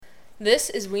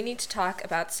This is We Need to Talk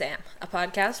About Sam, a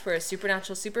podcast where a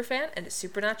Supernatural superfan and a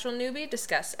Supernatural newbie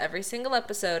discuss every single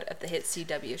episode of the hit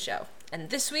CW show.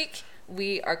 And this week,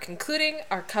 we are concluding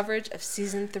our coverage of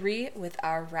Season 3 with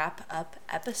our wrap-up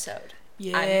episode.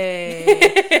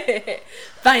 Yay!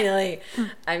 Finally!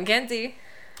 I'm Kenzie.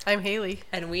 I'm Haley.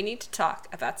 And we need to talk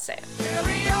about Sam.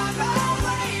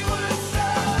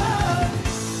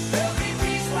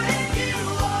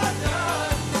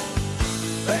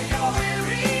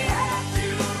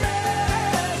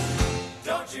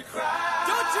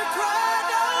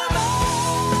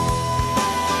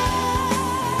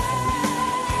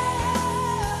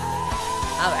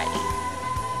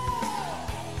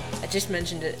 Just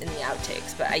mentioned it in the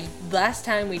outtakes, but last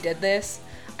time we did this,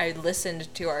 I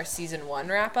listened to our season 1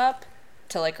 wrap up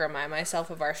to like remind myself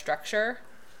of our structure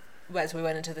as we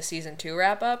went into the season 2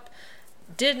 wrap up.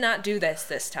 Did not do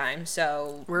this time,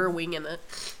 so we're winging it.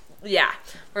 Yeah,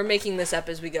 we're making this up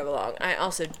as we go along. I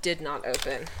also did not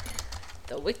open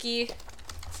the wiki.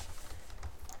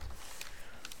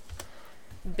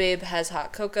 Babe has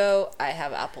hot cocoa. I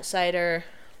have apple cider.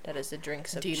 That is the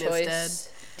drinks of Dean choice. is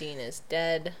dead. Dean is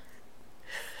dead.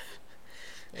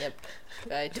 Yep.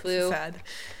 Bye, Tlu. Sad.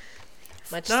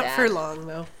 Much Not sad. for long,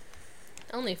 though.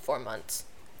 Only 4 months.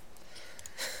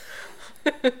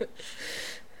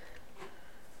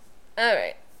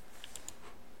 Alright.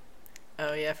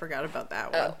 Oh, yeah, I forgot about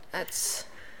that Oh, one. that's...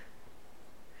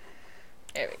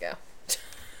 There we go.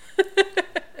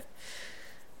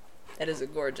 That is a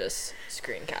gorgeous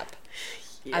screen cap.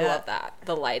 Yeah. I love that.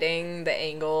 The lighting, the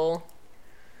angle.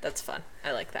 That's fun.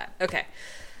 I like that. Okay.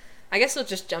 I guess we'll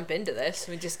just jump into this.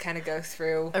 We just kind of go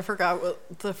through. I forgot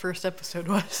what the first episode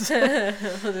was.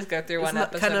 We'll just go through one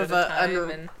episode kind of at a time.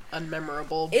 an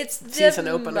unmemorable It's season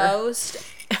the opener. most,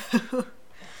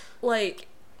 like,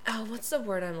 what's the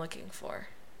word I'm looking for?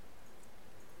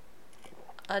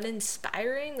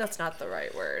 Uninspiring? That's not the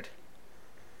right word.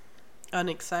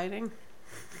 Unexciting?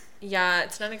 Yeah,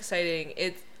 it's not exciting.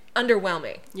 It's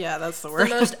underwhelming. Yeah, that's the word.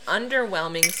 The most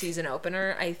underwhelming season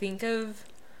opener I think of.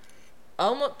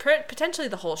 Almost potentially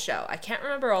the whole show. I can't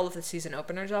remember all of the season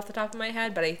openers off the top of my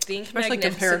head, but I think Especially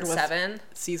compared Magnificent with 7.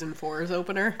 Season 4's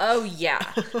opener. Oh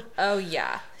yeah, oh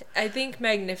yeah. I think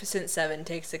Magnificent 7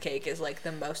 takes the cake as like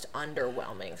the most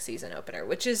underwhelming season opener,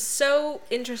 which is so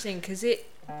interesting because it.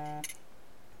 Oh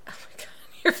my god,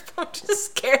 your phone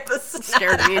just scared the snot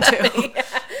Scared me out of too. me.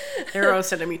 Arrow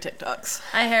sending me TikToks.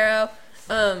 Hi, Harrow.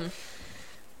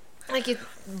 Like, it's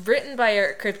written by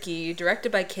Eric Kripke,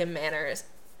 directed by Kim Manners.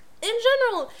 In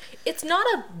general, it's not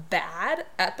a bad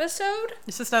episode.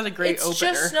 It's just not a great opener. It's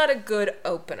just not a good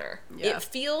opener. Yeah. It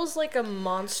feels like a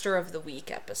Monster of the Week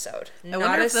episode, I not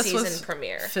wonder a if this season was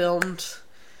premiere. filmed,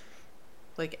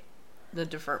 like, in a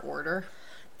different order.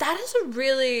 That is a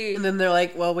really... And then they're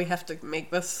like, well, we have to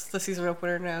make this the season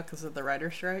opener now because of the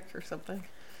writer's strike or something.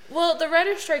 Well, the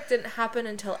writer's strike didn't happen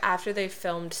until after they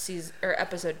filmed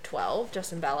episode 12,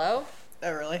 Justin Bellow.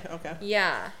 Oh, really? Okay.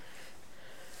 Yeah.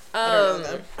 I don't know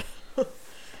then.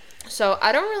 So,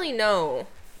 I don't really know.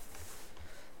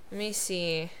 Let me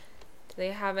see. Do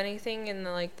they have anything in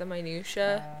the, like, the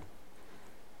minutia?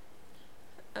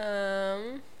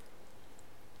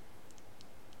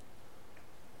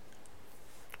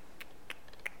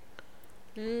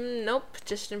 Nope.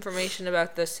 Just information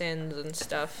about the sins and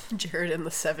stuff. Jared and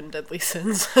the 7 Deadly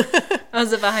Sins. That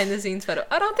was a behind-the-scenes photo.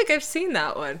 I don't think I've seen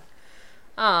that one.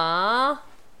 Aww.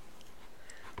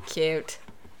 Cute.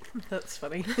 That's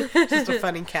funny. Just a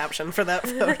funny caption for that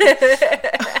photo.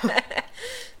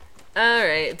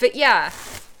 Alright, but yeah.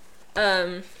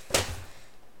 Babe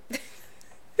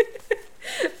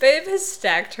has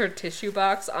stacked her tissue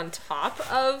box on top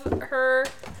of her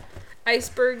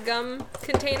iceberg gum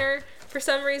container for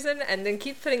some reason, and then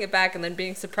keeps putting it back and then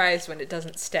being surprised when it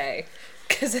doesn't stay,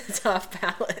 because it's off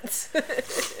balance.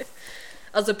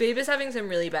 Also, Babe is having some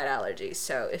really bad allergies,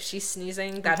 so if she's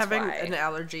sneezing, that's having why. an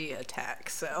allergy attack,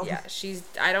 so. Yeah,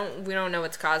 we don't know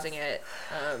what's causing it.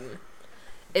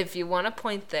 If you want to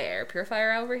point the air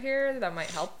purifier over here, that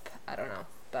might help. I don't know,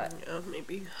 but Yeah,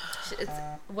 maybe.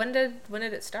 when did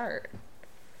it start?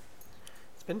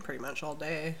 It's been pretty much all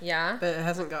day. Yeah, But it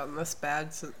hasn't gotten this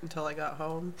bad until I got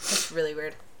home. that's really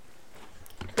weird.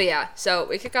 But yeah, so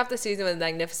we kick off the season with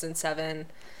Magnificent 7.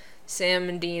 Sam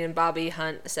and Dean and Bobby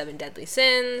hunt the 7 deadly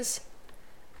sins.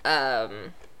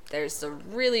 There's the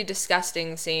really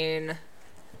disgusting scene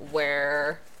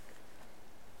where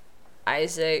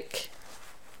Isaac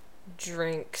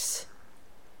drinks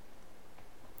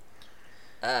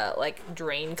like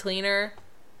drain cleaner,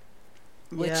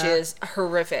 which Yeah. is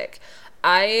horrific.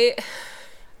 I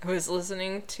was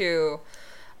listening to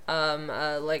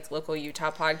a like local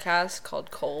Utah podcast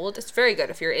called Cold. It's very good.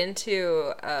 If you're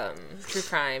into true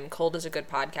crime, Cold is a good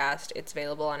podcast. It's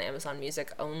available on Amazon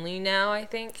Music only now, I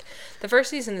think. The first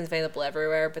season is available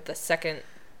everywhere, but the second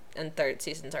and third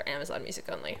seasons are Amazon Music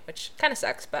only, which kind of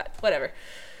sucks, but whatever.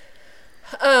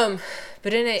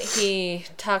 But in it, he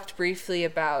talked briefly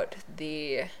about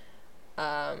the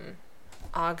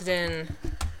Ogden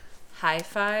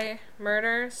Hi-Fi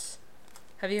murders.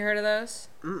 Have you heard of those?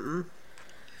 Mm-mm.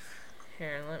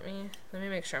 Here, let me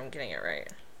make sure I'm getting it right.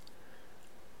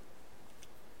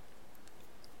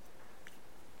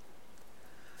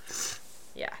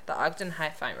 Yeah, the Ogden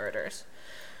Hi-Fi murders,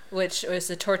 which was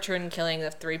the torture and killing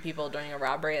of 3 people during a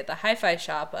robbery at the Hi-Fi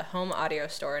Shop, a home audio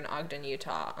store in Ogden,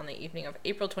 Utah, on the evening of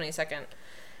April 22nd,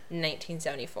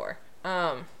 1974.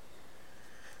 And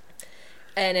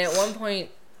at one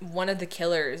point, one of the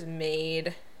killers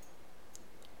made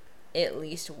at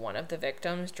least one of the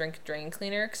victims drink drain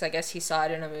cleaner, because I guess he saw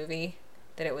it in a movie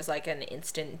that it was like an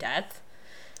instant death.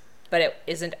 But it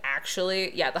isn't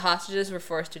actually. Yeah, the hostages were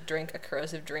forced to drink a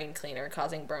corrosive drain cleaner,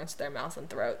 causing burns to their mouths and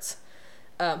throats.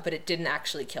 But it didn't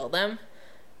actually kill them,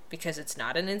 because it's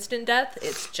not an instant death.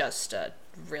 It's just a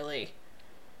really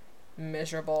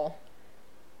miserable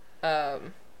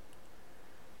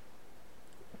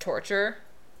torture,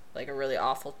 like a really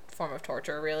awful form of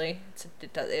torture. Really,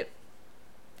 it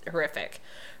horrific.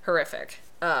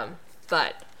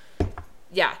 But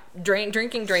yeah,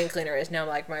 drinking drain cleaner is now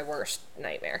like my worst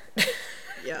nightmare.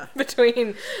 Yeah.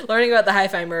 Between learning about the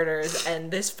Hi-Fi murders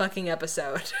and this fucking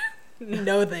episode.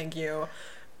 No thank you.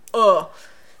 Oh.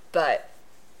 But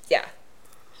yeah.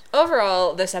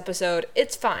 Overall, this episode,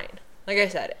 it's fine. Like I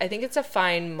said, I think it's a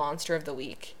fine Monster of the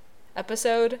Week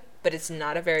episode, but it's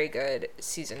not a very good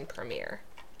season premiere.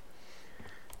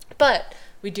 But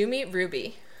we do meet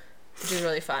Ruby, which is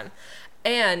really fun.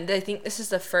 And I think this is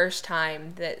the first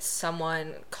time that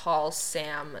someone calls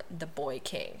Sam the Boy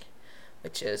King,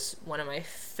 which is one of my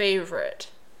favorite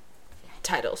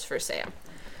titles for Sam.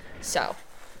 So,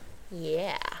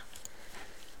 yeah.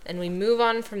 And we move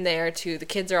on from there to The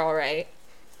Kids Are All Right,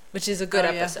 which is a good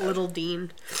episode. Yeah. Little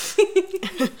Dean. He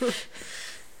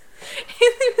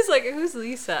was like, who's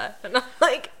Lisa? And I'm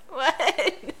like, what?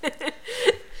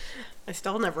 I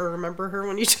still never remember her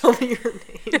when you tell me her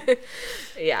name.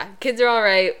 Yeah, Kids Are All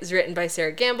Right. It was written by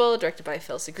Sarah Gamble, directed by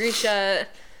Phil Segrisha.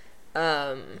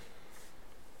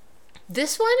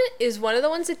 This one is one of the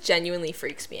ones that genuinely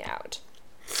freaks me out.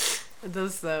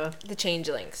 Those The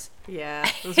changelings. yeah.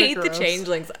 I Those hate are the gross.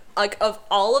 changelings. Like, of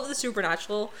all of the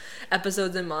supernatural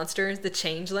episodes and monsters, the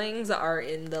changelings are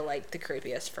in the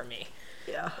creepiest for me.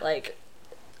 Yeah. Like,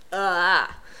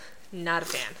 not a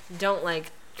fan. Don't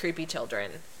like creepy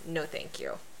children. No thank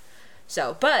you.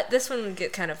 So, but this one would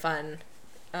get kind of fun,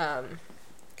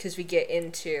 because we get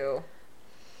into,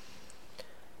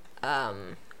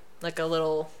 like a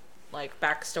little,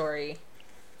 backstory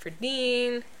for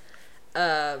Dean.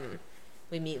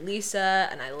 We meet Lisa,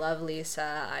 and I love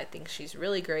Lisa. I think she's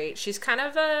really great. She's kind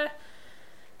of a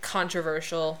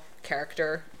controversial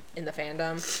character in the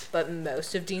fandom, but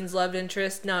most of Dean's love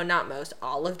interest, no, not most,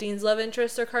 all of Dean's love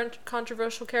interests are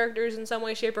controversial characters in some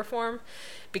way, shape, or form,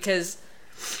 because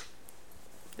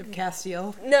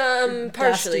Castiel.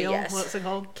 partially, Dastiel, yes. What's it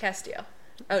called? Castiel.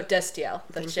 Oh, Destiel,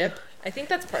 the Thank ship. I think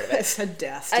that's part of I it. said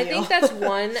Dastiel. I think that's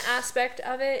one aspect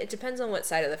of it. It depends on what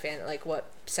side of the fan, what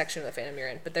section of the fandom you're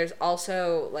in. But there's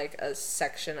also, a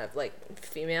section of,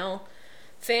 female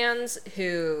fans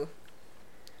who,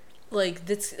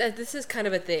 this is kind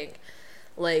of a thing.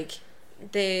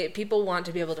 People want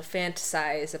to be able to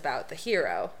fantasize about the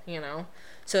hero,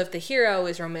 So if the hero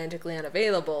is romantically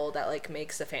unavailable, that,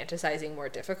 makes the fantasizing more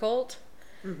difficult.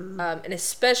 Mm-hmm. And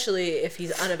especially if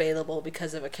he's unavailable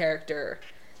because of a character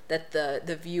that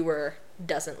the viewer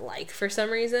doesn't like for some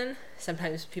reason.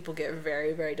 Sometimes people get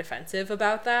very, very defensive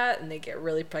about that, and they get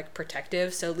really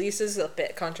protective. So Lisa's a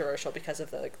bit controversial because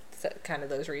of kind of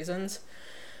those reasons.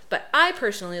 But I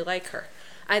personally like her.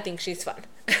 I think she's fun.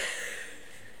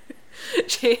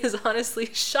 She is honestly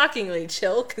shockingly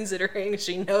chill, considering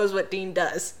she knows what Dean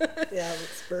does. Yeah,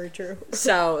 that's very true.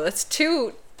 So that's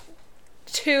two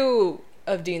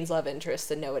of Dean's love interests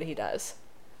that know what he does.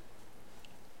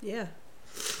 Yeah.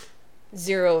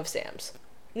 0 of Sam's.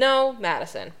 No,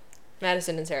 Madison.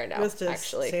 Madison and Sarah know, Most of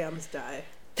actually. Sam's die.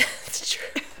 That's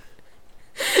true.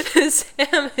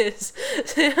 Sam is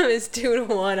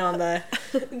 2-1 on the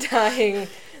dying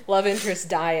love interest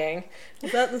dying.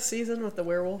 Was that the season with the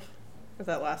werewolf? Was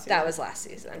that last season? That was last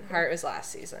season. Heart was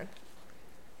last season.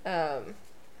 That's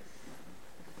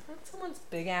someone's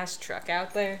big ass truck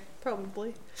out there.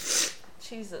 Probably.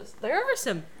 Jesus. There are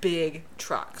some big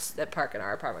trucks that park in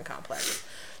our apartment complex.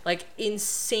 like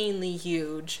insanely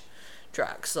huge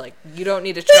trucks. Like you don't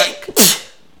need a truck.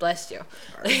 Bless you.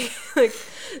 Like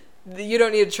you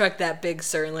don't need a truck that big,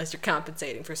 sir, unless you're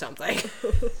compensating for something.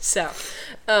 So,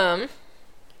 bless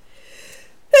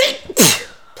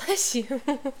you.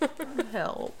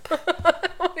 Help.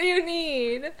 What do you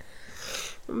need?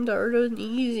 I'm tired of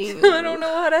sneezing. I don't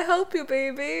know how to help you,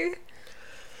 baby.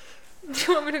 Do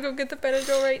you want me to go get the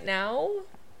Benadryl right now?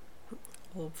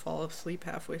 I'll fall asleep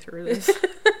halfway through this.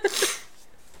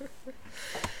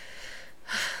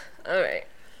 Alright.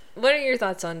 What are your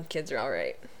thoughts on Kids Are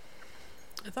Alright?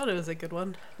 I thought it was a good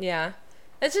one. Yeah.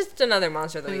 It's just another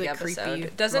Monster of the Really Week episode. creepy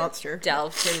It doesn't monster.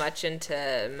 delve too much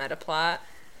into meta plot.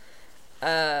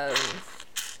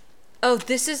 Oh,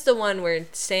 this is the one where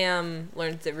Sam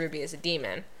learns that Ruby is a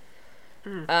demon.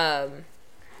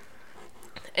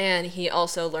 And he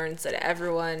also learns that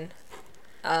everyone,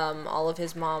 all of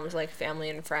his mom's, like, family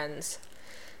and friends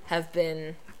have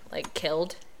been, like,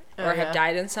 killed or have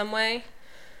died in some way,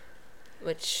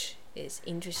 which is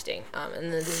interesting. And then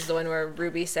this is the one where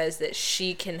Ruby says that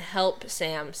she can help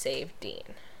Sam save Dean.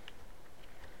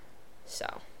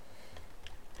 So,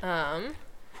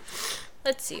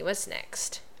 let's see, what's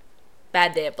next?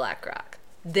 Bad Day at Black Rock.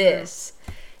 This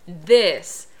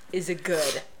is a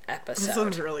good episode. This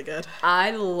one's really good.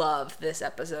 I love this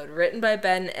episode. Written by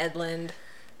Ben Edlund,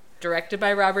 directed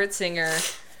by Robert Singer.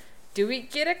 Do we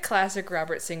get a classic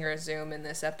Robert Singer zoom in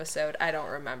this episode? I don't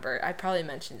remember. I probably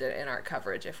mentioned it in our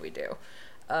coverage if we do.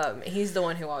 He's the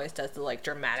one who always does the, like,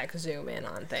 dramatic zoom in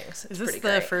on things. It's Is this pretty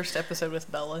the great. first episode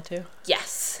with Bella, too?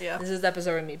 Yes. Yeah. This is the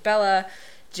episode where we meet Bella.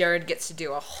 Jared gets to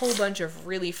do a whole bunch of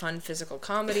really fun physical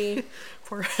comedy.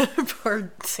 Poor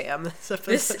Sam, this episode.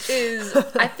 This is...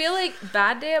 I feel like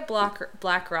Bad Day at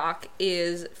Black Rock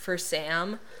is, for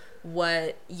Sam,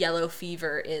 what Yellow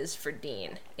Fever is for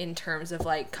Dean in terms of,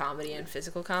 like, comedy and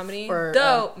physical comedy. Or,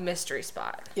 Though, Mystery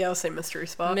Spot. Yeah, I'll say Mystery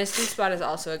Spot. Mystery Spot is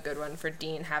also a good one for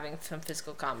Dean having some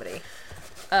physical comedy.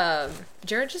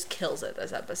 Jared just kills it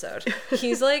this episode.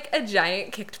 He's like a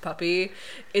giant kicked puppy.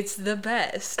 It's the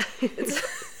best.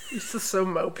 This is so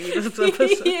mopey, this episode.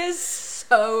 He is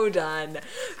so done.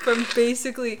 From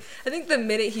basically, I think the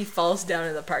minute he falls down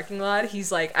in the parking lot,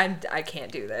 he's like, I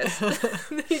can't do this.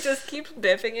 He just keeps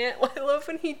biffing it. I love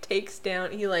when he takes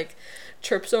down, he like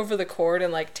trips over the cord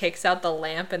and like takes out the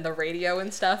lamp and the radio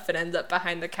and stuff and ends up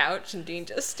behind the couch, and Dean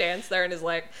just stands there and is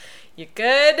like, "You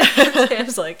good?"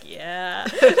 Sam's like, "Yeah."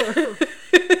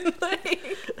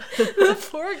 Like, the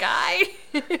poor guy.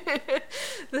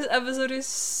 This episode is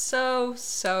so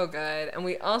good, and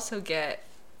we also get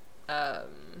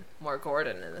more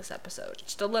Gordon in this episode,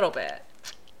 just a little bit.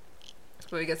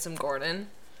 But we get some Gordon.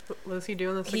 What is he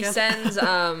doing this He again? sends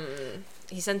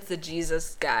the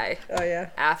Jesus guy Oh, yeah.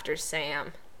 after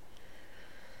Sam.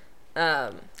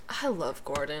 I love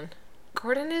Gordon.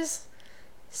 Gordon is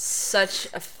such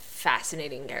a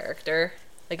fascinating character,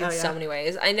 like in so many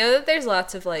ways. I know that there's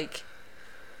lots of like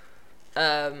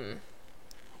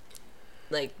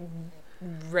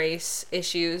race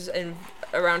issues and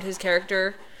around his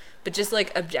character, but just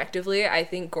like objectively, I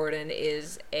think Gordon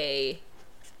is a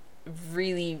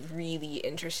really, really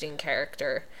interesting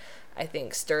character. I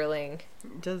think Sterling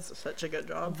Does such a good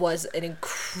job. was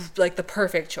like the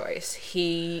perfect choice.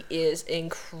 He is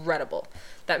incredible.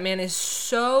 That man is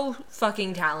so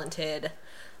fucking talented.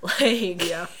 Like,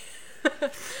 Yeah.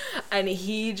 and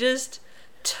he just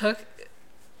took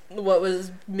what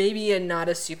was maybe not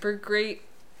a super great,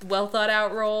 well thought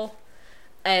out role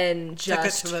and just took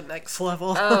it to the next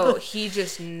level. oh, he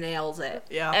just nails it.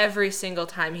 Yeah. Every single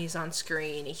time he's on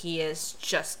screen, he is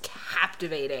just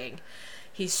captivating.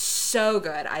 He's so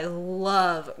good. I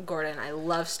love Gordon. I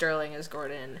love Sterling as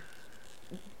Gordon.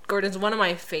 Gordon's one of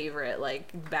my favorite,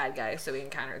 like, bad guys that we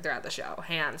encountered throughout the show,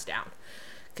 hands down.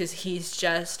 Because he's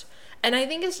just... And I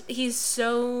think he's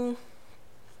so...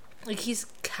 Like, he's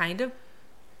kind of...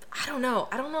 I don't know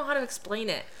how to explain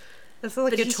it. It's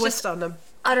like but a he's twist just on a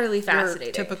Utterly your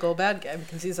fascinating. typical bad guy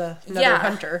because he's another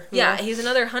hunter. you Yeah, know? he's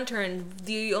another hunter, and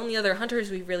the only other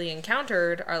hunters we've really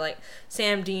encountered are, like,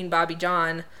 Sam, Dean, Bobby,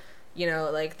 John. You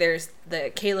know, like, there's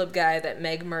the Caleb guy that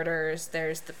Meg murders.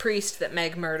 There's the priest that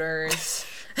Meg murders.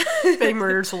 Meg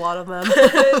murders a lot of them.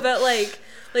 But, like,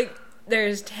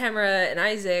 there's Tamara and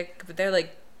Isaac, but they're,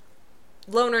 like,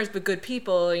 loners but good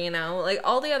people, you know? Like,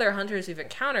 all the other hunters we've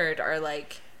encountered are,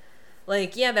 like,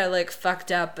 yeah, they're, like,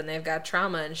 fucked up and they've got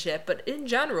trauma and shit, but in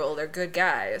general, they're good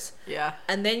guys. Yeah.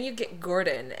 And then you get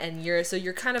Gordon, and you're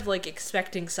kind of, like,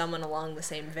 expecting someone along the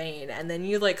same vein, and then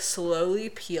you, like, slowly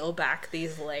peel back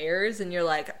these layers, and you're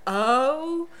like,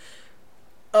 oh,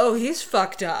 Oh, he's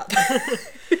fucked up.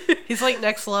 He's like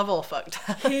next level fucked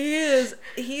up. He is.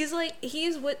 He's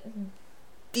what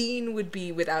Dean would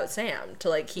be without Sam to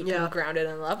like keep him grounded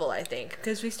and level, I think.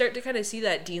 Because we start to kind of see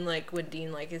that Dean, like, when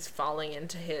Dean like is falling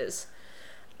into his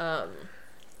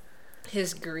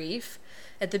grief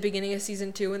at the beginning of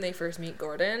season 2 when they first meet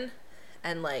Gordon,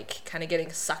 and like kind of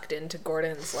getting sucked into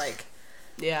Gordon's like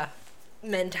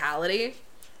mentality,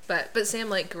 but Sam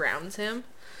like grounds him,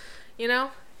 you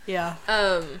know. Yeah.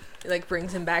 Like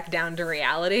brings him back down to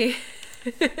reality.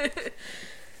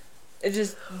 It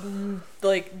just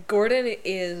like Gordon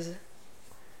is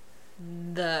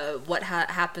the what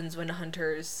happens when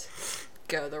hunters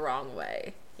go the wrong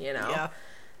way, you know. Yeah.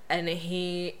 And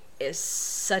he is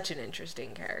such an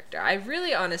interesting character. I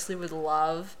really honestly would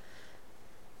have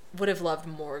loved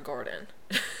more Gordon.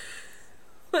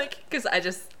 Like, because I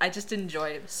just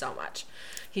enjoy him so much.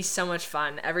 He's so much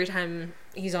fun. Every time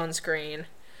he's on screen,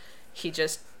 he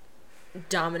just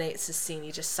dominates the scene.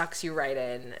 He just sucks you right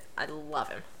in. I love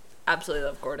him. Absolutely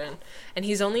love Gordon. And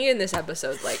he's only in this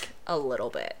episode, like, a little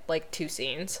bit. Like, 2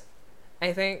 scenes,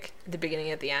 I think. At the beginning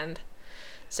and at the end.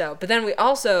 So, but then we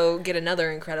also get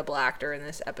another incredible actor in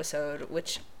this episode,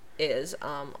 which is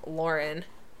Lauren,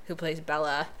 who plays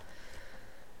Bella.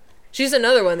 She's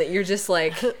another one that you're just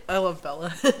like... I love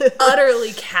Bella.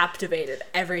 utterly captivated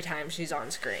every time she's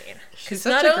on screen. She's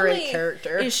such a great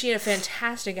character. Is she a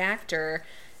fantastic actor?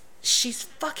 She's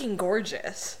fucking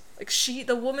gorgeous. Like,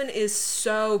 the woman is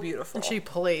so beautiful. And she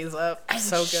plays up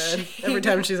so good she... every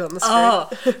time she's on the screen. Oh,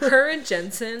 her and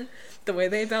Jensen, the way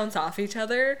they bounce off each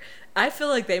other, I feel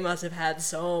like they must have had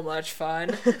so much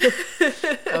fun.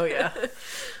 Oh, yeah.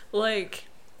 Like...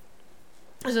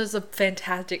 This was a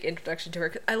fantastic introduction to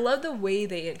her. I love the way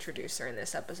they introduce her in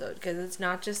this episode, because it's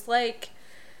not just like,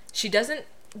 she doesn't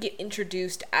get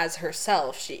introduced as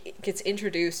herself. She gets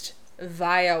introduced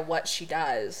via what she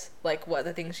does, like what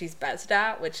the things she's best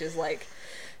at, which is like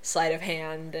sleight of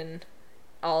hand and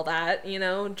all that, you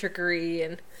know, trickery,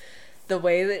 and the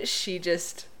way that she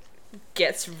just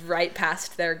gets right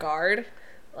past their guard,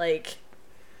 like,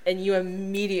 and you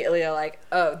immediately are like,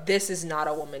 oh, this is not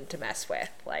a woman to mess with,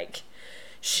 like...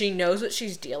 She knows what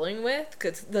she's dealing with,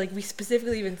 because, like, we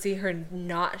specifically even see her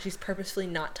she's purposefully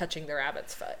not touching the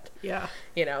rabbit's foot. Yeah.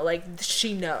 You know, like,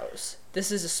 she knows.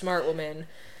 This is a smart woman.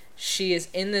 She is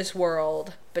in this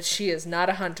world, but she is not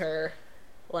a hunter.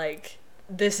 Like,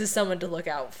 this is someone to look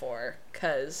out for,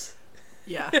 because...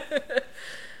 Yeah.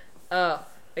 Oh,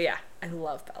 yeah. I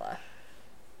love Bella.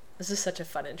 This is such a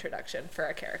fun introduction for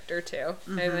a character, too,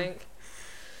 I think.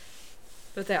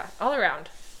 But yeah, all around.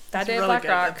 That Day at Black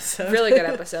Rock, really good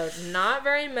episode. Not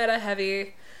very meta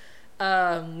heavy.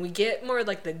 We get more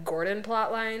like the Gordon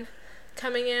plotline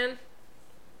coming in,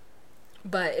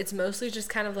 but it's mostly just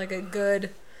kind of like a good,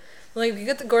 like we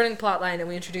get the Gordon plotline and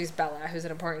we introduce Bella, who's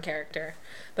an important character,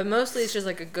 but mostly it's just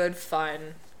like a good,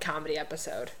 fun comedy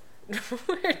episode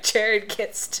where Jared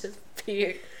gets to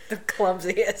be the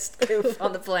clumsiest goof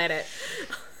on the planet.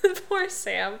 Poor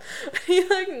Sam. He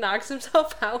like knocks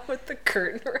himself out with the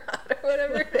curtain rod or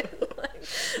whatever it is. Like,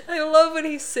 I love when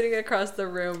he's sitting across the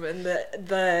room and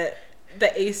the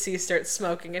AC starts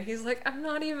smoking and he's like, I'm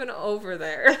not even over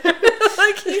there.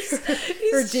 Like he's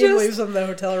Or Dean leaves him in the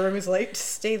hotel room. He's like,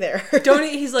 just stay there. Don't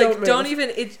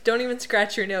even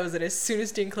scratch your nose. And as soon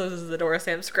as Dean closes the door,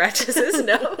 Sam scratches his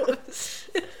nose.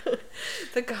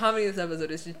 The comedy of this episode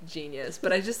is just genius,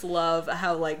 but I just love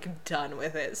how, like, done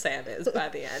with it Sam is by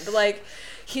the end. Like,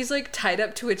 he's, like, tied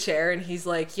up to a chair, and he's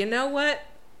like, you know what?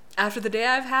 After the day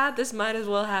I've had, this might as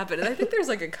well happen. And I think there's,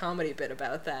 like, a comedy bit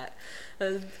about that.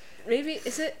 Maybe,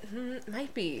 is it?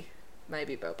 Might be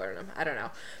Bo Burnham. I don't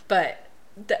know. But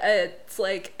it's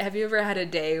like, have you ever had a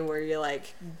day where you,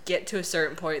 like, get to a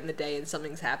certain point in the day and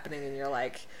something's happening, and you're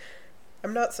like...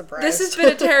 I'm not surprised. This has been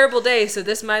a terrible day, so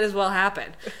this might as well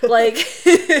happen. Like,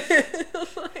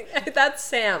 like that's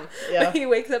Sam. Yeah. When he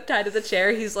wakes up tied to the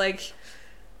chair, he's like,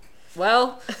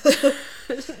 well,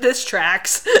 this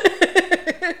tracks.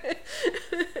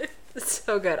 It's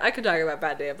so good. I could talk about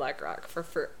Bad Day at Black Rock for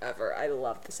forever. I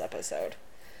love this episode.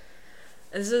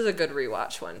 This is a good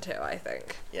rewatch one, too, I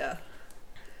think. Yeah.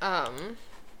 And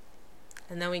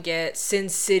then we get Sin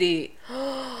City.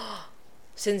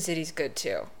 Sin City's good,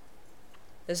 too.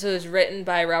 This was written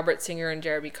by Robert Singer and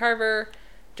Jeremy Carver,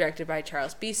 directed by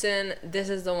Charles Beeson. This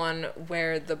is the one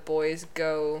where the boys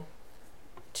go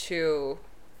to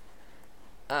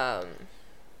the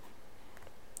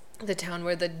town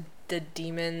where the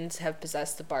demons have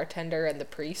possessed the bartender and the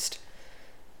priest.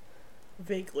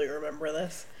 Vaguely remember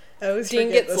this. I always Dean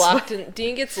forget gets this locked one. in.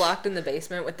 Dean gets locked in the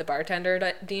basement with the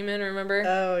bartender demon. Remember?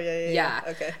 Oh yeah. Yeah.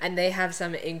 Okay. And they have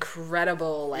some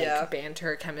incredible Yeah.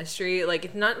 banter chemistry. Like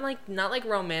it's not like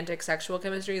romantic sexual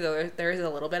chemistry, though there is a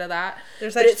little bit of that.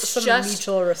 There's But actually it's some just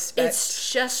mutual respect.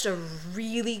 it's just a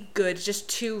really good, just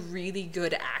two really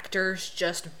good actors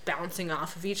just bouncing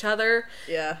off of each other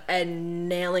Yeah. and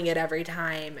nailing it every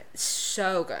time.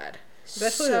 So good.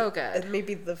 Especially So it good. may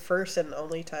be the first and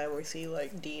only time we see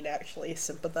like Dean actually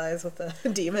sympathize with the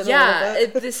demon. Yeah, a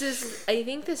little bit. I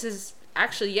think this is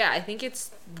actually, yeah, I think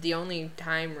it's the only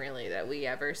time really that we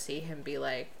ever see him be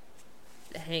like,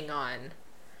 hang on,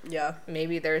 Yeah.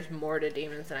 maybe there's more to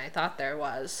demons than I thought there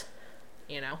was,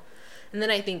 And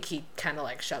then I think he kind of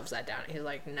like shoves that down. He's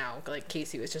like, no, like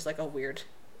Casey was just like a weird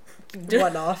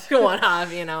One off.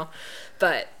 one-off,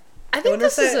 But I I think wonder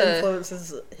if this is that a...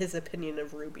 influences his opinion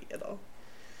of Ruby at all.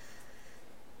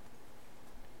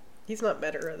 He's not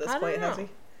better at this I don't point, has know.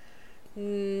 he?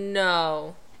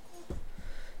 No.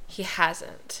 He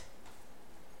hasn't.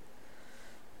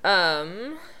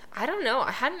 I don't know.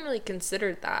 I hadn't really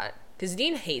considered that. Because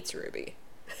Dean hates Ruby.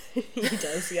 He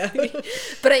does, yeah.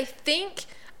 But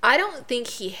I don't think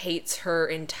he hates her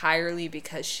entirely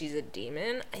because she's a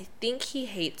demon. I think he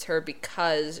hates her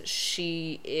because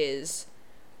she is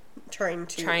trying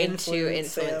to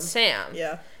influence Sam.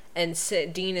 Yeah. And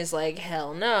Dean is like,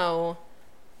 hell no,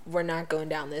 we're not going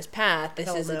down this path. This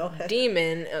Hell is no. a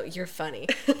demon. Oh, you're funny.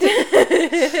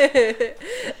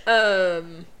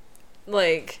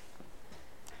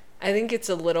 I think it's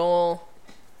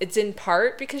it's in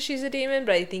part because she's a demon,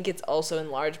 but I think it's also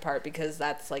in large part because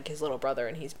that's like his little brother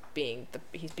and he's being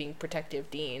protective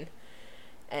Dean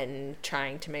and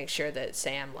trying to make sure that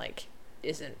Sam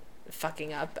isn't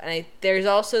fucking up. And there's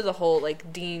also the whole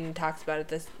Dean talks about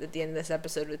it at the end of this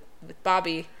episode with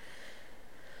Bobby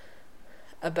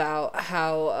about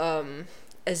how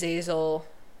Azazel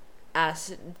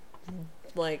brought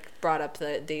up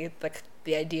the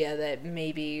idea that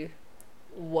maybe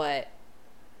what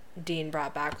Dean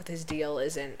brought back with his deal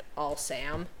isn't all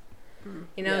Sam.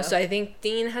 Yeah. So I think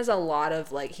Dean has a lot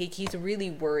of he's really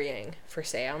worrying for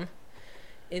Sam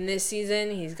in this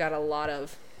season. He's got a lot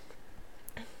of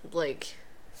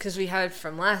because we had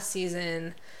from last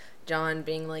season John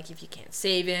being like, if you can't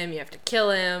save him you have to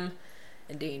kill him,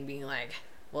 and Dean being like,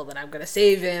 well then I'm gonna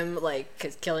save him,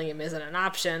 because killing him isn't an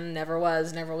option, never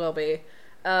was, never will be.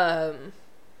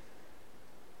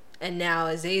 And now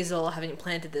Azazel having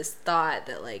planted this thought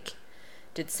that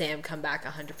did Sam come back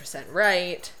 100%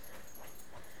 right?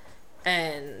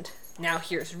 And now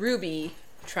here's Ruby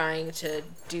trying to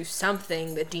do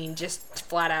something that Dean just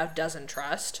flat out doesn't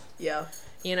trust. Yeah.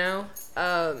 I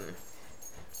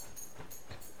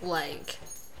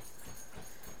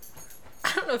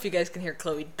don't know if you guys can hear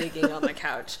Chloe digging on the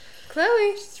couch.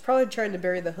 Chloe, She's probably trying to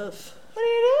bury the hoof. what are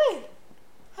you doing?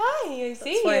 Hi, I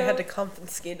see That's why I had to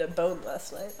confiscate a bone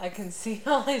last night. I can see,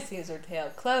 all I see is her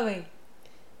tail. Chloe,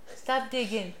 stop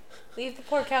digging. Leave the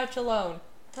poor couch alone.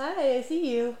 Hi, I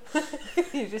see you.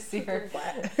 You just see her,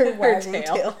 Her wagging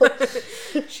tail.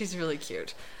 She's really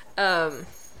cute.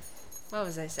 What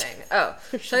was I saying? Oh,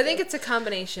 so I think it's a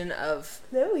combination of...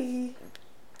 Snowy.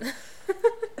 I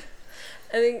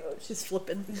think She's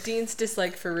flipping. Dean's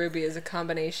dislike for Ruby is a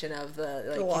combination of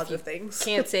A lot of things.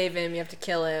 Can't save him, you have to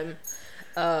kill him.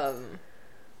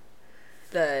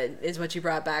 Is what you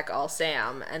brought back all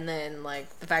Sam, and then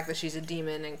the fact that she's a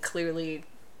demon and clearly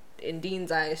in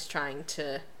Dean's eyes trying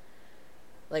to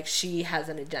she has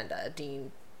an agenda.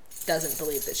 Dean doesn't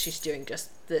believe that she's doing just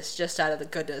out of the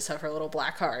goodness of her little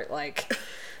black heart,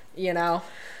 Yeah.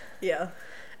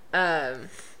 So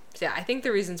yeah, I think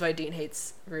the reasons why Dean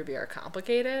hates Ruby are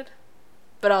complicated,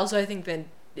 but also I think that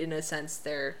in a sense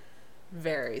they're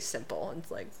very simple.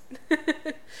 It's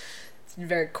it's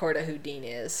very core to who Dean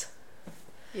is.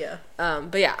 Yeah.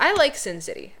 But yeah, I like Sin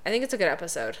City. I think it's a good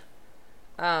episode.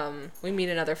 We meet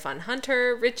another fun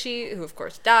hunter, Richie, who of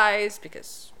course dies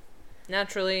because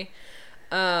naturally.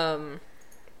 But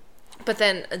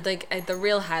then the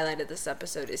real highlight of this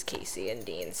episode is Casey and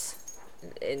Dean's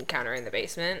encounter in the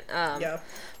basement. Yeah.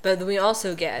 But then we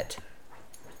also get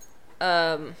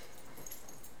the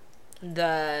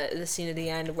scene at the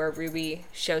end where Ruby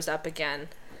shows up again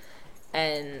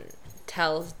and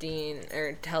tells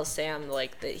Sam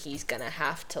that he's gonna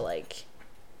have to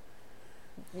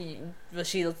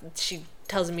she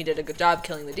tells him he did a good job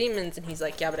killing the demons, and he's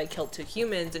like, yeah, but I killed 2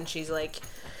 humans, and she's like,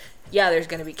 yeah, there's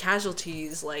gonna be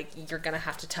casualties, you're gonna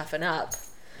have to toughen up,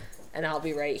 and I'll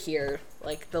be right here,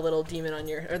 the little demon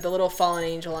or the little fallen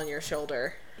angel on your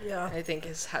shoulder. Yeah. I think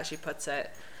is how she puts it.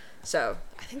 So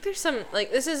I think there's some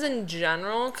this is in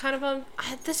general kind of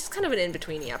this is kind of an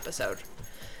in-betweeny episode.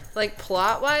 Like,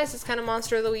 plot-wise, it's kind of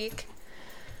Monster of the Week.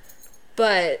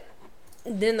 But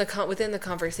then within the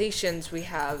conversations we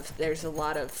have, there's a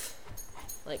lot of,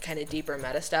 like, kind of deeper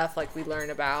meta stuff. Like, we learn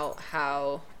about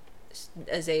how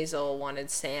Azazel wanted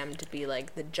Sam to be,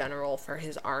 like, the general for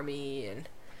his army, and,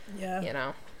 you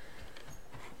know,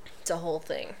 it's a whole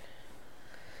thing.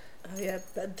 Oh, yeah,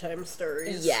 bedtime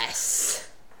stories. Yes.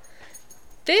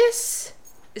 This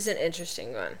is an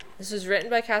interesting one. This was written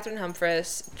by Catherine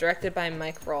Humphris, directed by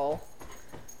Mike Roll.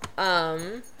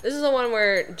 This is the one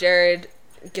where Jared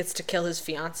gets to kill his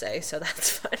fiance, so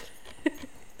that's fun.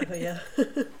 Oh, yeah.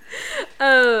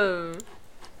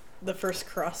 The first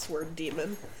crossword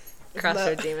demon.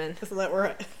 Crossword demon. Isn't that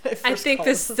where I think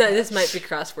this might be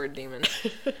crossword demon.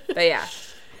 But yeah.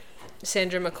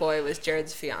 Sandra McCoy was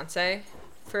Jared's fiance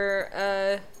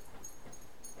for,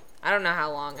 I don't know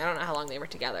how long. I don't know how long they were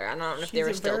together. I don't know if they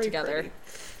were still together. Pretty.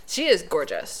 She is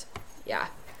gorgeous. Yeah.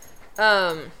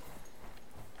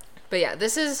 But yeah,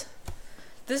 this is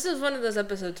one of those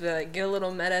episodes where, like, get a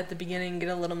little meta at the beginning, get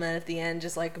a little meta at the end,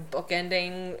 just, like,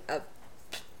 bookending a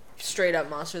straight up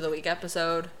Monster of the Week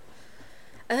episode.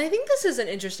 And I think this is an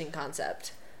interesting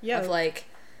concept. Yeah. Of, like,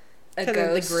 a kind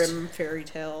ghost. Of the grim fairy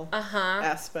tale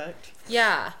aspect.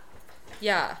 Yeah.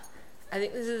 Yeah. I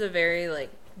think this is a very, like,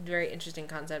 very interesting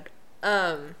concept.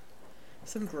 Some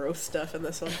gross stuff in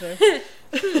this one, too.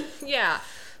 Yeah.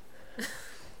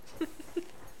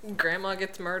 Grandma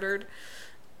gets murdered.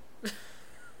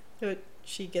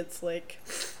 She gets, like,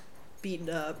 beaten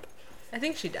up. I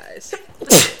think she dies.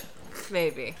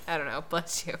 Maybe. I don't know.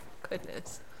 Bless you.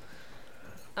 Goodness.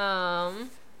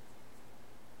 And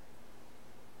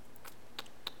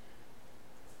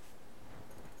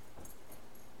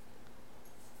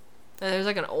there's,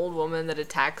 like, an old woman that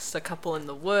attacks a couple in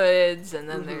the woods, and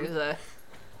then there's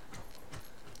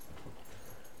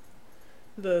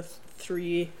the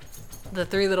three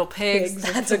little pigs.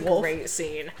 That's a great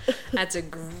scene. That's a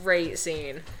great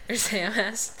scene. Or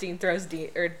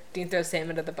Dean throws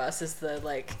Sam into the bus as the,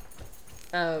 like,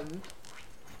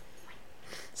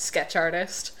 sketch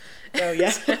artist. Oh,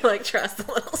 yeah. Like, draws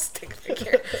the little stick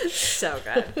figure. So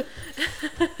good.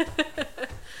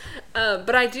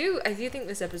 But I do think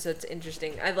this episode's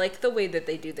interesting. I like the way that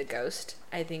they do the ghost.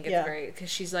 I think it's great because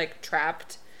she's, like,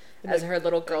 trapped as her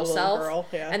little girl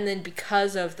self. And then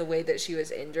because of the way that she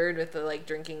was injured with the, like,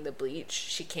 drinking the bleach,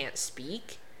 she can't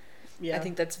speak. Yeah. I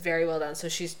think that's very well done. So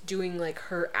she's doing, like,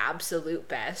 her absolute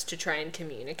best to try and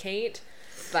communicate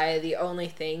by the only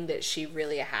thing that she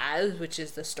really has, which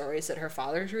is the stories that her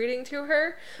father's reading to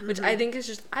her, which I think is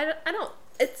just, I don't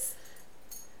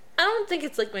think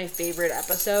it's, like, my favorite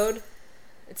episode.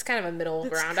 It's kind of a middle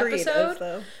ground episode,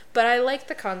 though. But I like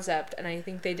the concept, and I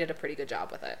think they did a pretty good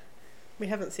job with it. We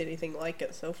haven't seen anything like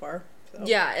it so far. So.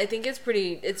 Yeah, I think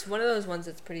it's one of those ones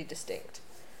that's pretty distinct.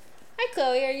 Hi,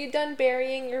 Chloe. Are you done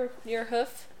burying your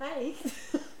hoof? Hi.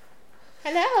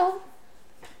 Hello.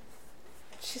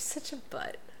 She's such a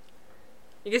butt.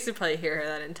 You guys could probably hear her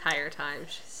that entire time.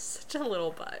 She's such a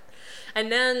little butt.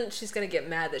 And then she's going to get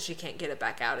mad that she can't get it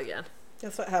back out again.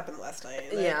 That's what happened last night.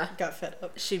 Yeah. I got fed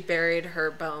up. She buried her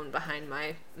bone behind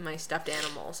my stuffed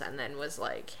animals and then was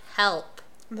like, help.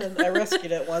 And then I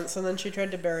rescued it once, and then she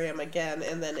tried to bury him again,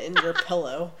 and then in your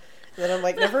pillow. And then I'm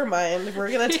like, never mind. We're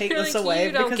going to take this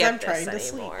away because I'm trying to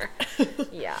sleep.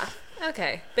 Yeah.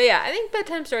 Okay. But yeah, I think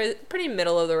Bedtime Story is a pretty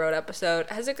middle of the road episode.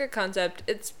 It has a good concept.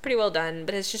 It's pretty well done,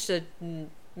 but it's just a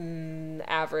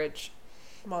average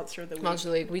Monster of the Week. Monster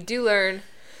of the Week. We do learn.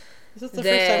 Is this the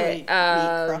first time we meet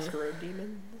Crossroad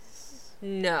Demons?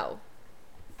 No.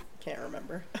 Can't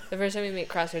remember. The first time we meet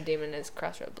Crossroad Demon is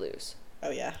Crossroad Blues. Oh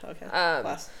yeah, okay.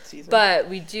 Last season. But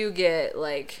we do get,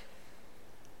 like,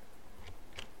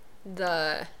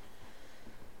 the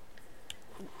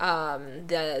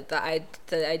idea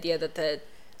that the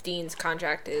dean's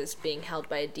contract is being held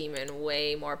by a demon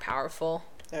way more powerful.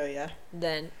 Oh yeah.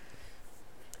 Than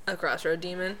a Crossroad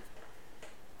Demon.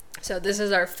 So this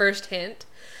is our first hint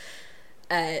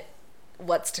at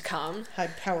what's to come.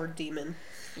 High-powered demon.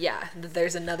 Yeah,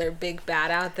 there's another big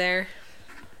bad out there.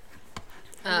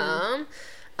 Next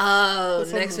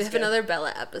we have another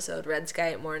Bella episode, Red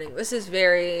Sky at Morning. This is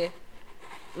very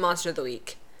Monster of the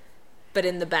Week, but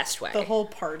in the best way. The whole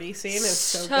party scene is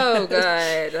so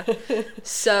good.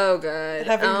 So good.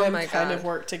 Having them kind of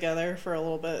work together for a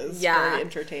little bit is very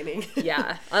entertaining.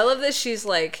 Yeah. I love that she's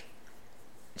like,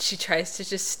 she tries to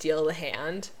just steal the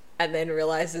hand and then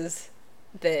realizes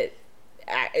that,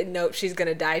 nope, she's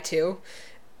gonna die too.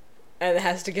 And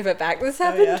has to give it back. This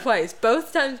happened twice.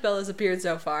 Both times Bella's appeared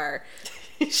so far,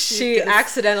 she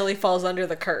accidentally falls under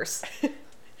the curse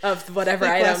of whatever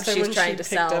item she's trying to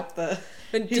sell. Up the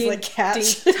When He's like,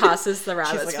 catch. Dean tosses the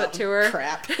rabbit's foot to her.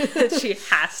 Crap. She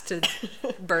has to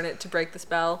burn it to break the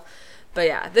spell. But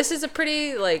yeah, this is a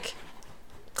pretty, like,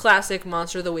 classic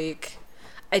Monster of the Week.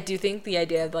 I do think the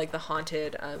idea of, like, the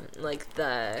haunted, like,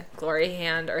 the glory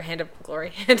hand, or hand of glory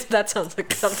hand, that sounds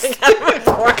like something out of a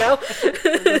porno.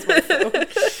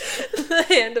 The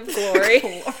hand of glory.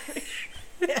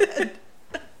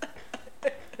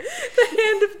 The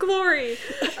hand of glory.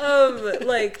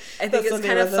 Like, I think it's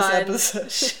kind of fun.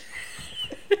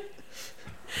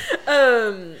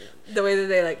 The way that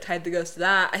they, like, tied the ghost to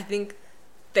that, I think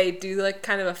they do, like,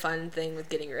 kind of a fun thing with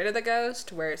getting rid of the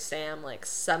ghost, where Sam, like,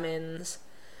 summons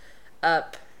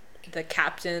up the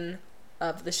captain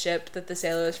of the ship that the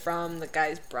sailor is from, the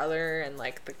guy's brother, and,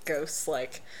 like, the ghosts,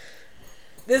 like,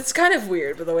 it's kind of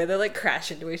weird, but the way they, like,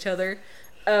 crash into each other.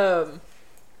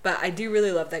 But I do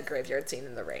really love that graveyard scene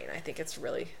in the rain. I think it's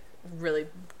really, really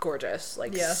gorgeous.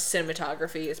 Like,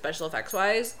 cinematography, special effects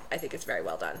wise, I think it's very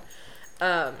well done.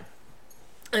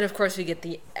 And of course we get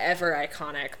the ever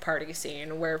iconic party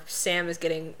scene where Sam is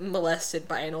getting molested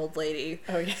by an old lady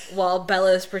while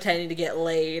Bella is pretending to get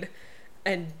laid,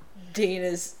 and Dean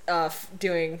is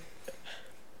doing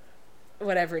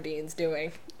whatever Dean's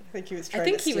doing. I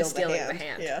think he was stealing the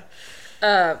hand. Yeah.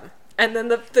 And then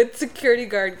the security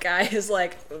guard guy is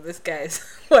like, oh, this guy's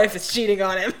wife is cheating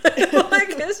on him.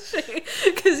 Like, is she?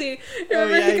 Because he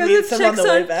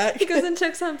goes and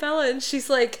checks on Bella, and she's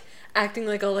like acting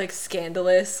like all like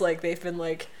scandalous, like they've been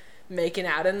like making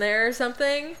out in there or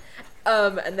something.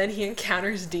 And then he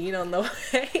encounters Dean on the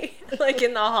way, like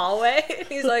in the hallway. And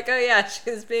he's like, oh yeah,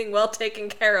 she's being well taken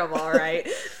care of, all right.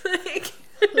 Like,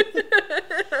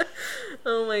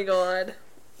 oh my god.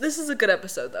 This is a good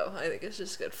episode, though. I think it's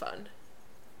just good fun.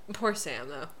 Poor Sam,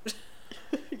 though.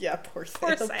 Yeah, poor Sam.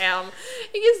 Poor Sam.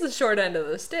 He gets the short end of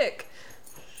the stick.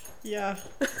 Yeah.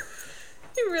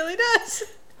 He really does.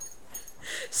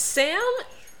 Sam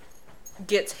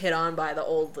gets hit on by the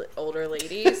older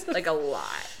ladies, like, a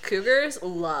lot. Cougars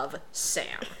love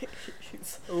Sam.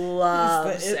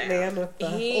 Love he's the Sam. It man with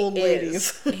the old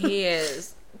ladies. He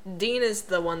is. Dean is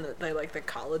the one that they, like, the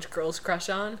college girls crush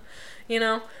on, you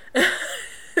know?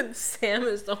 Sam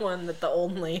is the one that the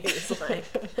old ladies like.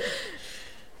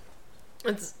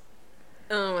 It's,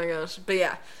 oh my gosh. But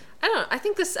yeah, I don't know. I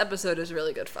think this episode is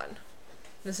really good fun.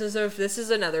 This is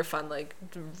another fun, like,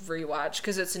 rewatch,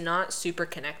 because it's not super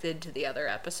connected to the other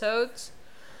episodes.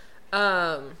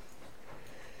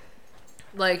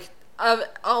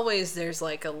 Always there's,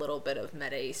 like, a little bit of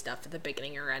meta-y stuff at the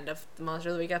beginning or end of the Monster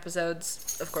of the Week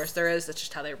episodes. Of course there is. That's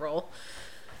just how they roll,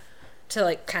 to,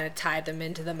 like, kind of tie them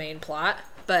into the main plot.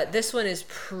 But this one is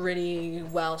pretty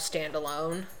well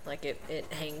standalone. Like, it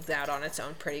hangs out on its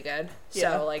own pretty good.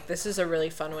 Yeah. So, like, this is a really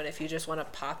fun one if you just want to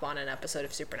pop on an episode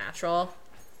of Supernatural.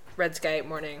 Red Sky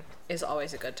Morning is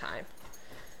always a good time.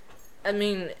 I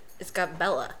mean, it's got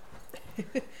Bella.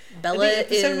 Any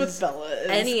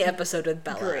episode with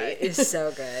Bella is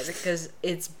so good, because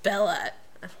it's Bella.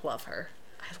 I love her.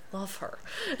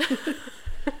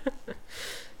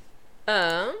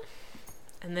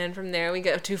 And then from there we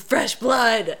go to Fresh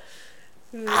Blood.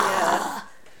 Yeah.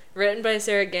 Written by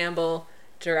Sarah Gamble,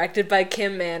 directed by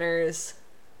Kim Manners.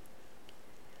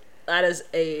 That is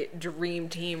a dream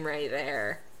team right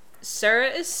there. Sarah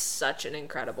is such an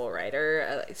incredible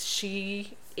writer.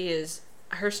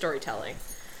 Her storytelling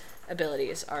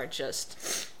abilities are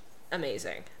just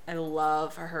amazing. I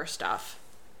love her stuff.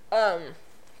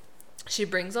 She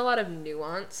brings a lot of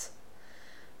nuance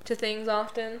to things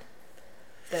often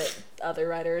that other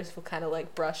writers will kind of,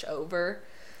 like, brush over.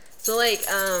 So, like,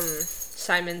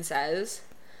 Simon Says,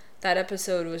 that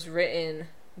episode was written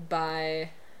by,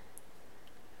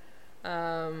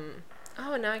 now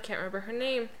I can't remember her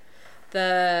name.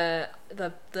 The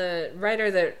writer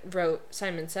that wrote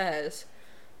Simon Says,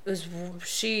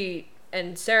 she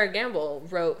and Sarah Gamble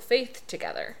wrote Faith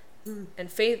together.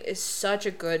 And Faith is such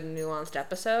a good, nuanced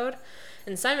episode.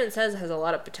 And Simon Says has a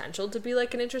lot of potential to be,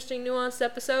 like, an interesting, nuanced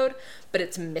episode, but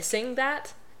it's missing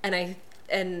that. And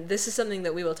this is something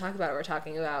that we will talk about. We're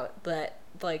talking about, but,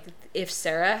 like, if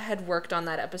Sarah had worked on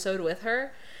that episode with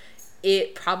her,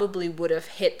 it probably would have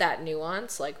hit that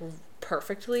nuance, like,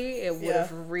 perfectly. It would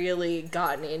have really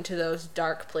gotten into those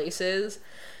dark places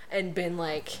and been,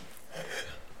 like,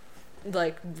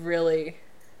 really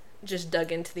just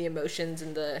dug into the emotions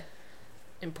and the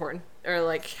important, or,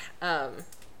 like,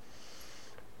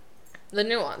 the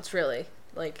nuance, really,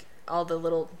 like, all the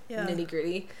little nitty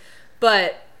gritty.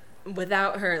 But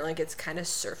without her, like, it's kind of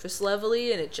surface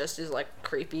levelly, and it just is, like,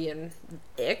 creepy and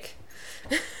ick,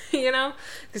 you know?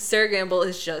 Because Sarah Gamble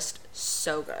is just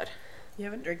so good. You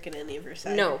haven't drinking any of her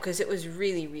cider? No, because it was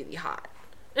really, really hot.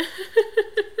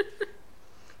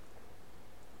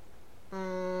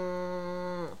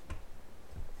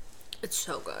 It's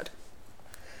so good.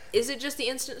 Is it just the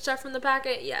instant stuff from the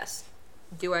packet? Yes.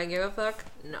 Do I give a fuck?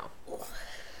 No.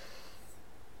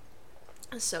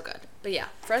 It's so good. But yeah,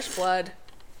 Fresh Blood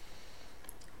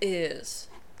is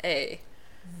a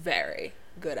very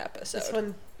good episode. This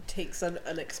one takes an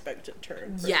unexpected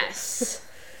turn. Yes.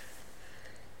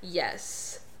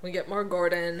 Yes. We get more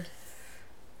Gordon.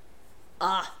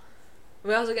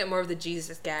 We also get more of the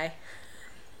Jesus guy.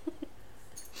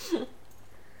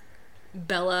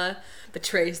 Bella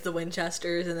betrays the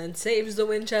Winchesters and then saves the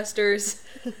Winchesters.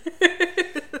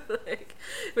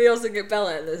 We also get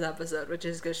Bella in this episode, which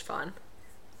is just fun.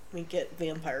 We get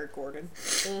Vampire Gordon.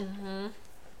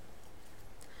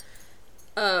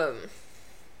 There's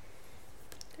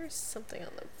something on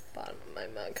the bottom of my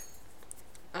mug.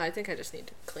 I think I just need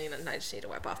to clean and I just need to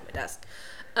wipe off my desk.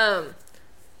 But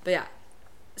yeah,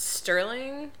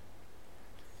 Sterling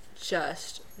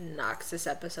just knocks this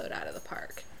episode out of the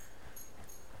park.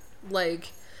 Like,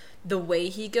 the way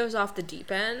he goes off the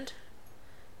deep end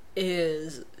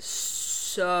is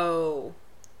so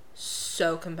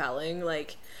compelling.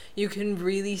 Like, you can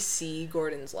really see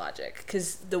Gordon's logic,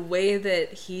 because the way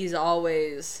that he's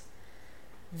always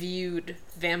viewed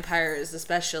vampires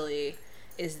especially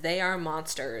is they are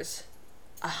monsters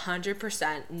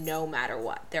 100% no matter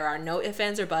what. There are no ifs,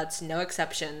 ands, or buts, no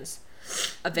exceptions.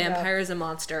 A vampire is a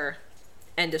monster.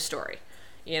 End of story.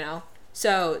 You know?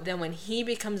 So then when he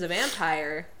becomes a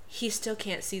vampire, he still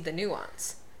can't see the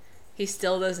nuance. He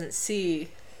still doesn't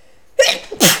see...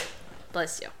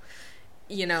 Bless you.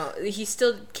 You know, he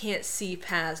still can't see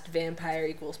past vampire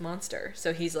equals monster.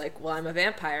 So he's like, well, I'm a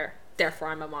vampire, therefore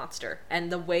I'm a monster. And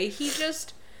the way he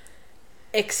just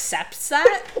accepts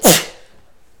that,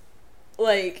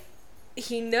 like,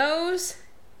 he knows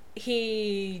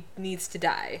he needs to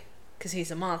die because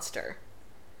he's a monster.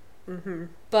 Mm-hmm.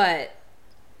 But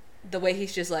the way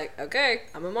he's just like, okay,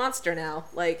 I'm a monster now.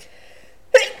 Like,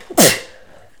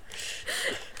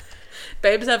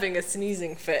 babe's having a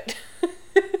sneezing fit.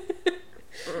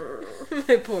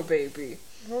 My poor baby.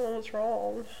 I don't know what's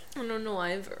wrong. I don't know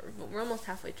either, but we're almost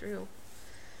halfway through.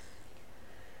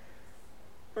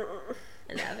 I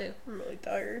love you. I'm really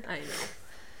tired. I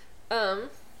know.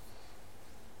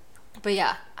 But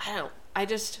yeah, I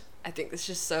think it's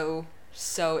just so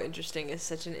interesting. It's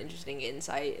such an interesting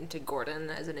insight into Gordon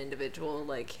as an individual,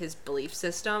 like his belief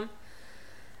system,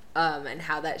 and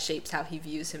how that shapes how he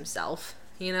views himself,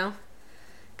 you know?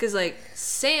 Because, like,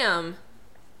 Sam,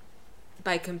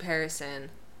 by comparison,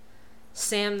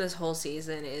 Sam this whole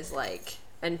season is like,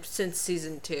 and since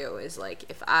season 2, is like,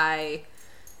 if I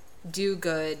do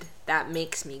good, that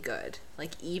makes me good.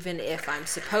 Like, even if I'm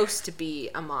supposed to be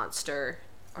a monster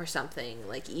or something,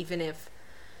 like, even if,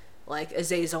 like,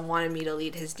 Azazel wanted me to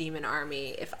lead his demon army,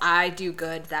 if I do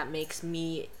good, that makes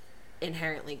me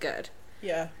inherently good.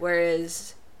 Yeah.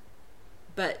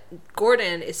 But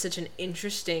Gordon is such an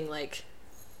interesting, like...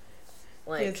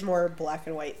 It's more black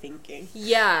and white thinking.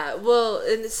 Yeah, well,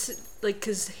 and it's, like,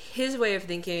 because his way of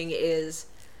thinking is,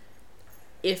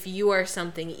 if you are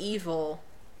something evil,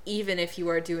 even if you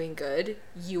are doing good,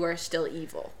 you are still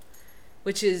evil.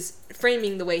 Which is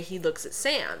framing the way he looks at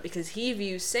Sam, because he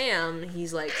views Sam,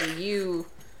 he's like, well, you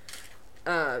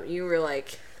were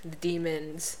like the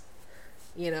demons,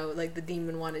 you know, like the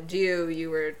demon wanted you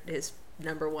were his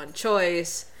number one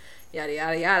choice, yada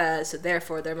yada yada, so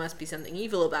therefore there must be something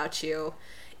evil about you.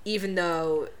 Even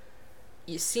though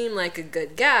you seem like a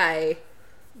good guy,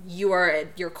 you are at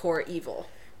your core evil.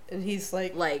 And he's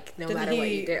like no matter what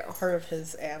you do. Part of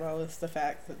his ammo is the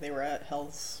fact that they were at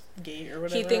Hell's Gate or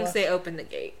whatever. He thinks they opened the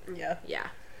gate. Yeah. Yeah.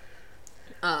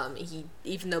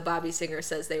 Even though Bobby Singer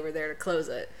says they were there to close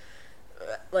it,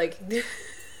 like,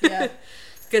 yeah,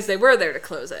 because they were there to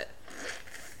close it.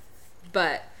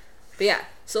 But yeah,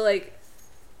 so, like,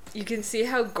 you can see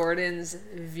how Gordon's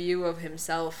view of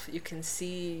himself, you can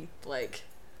see, like,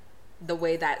 the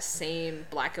way that same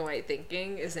black and white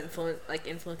thinking is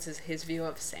influences his view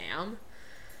of Sam.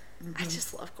 Mm-hmm. I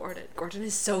just love Gordon. Gordon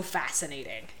is so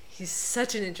fascinating. He's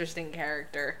such an interesting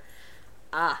character.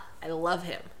 I love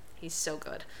him. He's so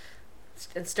good.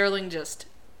 And Sterling just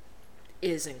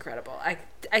is incredible.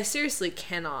 I seriously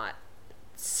cannot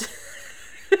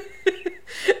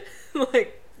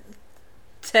like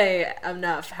say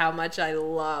enough how much I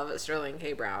love Sterling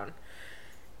K. Brown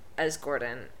as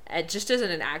Gordon. And just as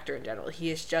an actor in general,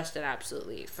 he is just an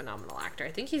absolutely phenomenal actor.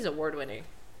 I think he's award-winning.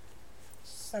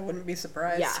 I wouldn't be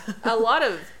surprised. Yeah.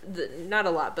 Not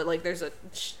a lot, but, like, there's a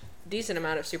decent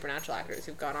amount of Supernatural actors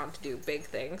who've gone on to do big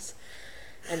things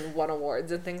and won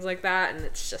awards and things like that, and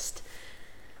it's just...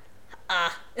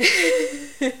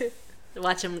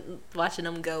 Watching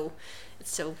them go,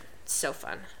 it's so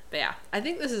fun. But yeah, I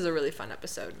think this is a really fun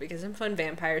episode because some fun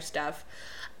vampire stuff.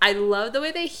 I love the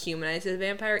way they humanize the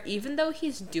vampire, even though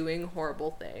he's doing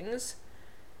horrible things.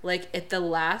 Like, at the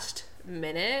last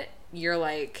minute, you're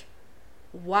like,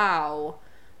 wow,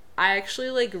 I actually,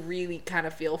 like, really kind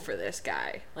of feel for this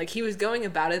guy. Like, he was going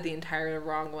about it the entire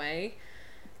wrong way,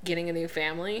 getting a new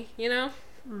family, you know?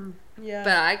 Yeah.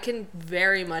 But I can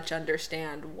very much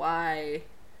understand why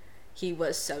he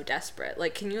was so desperate.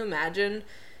 Like, can you imagine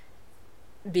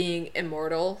being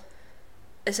immortal,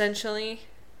 essentially,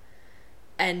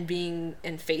 and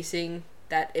facing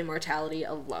that immortality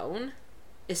alone,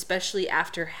 especially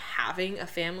after having a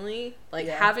family,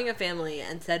 having a family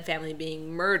and said family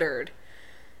being murdered,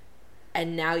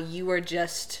 and now you are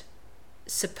just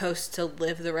supposed to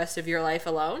live the rest of your life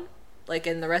alone? Like,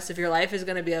 and the rest of your life is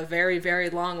going to be a very,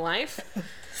 very long life.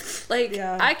 Like,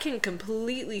 yeah. I can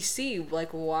completely see,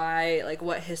 like, why, like,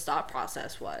 what his thought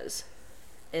process was.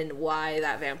 And why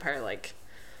that vampire, like,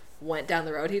 went down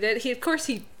the road he did. He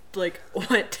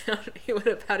went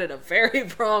about it a very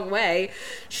wrong way.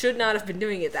 Should not have been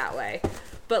doing it that way.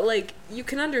 But, like, you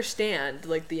can understand,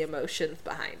 like, the emotions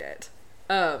behind it.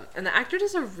 And the actor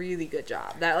does a really good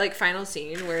job. That, like, final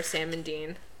scene where Sam and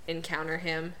Dean encounter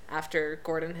him after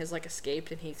Gordon has, like,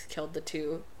 escaped and he's killed the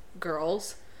 2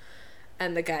 girls.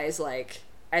 And the guy's like,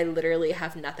 I literally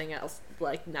have nothing else,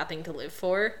 like, nothing to live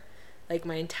for. Like,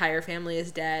 my entire family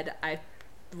is dead. I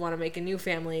want to make a new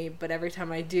family, but every time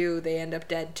I do, they end up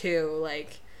dead too.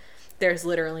 Like, there's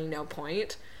literally no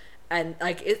point. And,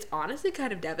 like, it's honestly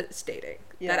kind of devastating.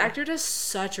 Yeah. That actor does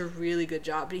such a really good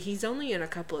job. He's only in a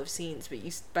couple of scenes, but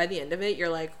by the end of it, you're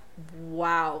like,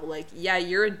 wow. Like, yeah,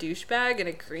 you're a douchebag and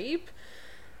a creep,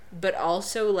 but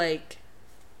also, like,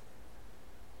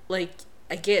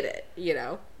 I get it, you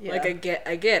know? Yeah. Like, I get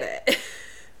it.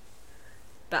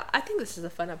 But I think this is a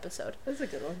fun episode. That's a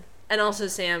good one. And also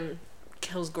Sam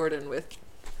kills Gordon with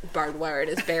barbed wire in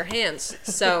his bare hands.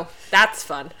 So that's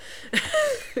fun.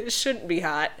 It shouldn't be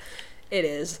hot. It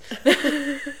is.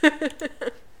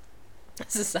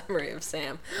 That's a summary of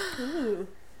Sam. Ooh.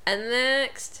 And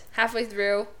next, halfway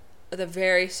through, the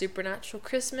very supernatural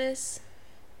Christmas,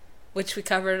 which we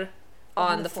covered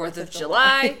on the 4th of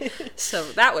July.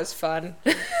 So that was fun.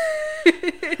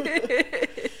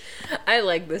 I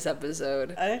like this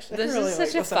episode. This really is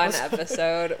such a fun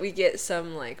episode. We get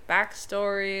some, like,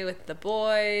 backstory with the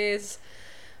boys.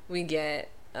 We get,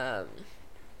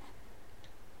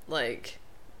 like,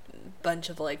 bunch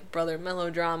of, like, brother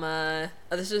melodrama.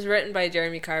 This was written by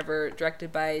Jeremy Carver,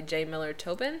 directed by J. Miller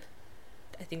Tobin.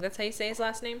 I think that's how you say his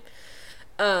last name.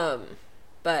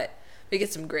 But we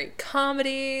get some great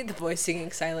comedy. The boys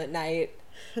singing Silent Night.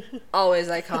 Always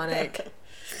iconic.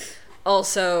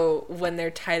 Also, when they're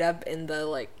tied up in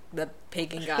the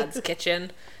pagan god's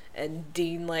kitchen, and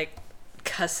Dean, like,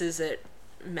 cusses at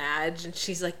Madge, and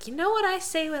she's like, you know what I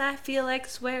say when I feel like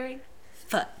swearing?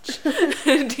 Fudge.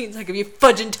 And Dean's like, if you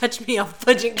fudge and touch me, I'll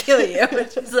fudge and kill you.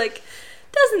 And she's like,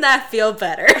 doesn't that feel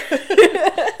better?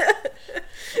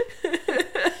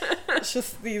 It's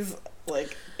just these,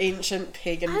 like, ancient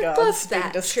pagan gods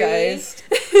being disguised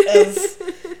as...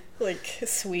 like,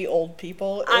 sweet old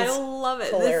people. I love it.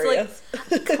 Hilarious.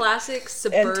 It's like classic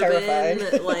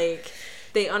suburban, like,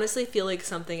 they honestly feel like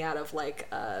something out of, like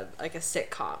a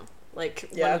sitcom. Like,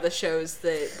 one of the shows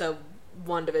that the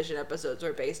WandaVision episodes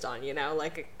were based on, you know?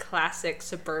 Like, a classic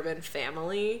suburban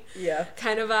family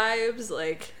kind of vibes.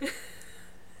 Like,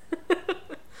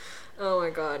 oh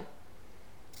my god.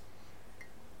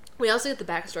 We also get the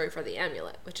backstory for the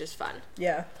amulet, which is fun.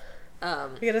 Yeah.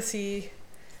 We get to see...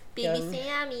 Baby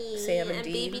Sam and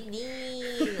Baby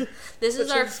Dean. This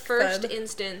is our first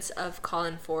instance of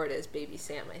Colin Ford as Baby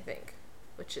Sam, I think.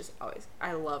 Which is always...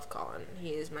 I love Colin. He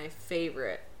is my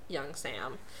favorite young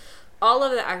Sam. All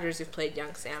of the actors who've played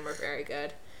young Sam are very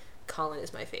good. Colin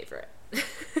is my favorite.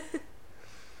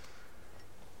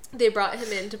 They brought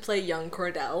him in to play young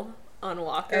Cordell on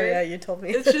Walker. Oh yeah, you told me.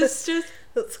 It's just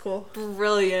that's cool.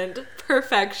 Brilliant.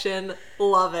 Perfection.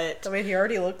 Love it. I mean, he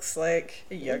already looks like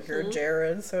a younger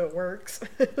Jared, so it works.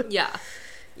 Yeah.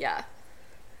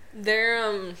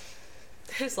 There's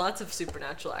lots of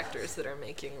supernatural actors that are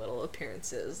making little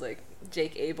appearances. Like,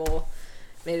 Jake Abel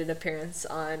made an appearance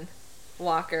on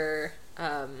Walker.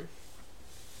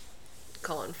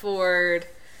 Colin Ford.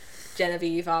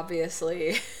 Genevieve,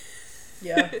 obviously.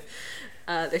 Yeah.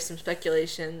 There's some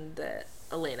speculation that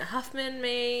Elena Huffman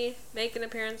may make an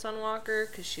appearance on Walker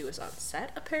because she was on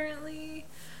set, apparently.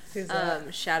 Who's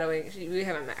that? Shadowing. We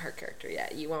haven't met her character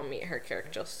yet. You won't meet her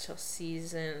character till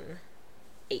season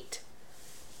 8.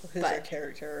 Who's her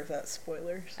character, or is that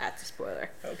spoilers? That's a spoiler.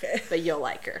 Okay. But you'll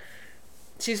like her.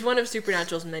 She's one of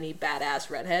Supernatural's many badass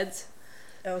redheads.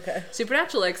 Okay.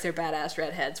 Supernatural likes their badass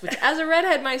redheads, which as a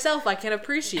redhead myself, I can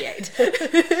appreciate.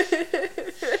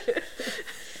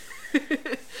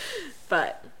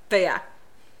 But yeah.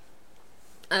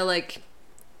 I like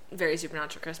very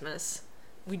Supernatural Christmas.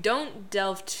 We don't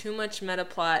delve too much meta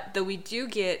plot, though we do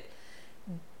get...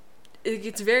 It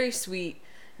gets very sweet.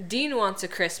 Dean wants a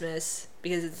Christmas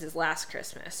because it's his last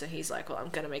Christmas, so he's like, well, I'm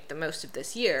going to make the most of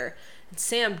this year. And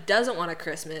Sam doesn't want a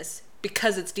Christmas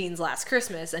because it's Dean's last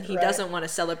Christmas, and he doesn't want to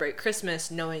celebrate Christmas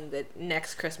knowing that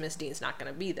next Christmas Dean's not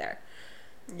going to be there.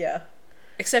 Yeah.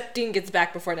 Except Dean gets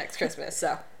back before next Christmas,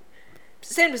 so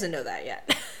Sam doesn't know that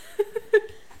yet.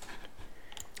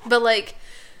 But, like,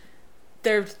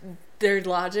 their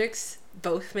logics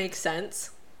both make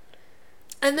sense.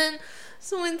 And then,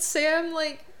 so when Sam,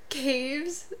 like,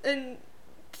 caves and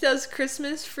does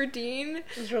Christmas for Dean,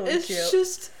 it's really cute. It's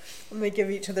just... And they give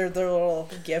each other their little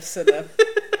gifts in a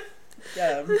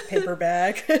paper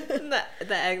bag. the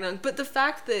eggnog. But the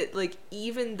fact that, like,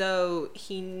 even though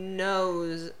he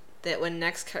knows that when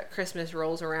next Christmas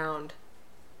rolls around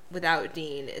without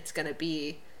Dean, it's gonna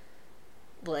be,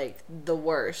 like, the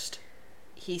worst,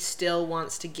 he still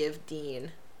wants to give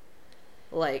Dean,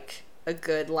 like, a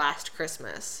good last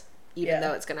Christmas, even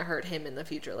though it's gonna hurt him in the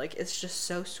future. Like, it's just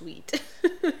so sweet.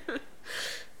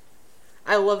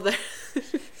 I love that.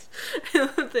 I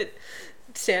love that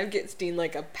Sam gets Dean,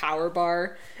 like, a power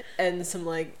bar and some,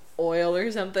 like, oil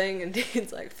or something, and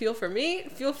Dean's like, feel for me,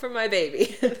 feel for my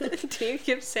baby. Dean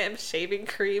gives Sam shaving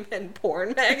cream and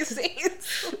porn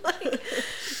magazines. Like,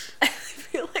 I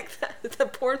feel like the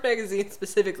porn magazine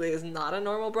specifically is not a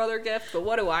normal brother gift, but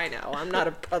what do I know? I'm not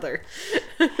a brother.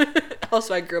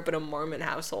 Also, I grew up in a Mormon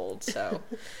household, so.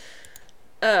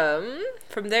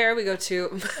 From there, we go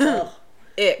to...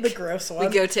 Ick. The gross one.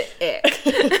 We go to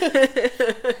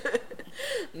Ick.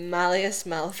 Malleus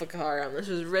Maleficarum. This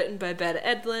was written by Bette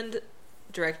Edlund,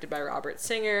 directed by Robert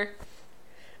Singer.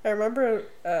 I remember,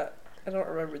 I don't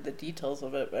remember the details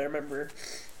of it, but I remember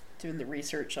doing the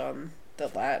research on the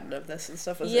Latin of this and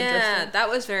stuff. Was interesting. Yeah, that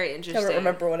was very interesting. I don't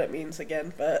remember what it means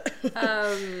again, but...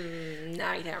 No,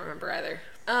 I can't remember either.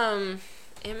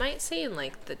 It might say in,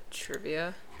 like, the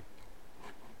trivia.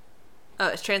 Oh,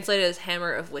 it's translated as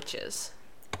Hammer of Witches.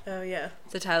 Oh, yeah.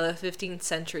 It's the title of a 15th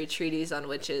century treatise on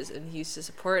witches, and used to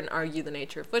support and argue the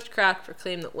nature of witchcraft,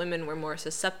 proclaim that women were more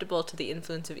susceptible to the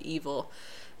influence of evil,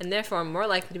 and therefore more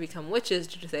likely to become witches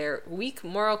due to their weak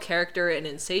moral character and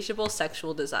insatiable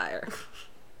sexual desire.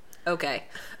 Okay.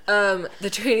 The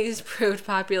treatise proved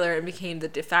popular and became the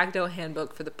de facto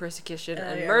handbook for the persecution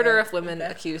and murder of women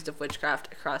accused of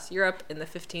witchcraft across Europe in the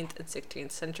 15th and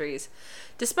 16th centuries,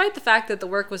 despite the fact that the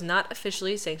work was not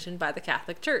officially sanctioned by the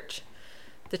Catholic Church.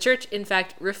 The Church, in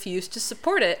fact, refused to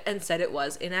support it and said it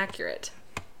was inaccurate.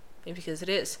 Maybe because it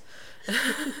is.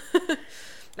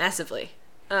 Massively.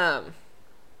 But,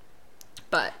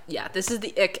 yeah, this is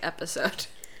the Ick episode.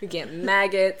 We get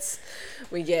maggots.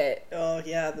 We get... Oh,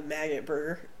 yeah, the maggot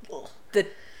burger. Ugh. The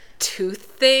tooth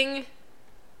thing.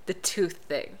 With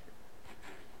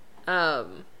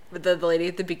the lady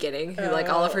at the beginning who, like,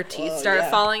 all of her teeth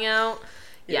start falling out.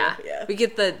 Yeah. We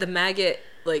get the maggot,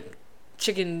 like,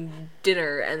 chicken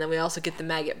dinner, and then we also get the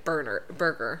maggot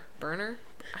burger.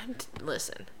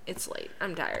 Listen, it's late.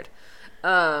 I'm tired.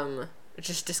 It's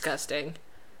just disgusting.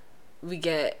 We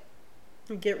get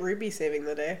Ruby saving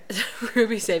the day.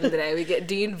 Ruby saving the day. We get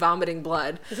Dean vomiting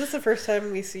blood. Is this the first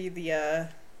time we see the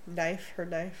her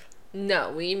knife?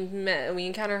 No, we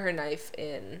encounter her knife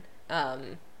in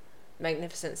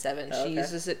Magnificent Seven. Oh, okay. She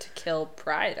uses it to kill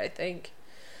Pride, I think.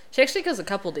 She actually kills a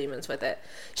couple demons with it.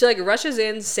 She, like, rushes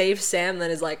in, saves Sam,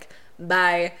 then is like,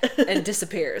 bye, and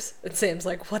disappears. And Sam's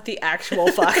like, what the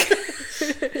actual fuck?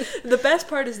 The best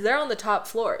part is they're on the top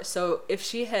floor, so if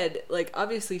she had, like,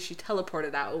 obviously she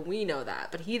teleported out, and we know that,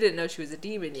 but he didn't know she was a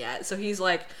demon yet, so he's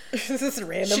like, this is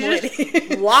random she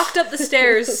lady. Walked up the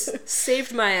stairs,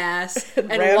 saved my ass,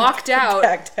 and walked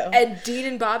out, and Dean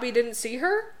and Bobby didn't see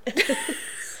her?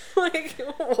 Like,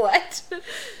 what?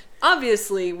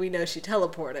 Obviously, we know she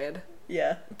teleported.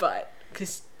 Yeah. But,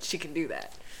 because she can do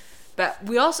that. But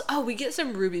we also, we get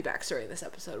some Ruby backstory in this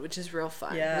episode, which is real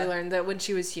fun. Yeah. We learned that when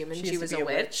she was human, she was a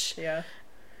witch. Yeah.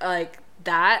 Like,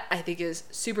 that, I think, is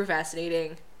super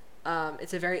fascinating.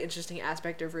 It's a very interesting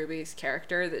aspect of Ruby's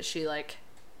character that she, like,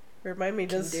 remind me,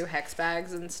 can do hex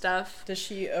bags and stuff. Does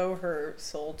she owe her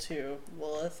soul to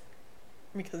Lilith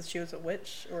because she was a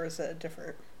witch, or is it a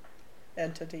different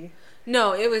entity?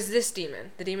 No, it was this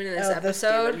demon. The demon in this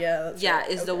episode. This demon.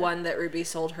 Is the one that Ruby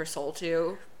sold her soul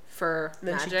to for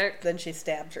magic. Then she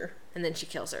stabbed her. And then she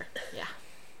kills her. Yeah.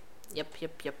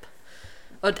 Yep.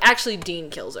 Oh, actually, Dean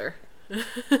kills her.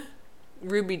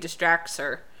 Ruby distracts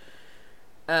her.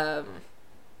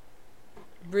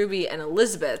 Ruby and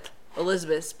Elizabeth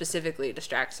specifically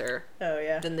distracts her. Oh,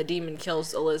 yeah. Then the demon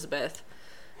kills Elizabeth.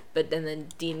 But then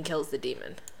Dean kills the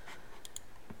demon.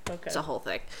 Okay. It's a whole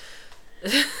thing.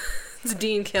 It's a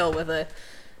Dean kill with a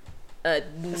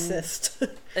assist.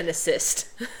 An assist.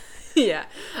 Yeah.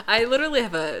 I literally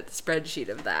have a spreadsheet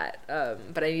of that,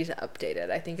 but I need to update it.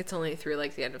 I think it's only through,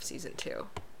 like, the end of season 2.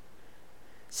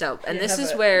 So, and this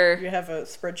is where... You have a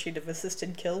spreadsheet of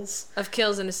assisted kills? Of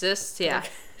kills and assists, yeah.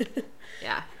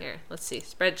 Yeah, here, let's see.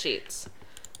 Spreadsheets.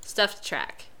 Stuff to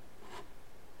track.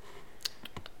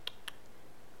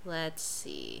 Let's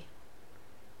see.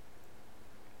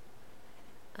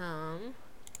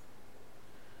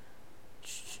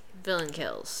 Villain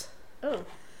kills. Oh.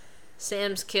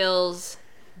 Sam's kills,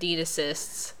 Dean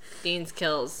assists. Dean's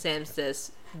kills, Sam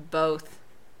assists, both.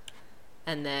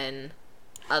 And then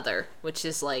other, which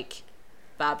is like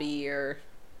Bobby or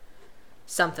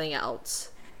something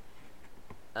else.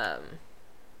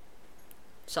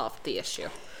 Solved the issue.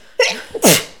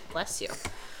 Bless you.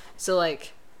 So,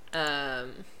 like,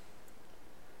 Dead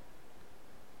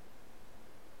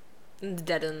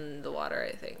in the Water,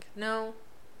 I think. No.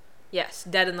 Yes,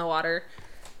 Dead in the Water.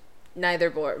 Neither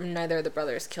of the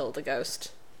brothers killed the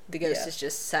ghost. The ghost is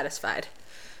just satisfied,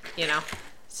 you know?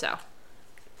 So,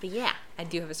 but yeah, I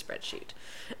do have a spreadsheet.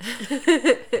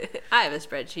 I have a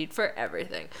spreadsheet for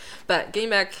everything. But getting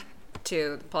back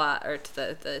to the plot, or to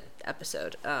the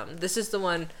episode, this is the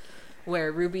one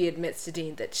where Ruby admits to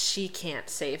Dean that she can't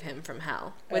save him from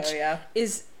hell. Which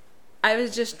is, I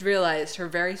was just realized her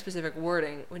very specific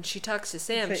wording. When she talks to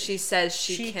Sam, she says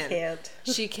she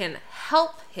can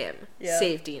help him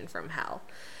save Dean from hell.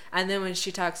 And then when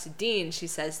she talks to Dean, she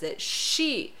says that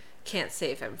she can't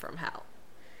save him from hell.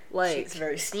 Like, she's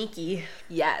very sneaky.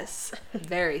 Yes,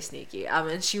 very sneaky.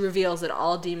 And she reveals that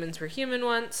all demons were human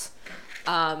once.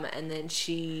 And then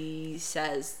she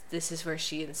says this is where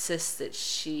she insists that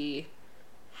she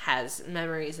has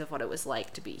memories of what it was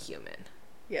like to be human.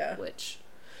 Yeah.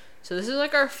 So this is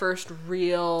like our first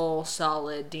real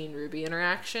solid Dean Ruby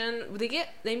interaction.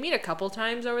 They meet a couple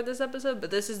times over this episode,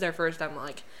 but this is their first time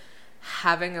like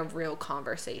having a real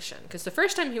conversation. Because the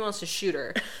first time he wants to shoot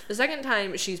her, the second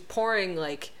time she's pouring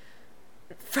like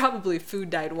probably food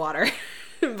dyed water,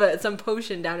 but some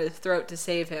potion down his throat to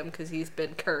save him because he's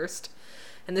been cursed.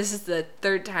 And this is the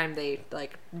third time they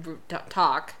like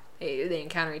talk. They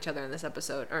encounter each other in this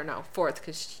episode, or no, fourth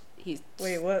because he's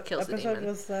what kills the demon. Episode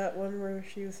was that one where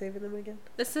she was saving them again?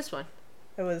 It's this one.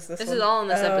 It was this. This one? is all in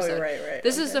this episode. Right.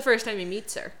 This is the first time he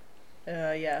meets her.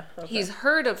 Yeah. Okay. He's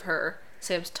heard of her.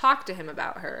 Sam's talked to him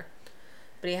about her,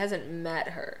 but he hasn't met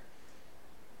her.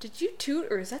 Did you toot,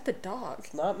 or is that the dog?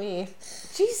 It's not me.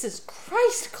 Jesus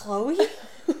Christ, Chloe!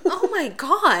 Oh my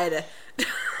God!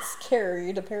 It's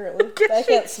carried, apparently. I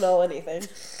can't smell anything.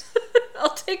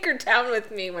 I'll take her down with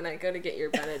me when I go to get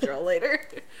your Benadryl later.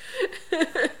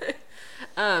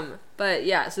 But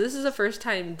yeah, so this is the first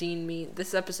time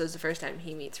this episode's the first time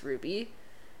he meets Ruby,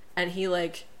 and he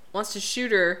like wants to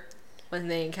shoot her when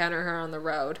they encounter her on the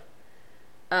road.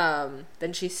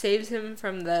 Then she saves him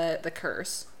from the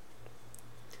curse.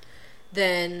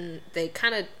 Then they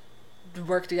kind of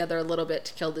work together a little bit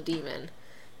to kill the demon.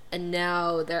 And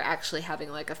now they're actually having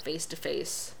like a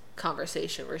face-to-face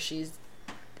conversation where she's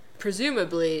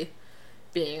presumably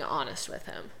being honest with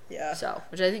him. Yeah. So,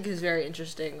 which I think is very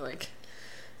interesting, like...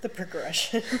 The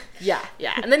progression. Yeah.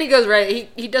 And then he goes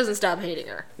he doesn't stop hating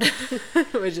her.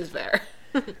 Which is fair.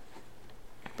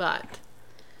 But,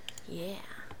 yeah.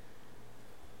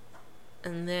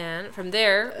 And then, from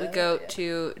there, we go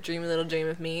to Dream a Little Dream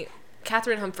of Me.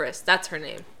 Catherine Humphris, that's her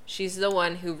name. She's the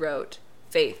one who wrote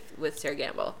Faith with Sarah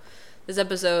Gamble. This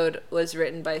episode was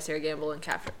written by Sarah Gamble and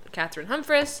Catherine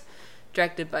Humphris,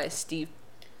 directed by Steve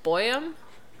Boyum,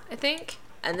 I think.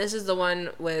 And this is the one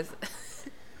with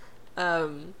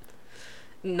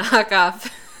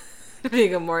knockoff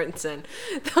Viggo Mortensen.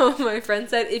 Though my friend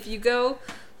said if you go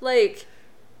like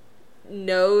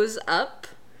nose up,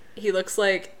 he looks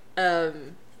like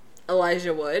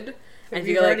Elijah Wood. And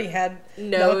you've already had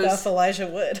knockoff Elijah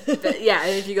Wood. But, yeah,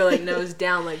 and if you go like nose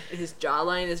down, like his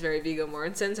jawline is very Viggo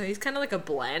Mortensen, so he's kind of like a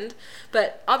blend.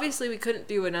 But obviously we couldn't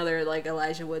do another like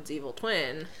Elijah Wood's evil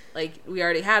twin. Like we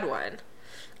already had one.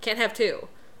 Can't have two.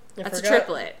 That's a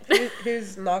triplet.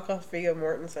 Who's knockoff Viggo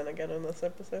Mortensen again in this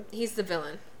episode? He's the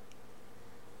villain.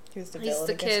 He's the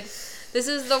kid. This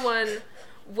is the one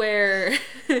where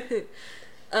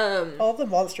all the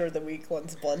Monster of the Week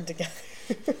ones blend together.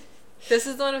 This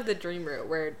is the one of the dream room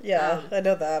where... Yeah, I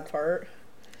know that part.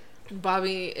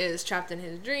 Bobby is trapped in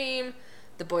his dream.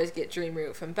 The boys get dream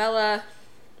root from Bella.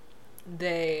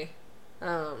 They,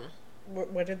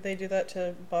 What did they do that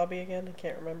to Bobby again? I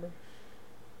can't remember.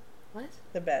 What?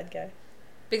 The bad guy.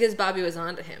 Because Bobby was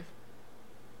onto him.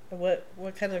 What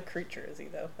kind of creature is he,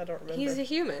 though? I don't remember. He's a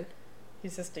human.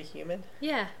 He's just a human?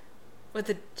 Yeah. With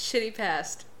a shitty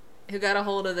past. Who got a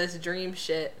hold of this dream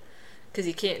shit. Because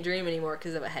he can't dream anymore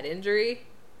because of a head injury.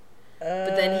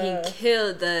 But then he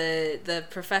killed the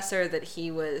professor that he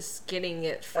was getting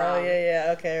it from. Oh,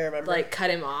 yeah, okay, I remember. Like,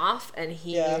 cut him off, and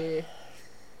he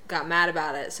got mad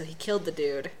about it, so he killed the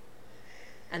dude.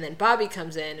 And then Bobby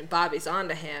comes in, and Bobby's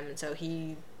onto him, and so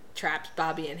he traps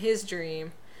Bobby in his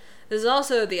dream. This is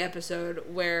also the episode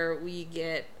where we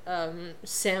get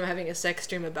Sam having a sex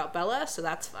dream about Bella, so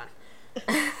that's fun.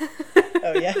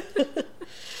 Oh, yeah?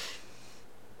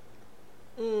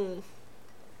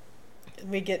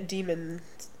 We get Demon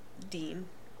Dean.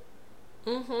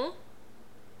 Mm-hmm.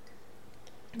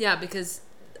 Yeah, because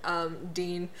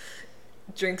Dean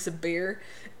drinks a beer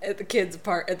at the kids'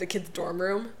 dorm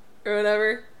room or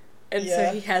whatever. And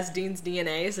so he has Dean's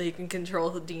DNA, so he can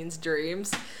control Dean's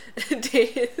dreams. Poor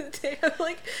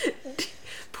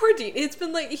Dean. It's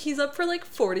been he's up for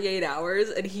 48 hours,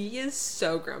 and he is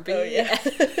so grumpy. Oh, yeah.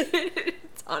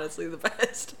 It's honestly the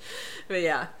best. But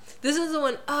yeah. This is the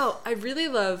one, I really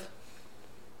love,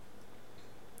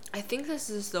 I think this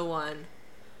is the one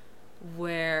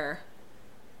where,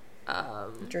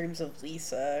 Dreams of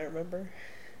Lisa, remember?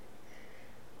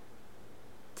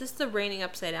 Is this the raining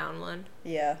upside down one?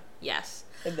 Yeah. Yes.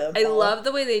 I love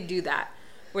the way they do that.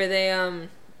 Where they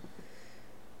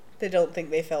don't think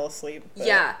they fell asleep.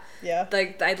 Yeah. Yeah.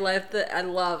 I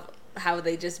love how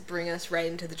they just bring us right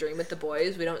into the dream with the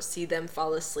boys. We don't see them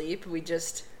fall asleep. We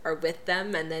just are with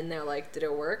them, and then they're like, did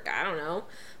it work? I don't know.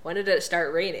 When did it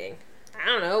start raining? I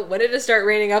don't know. When did it start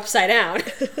raining upside down?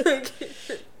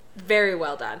 Very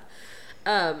well done.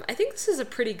 I think this is a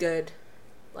pretty good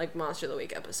Monster of the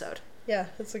Week episode. Yeah,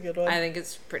 it's a good one. I think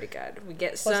it's pretty good. We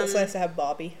get Plus, it's nice to have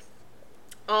Bobby.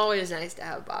 Always nice to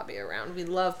have Bobby around. We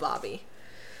love Bobby.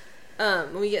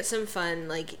 We get some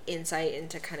fun insight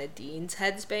into kind of Dean's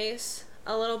headspace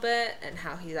a little bit, and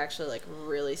how he's actually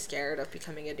really scared of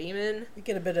becoming a demon. We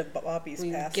get a bit of Bobby's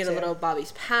past. We get a little of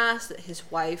Bobby's past, that his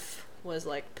wife was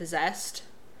possessed.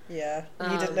 Yeah,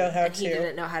 he didn't know how to. He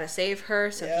didn't know how to save her,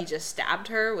 so he just stabbed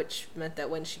her, which meant that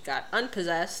when she got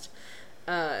unpossessed,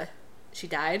 she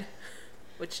died,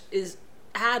 which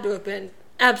had to have been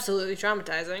absolutely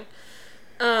traumatizing.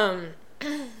 And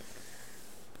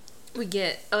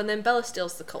then Bella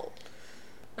steals the Colt.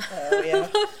 Oh, yeah.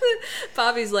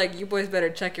 Bobby's like, you boys better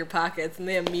check your pockets, and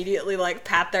they immediately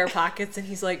pat their pockets, and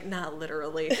he's like, not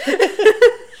literally.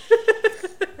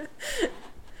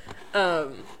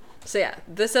 So yeah,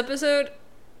 this episode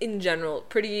in general,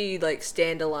 pretty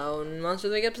standalone Monster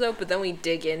of the Week episode, but then we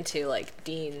dig into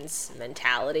Dean's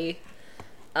mentality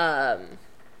about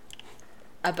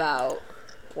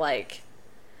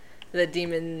the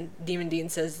Demon Dean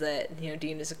says that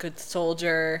Dean is a good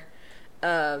soldier,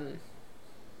 and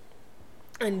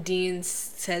Dean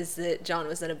says that John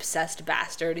was an obsessed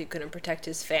bastard who couldn't protect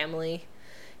his family.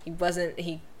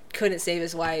 He couldn't save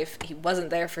his wife. He wasn't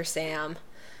there for Sam.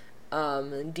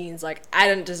 And Dean's like, I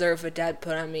didn't deserve what Dad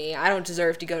put on me. I don't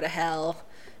deserve to go to hell.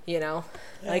 Yeah.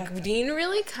 Dean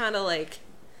really kind of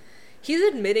he's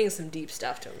admitting some deep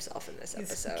stuff to himself in this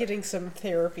episode. He's getting some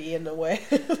therapy in a way.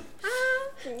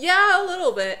 Yeah, a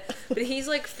little bit. But he's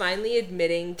finally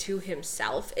admitting to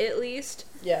himself, at least,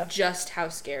 just how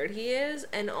scared he is,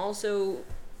 and also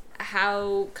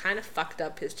how kind of fucked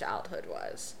up his childhood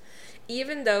was.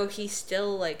 Even though he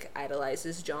still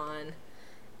idolizes John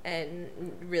and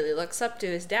really looks up to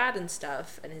his dad and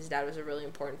stuff, and his dad was a really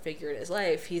important figure in his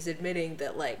life, he's admitting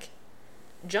that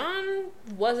John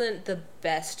wasn't the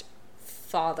best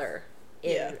father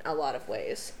in a lot of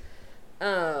ways.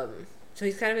 So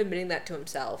he's kind of admitting that to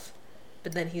himself,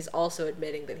 but then he's also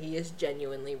admitting that he is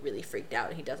genuinely really freaked out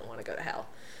and he doesn't want to go to hell.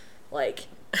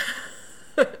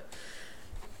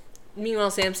 Meanwhile,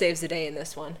 Sam saves the day in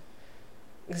this one.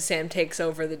 Sam takes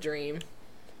over the dream,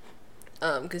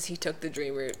 because he took the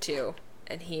dream route too,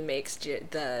 and he makes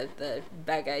the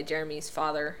bad guy Jeremy's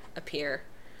father appear,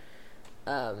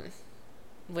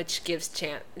 which gives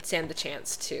Sam the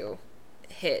chance to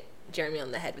hit Jeremy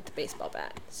on the head with the baseball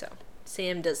bat. So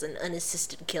Sam does an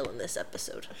unassisted kill in this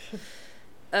episode.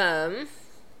 Yeah,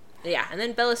 and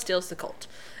then Bella steals the Colt.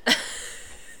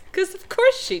 Because of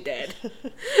course she did.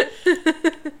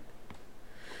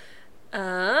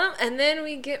 And then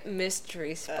we get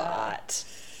Mystery Spot.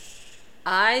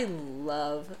 I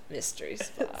love Mystery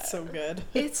Spot. It's so good.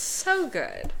 It's so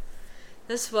good.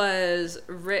 This was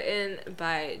written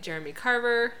by Jeremy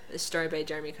Carver. The story by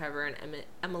Jeremy Carver and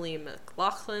Emily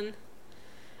McLaughlin.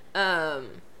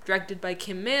 Directed by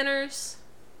Kim Manners.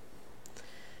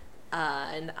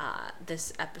 And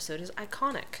this episode is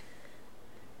iconic.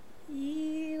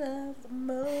 You love the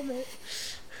moment.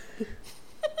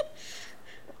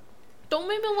 Don't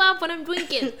make me laugh when I'm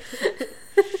drinking.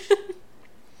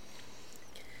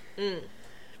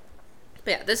 But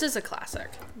yeah, this is a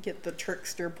classic. Get the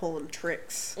trickster pulling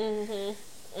tricks.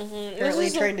 Mm-hmm.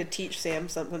 Apparently trying to teach Sam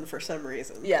something for some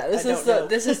reason. Yeah,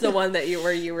 this is the one that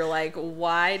where you were like,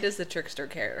 why does the trickster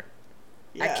care?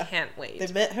 Yeah. I can't wait.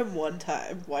 They met him one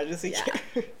time. Why does he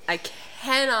care? I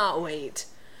cannot wait.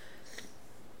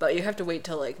 But you have to wait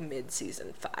till like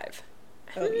mid-season 5.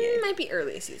 Oh, yeah. Might be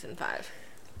early season 5.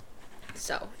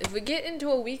 So, if we get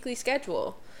into a weekly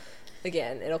schedule,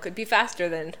 again, it could be faster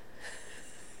than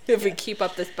if we keep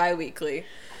up this bi-weekly.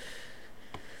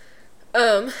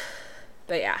 But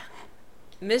yeah.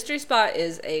 Mystery Spot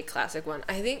is a classic one.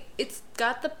 I think it's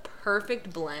got the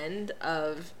perfect blend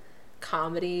of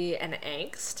comedy and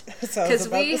angst. Because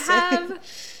we have,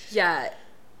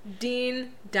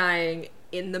 Dean dying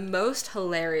in the most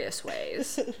hilarious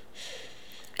ways.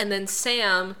 And then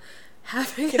Sam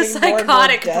having a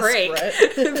psychotic break,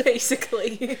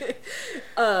 basically,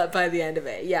 by the end of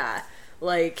it. Yeah.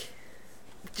 Like,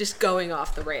 just going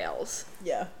off the rails.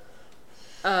 Yeah.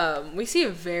 We see a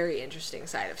very interesting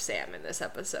side of Sam in this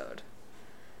episode.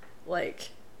 Like,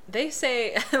 they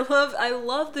say, I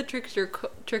love the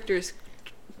trickster's,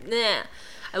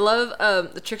 I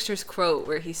love, the trickster's quote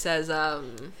where he says, I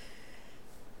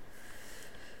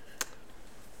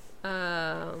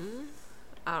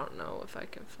don't know if I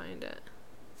can find it.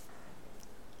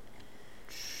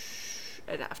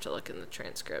 I'd have to look in the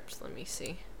transcripts. Let me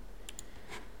see.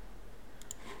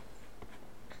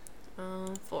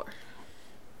 4.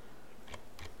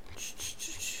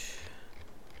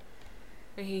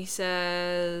 He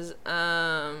says,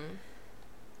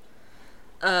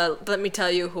 let me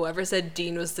tell you, whoever said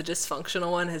Dean was the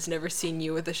dysfunctional one has never seen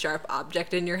you with a sharp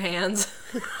object in your hands.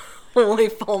 Only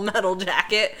Full Metal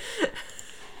Jacket.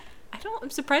 I'm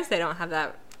surprised they don't have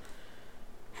that.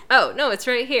 Oh, no, it's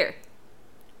right here.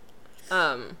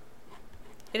 It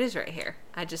is right here.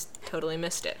 I just totally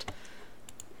missed it.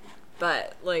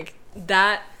 But, like,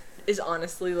 that is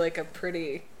honestly, like, a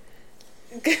pretty...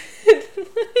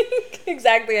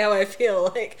 exactly how I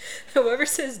feel. Like, whoever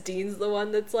says Dean's the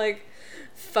one that's, like,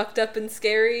 fucked up and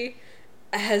scary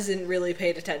hasn't really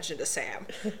paid attention to Sam.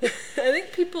 I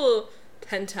think people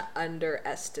tend to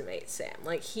underestimate Sam.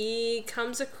 Like, he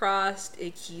comes across,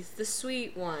 like, he's the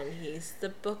sweet one, he's the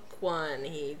book one,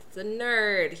 he's the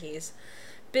nerd, he's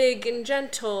big and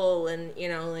gentle, and, you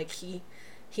know, like, he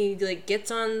like, gets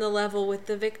on the level with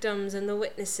the victims and the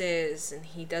witnesses, and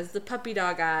he does the puppy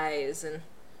dog eyes, and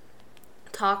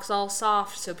talks all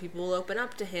soft so people will open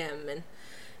up to him, and,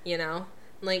 you know,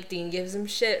 like, Dean gives him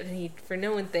shit for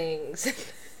knowing things.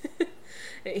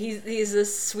 He's a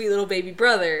sweet little baby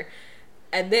brother.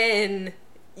 And then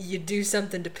you do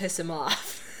something to piss him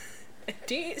off.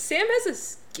 Sam has a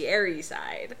scary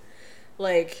side.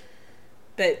 Like,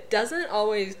 that doesn't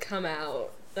always come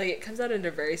out. Like, it comes out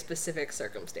under very specific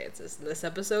circumstances. And this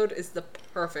episode is the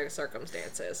perfect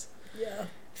circumstances. Yeah.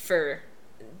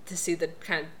 To see the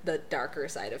darker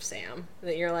side of Sam.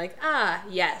 That you're like,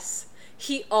 yes.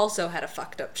 He also had a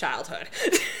fucked up childhood.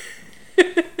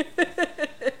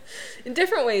 In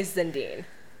different ways than Dean.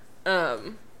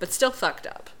 But still fucked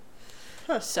up.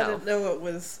 Huh, so I didn't know it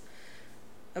was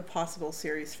a possible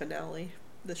series finale,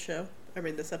 this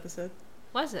episode.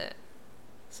 Was it?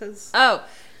 Says... Oh,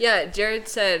 yeah, Jared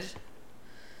said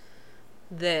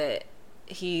that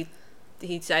he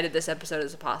cited this episode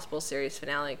as a possible series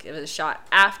finale. It was shot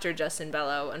after Justin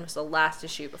Bello and was the last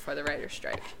issue before the writer's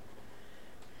strike.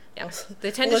 Yeah,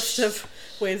 they tend list of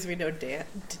ways we know Dan.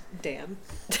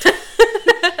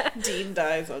 Dean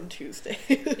dies on Tuesday.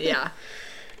 Yeah.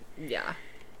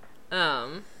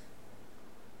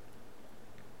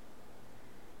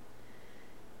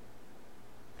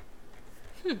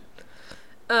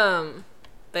 But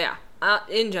yeah,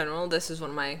 in general, this is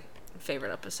one of my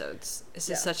favorite episodes. This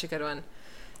is such a good one.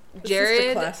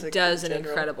 Jared does an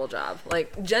incredible job.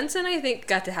 Like, Jensen, I think,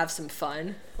 got to have some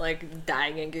fun, like,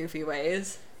 dying in goofy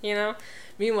ways, you know?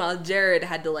 Meanwhile, Jared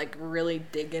had to, like, really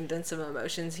dig into some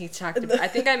emotions. He talked about, I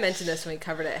think I mentioned this when we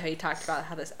covered it, how he talked about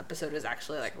how this episode was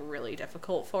actually, like, really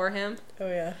difficult for him. Oh,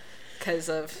 yeah. Because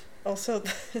of... Also,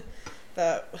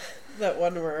 that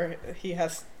one where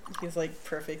he's, like,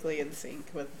 perfectly in sync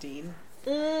with Dean.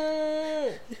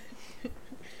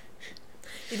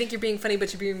 You think you're being funny,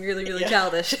 but you're being really, really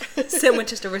childish. Sam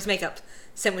Winchester wears makeup.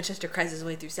 Sam Winchester cries his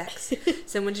way through sex.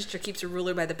 Sam Winchester keeps a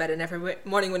ruler by the bed, and every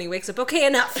morning when he wakes up, okay,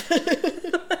 enough.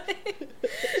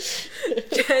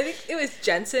 I think it was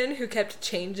Jensen who kept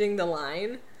changing the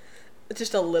line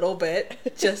just a little bit,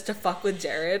 just to fuck with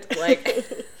Jared. Like,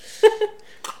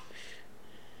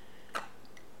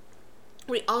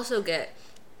 we also get,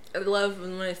 I love,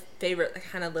 one of my favorite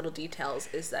kind of little details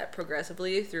is that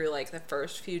progressively through like the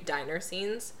first few diner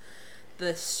scenes,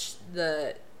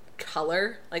 the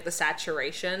color, like the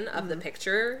saturation of the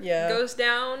picture goes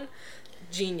down.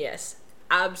 Genius.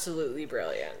 Absolutely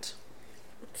brilliant.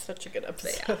 It's such a good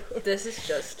episode. Yeah, this is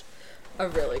just a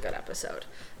really good episode.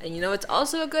 And you know what's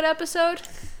also a good episode?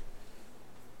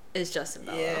 Is Justin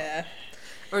Bello. Yeah.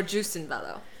 Or Justin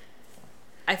Bello.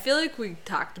 I feel like we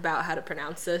talked about how to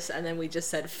pronounce this, and then we just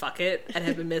said fuck it, and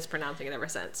have been mispronouncing it ever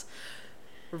since.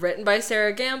 Written by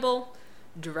Sarah Gamble,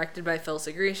 directed by Phil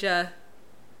Segrisha.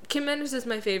 Kim Menders is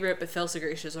my favorite, but Phil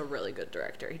Segrisha is a really good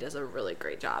director. He does a really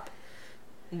great job.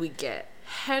 We get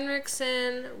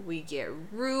Henriksen, we get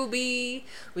Ruby,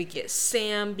 we get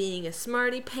Sam being a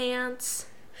smarty pants,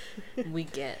 we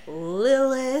get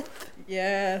Lilith.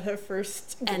 Yeah, her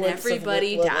first and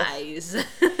everybody dies.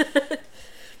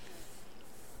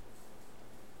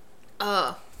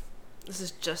 Oh, this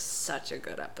is just such a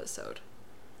good episode.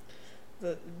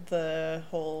 The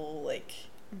whole, like,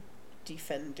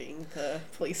 defending the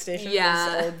police station is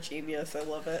all genius. I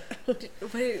love it.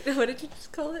 Wait, what did you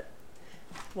just call it?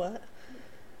 What?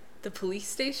 The police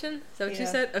station? Is that what you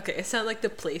said? Okay, it sounded like the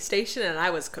PlayStation, and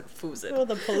I was confused. Oh,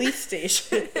 the police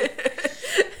station.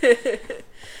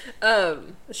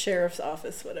 The sheriff's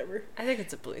office, whatever. I think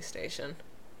it's a police station.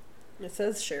 It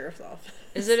says sheriff's office.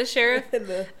 Is it a sheriff?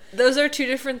 Those are two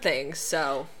different things,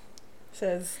 so... It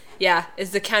says... Yeah,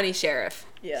 it's the county sheriff.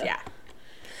 Yeah.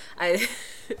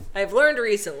 I've learned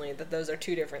recently that those are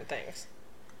two different things.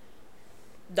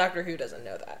 Doctor Who doesn't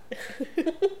know that.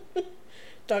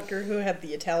 Doctor Who had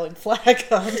the Italian flag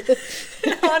on.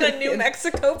 On a New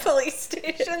Mexico police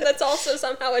station that's also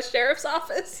somehow a sheriff's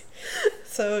office.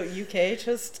 So UK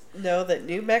just know that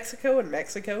New Mexico and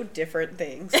Mexico, different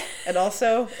things. And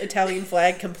also, Italian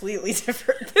flag, completely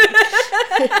different things.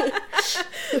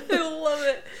 I love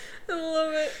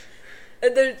it.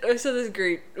 And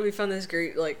we found this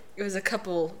great, like, it was a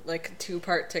couple, like,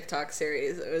 2-part TikTok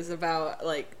series. It was about,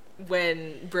 like,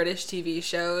 when British TV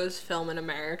shows film in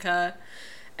America,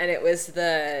 and it was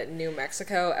the New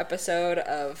Mexico episode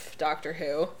of Doctor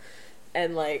Who,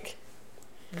 and, like,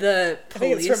 the police...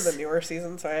 I think it's from the newer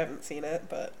season, so I haven't seen it,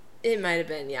 but... It might have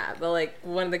been, yeah, but, like,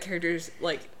 one of the characters,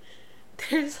 like,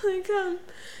 there's, like,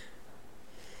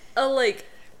 a, like,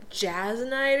 jazz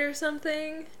night or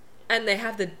something, and they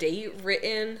have the date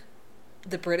written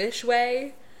the British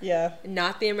way. Yeah.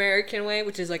 Not the American way,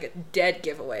 which is like a dead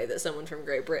giveaway that someone from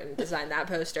Great Britain designed that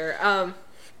poster.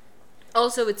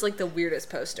 Also, it's like the weirdest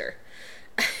poster.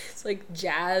 It's like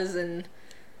jazz and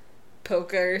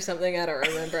polka or something. I don't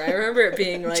remember. I remember it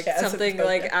being like something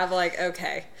like, I'm like,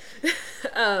 okay.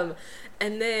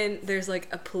 And then there's like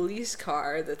a police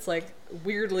car that's like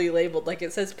weirdly labeled. Like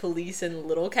it says police in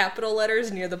little capital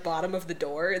letters near the bottom of the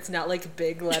door. It's not like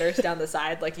big letters down the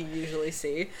side like you usually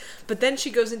see. But then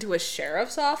she goes into a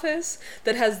sheriff's office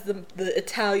that has the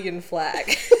Italian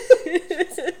flag.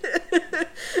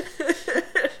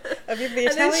 I mean, the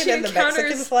Italian and the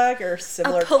Mexican flag are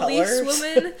similar colors. A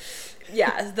policewoman.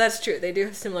 Yeah, that's true. They do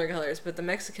have similar colors, but the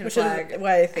Mexican flag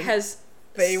why I think has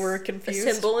they were confused.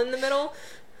 A symbol in the middle.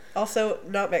 Also,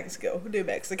 not Mexico, New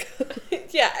Mexico.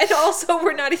 Yeah, and also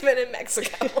we're not even in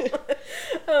Mexico.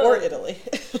 Or Italy.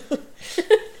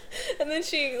 And then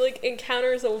she, like,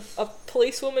 encounters a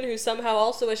policewoman who's somehow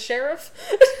also a sheriff.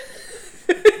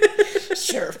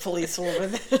 Sheriff,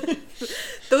 policewoman.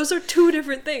 Those are two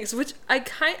different things, which I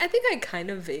think I kind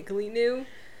of vaguely knew.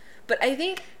 But I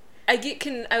think I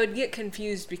would get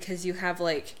confused because you have,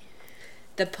 like,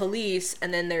 the police,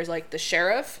 and then there's, like, the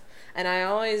sheriff. And I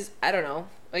don't know,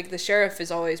 like, the sheriff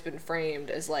has always been framed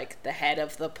as, like, the head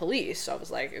of the police. So I was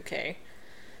like, okay.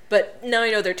 But now I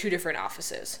know they're two different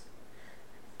offices.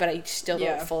 But I still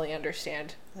don't fully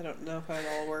understand. I don't know how it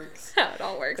all works. How it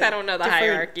all works. I don't know the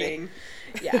hierarchy. Thing.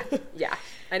 Yeah.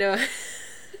 I know.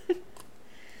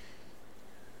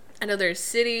 I know there's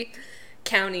city,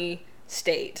 county,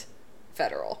 state,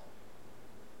 federal.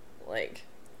 Like.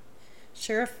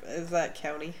 Sheriff, is that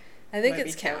county? I think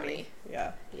it's county.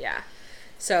 Yeah. Yeah.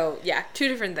 So, yeah, two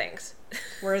different things.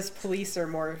 Whereas police are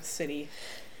more city.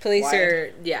 Police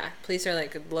are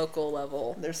like a local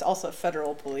level. There's also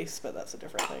federal police, but that's a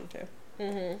different thing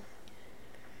too.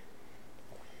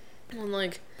 And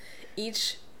like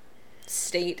each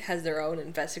state has their own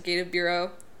investigative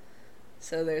bureau.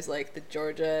 So there's, like, the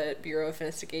Georgia Bureau of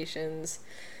Investigations,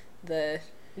 the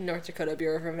North Dakota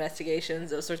Bureau of Investigations,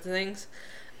 those sorts of things.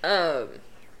 And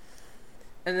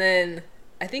then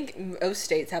I think most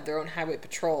states have their own highway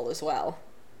patrol as well,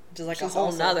 which is, like, a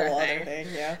whole nother thing.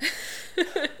 Yeah.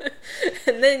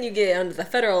 And then you get onto the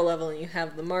federal level and you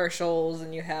have the marshals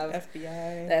and you have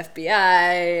FBI. The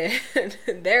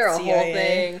FBI. They're a CIA. whole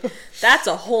thing. That's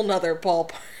a whole nother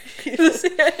ballpark.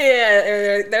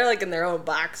 Yeah, they're like in their own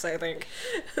box, I think.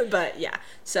 But yeah,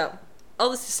 so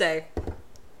all this to say,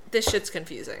 this shit's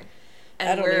confusing. And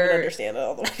I don't even understand it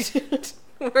all the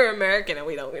way. We're American and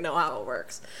we don't know how it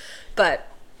works. But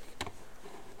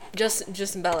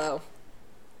Justin Bello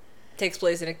takes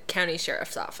place in a county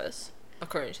sheriff's office,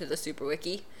 according to the Super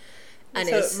Wiki. And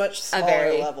so it's much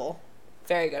smaller level.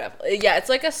 Very good level. Yeah, it's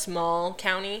like a small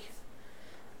county.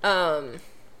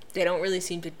 They don't really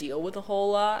seem to deal with a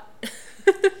whole lot.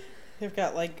 They've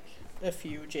got, like, a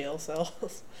few jail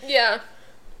cells. Yeah.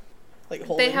 Like,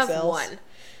 holding cells. They have one.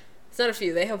 It's not a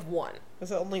few, they have one. Is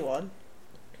it only one?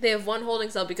 They have one holding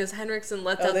cell because Henriksen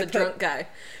lets out the drunk guy.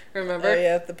 Remember? Oh,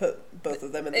 yeah, they put both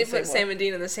of them in the same one. They put Sam and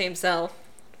Dean in the same cell.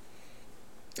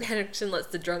 Henriksen lets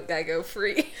the drunk guy go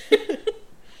free.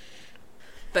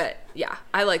 But, yeah,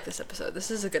 I like this episode.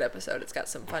 This is a good episode. It's got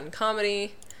some fun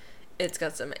comedy. It's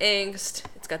got some angst.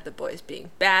 It's got the boys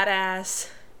being badass.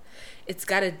 It's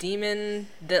got a demon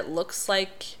that looks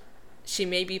like she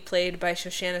may be played by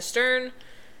Shoshana Stern.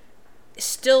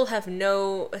 Still have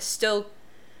not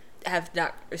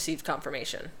received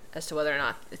confirmation as to whether or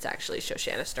not it's actually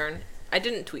Shoshana Stern. I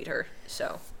didn't tweet her,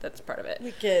 so that's part of it.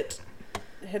 We get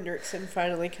Henriksen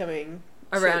finally coming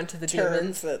around to the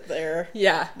demons that they're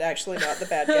actually not the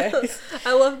bad guys.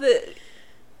 I love that.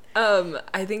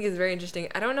 I think it's very interesting.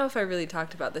 I don't know if I really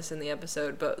talked about this in the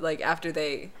episode, but, like, after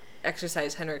they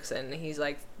exorcise Henriksen, he's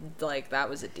like that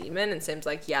was a demon, and Sam's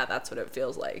like, yeah, that's what it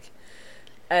feels like.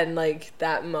 And, like,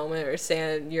 that moment where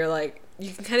Sam, you're like,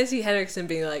 you can kind of see Henriksen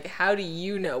being like, how do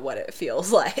you know what it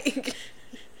feels like?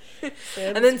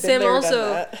 And then Sam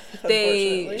also,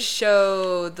 they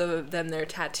show them their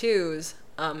tattoos,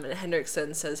 and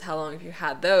Henriksen says, how long have you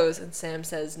had those? And Sam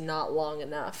says, not long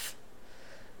enough.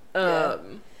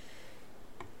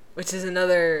 Which is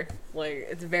another, like,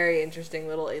 it's a very interesting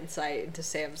little insight into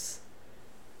Sam's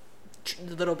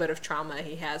little bit of trauma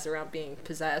he has around being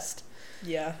possessed.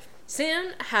 Yeah.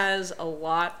 Sam has a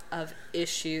lot of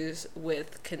issues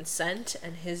with consent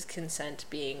and his consent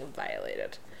being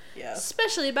violated. Yeah.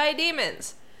 Especially by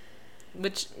demons.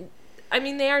 Which, I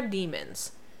mean, they are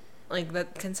demons. Like,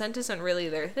 that consent isn't really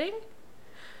their thing.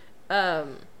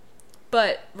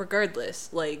 But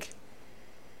regardless, like,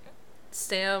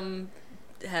 Sam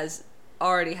has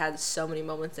already had so many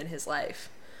moments in his life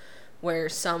where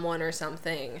someone or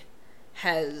something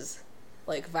has,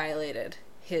 like, violated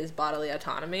his bodily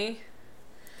autonomy.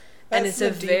 That's and it's a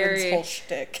very whole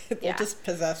shtick. They just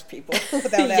possess people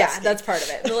without asking. Yeah, that's part of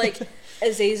it. But, like,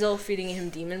 Azazel feeding him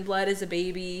demon blood as a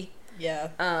baby. Yeah.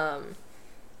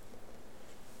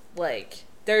 Like,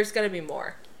 there's gonna be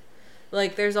more.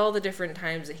 Like, there's all the different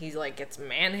times that he's, like, gets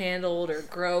manhandled or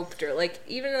groped or, like,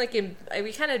 even, like,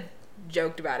 we kind of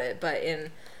joked about it, but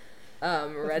in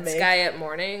Red Sky at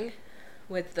Morning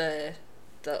with the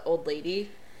old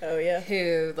lady. Oh, yeah.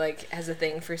 Who, like, has a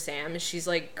thing for Sam, and she's,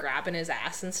 like, grabbing his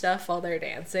ass and stuff while they're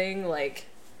dancing, like,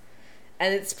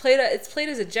 and it's played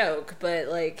as a joke, but,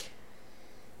 like,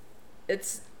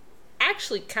 it's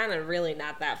actually kind of really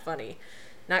not that funny.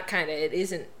 Not kind of, it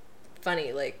isn't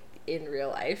funny, like, in real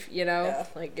life, you know? Yeah.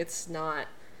 Like, it's not,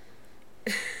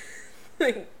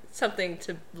 like, something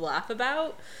to laugh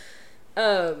about.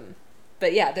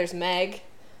 But yeah, there's Meg.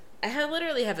 I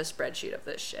literally have a spreadsheet of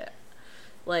this shit.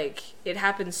 Like, it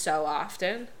happens so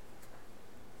often.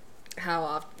 How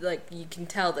often, like, you can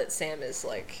tell that Sam is,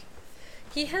 like,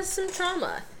 he has some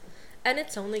trauma. And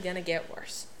it's only gonna get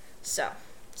worse. So,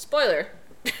 spoiler.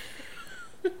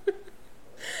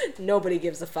 Nobody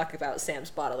gives a fuck about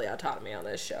Sam's bodily autonomy on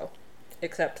this show.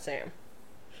 Except Sam.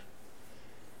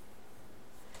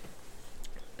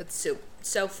 It's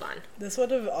so fun. This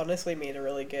would have honestly made a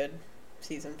really good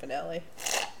season finale.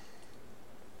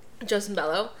 Justin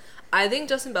Bello. I think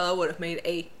Justin Bello would have made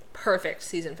a perfect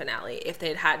season finale if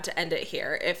they'd had to end it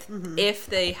here. If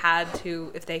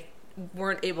they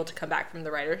weren't able to come back from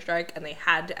the writer's strike and they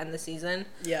had to end the season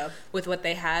with what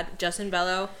they had, Justin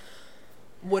Bello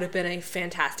would have been a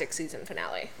fantastic season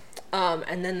finale.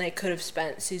 And then they could have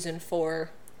spent season 4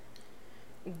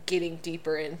 getting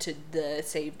deeper into the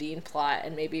Save Dean plot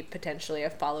and maybe potentially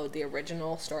have followed the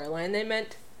original storyline they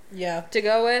meant to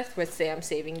go with Sam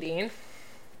saving Dean.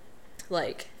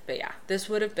 Like, But yeah, this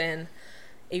would have been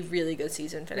a really good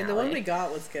season finale. And the one we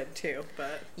got was good too,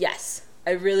 but... Yes. I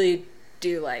really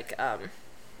do like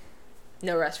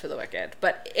No Rest for the Wicked.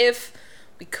 But if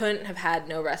we couldn't have had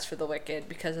No Rest for the Wicked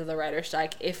because of the writer's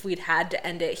strike, if we'd had to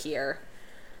end it here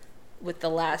with the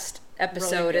last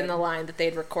episode really in the line that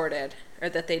they'd recorded, or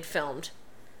that they'd filmed,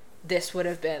 this would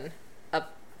have been a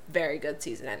very good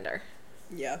season ender.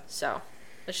 Yeah. So,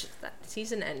 it's just that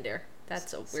season ender.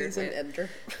 That's a weird season ender.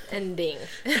 Ending.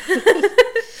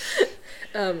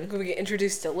 We get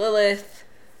introduced to Lilith.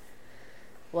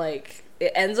 Like,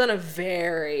 it ends on a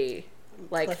very,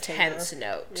 like, tense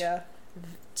note. Yeah.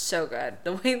 So good.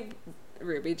 The way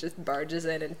Ruby just barges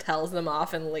in and tells them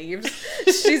off and leaves.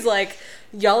 She's like,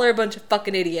 y'all are a bunch of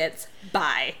fucking idiots.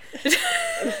 Bye.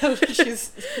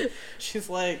 she's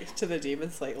like, to the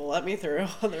demons, like, let me through.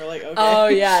 And they're like, okay. Oh,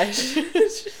 yeah.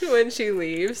 When she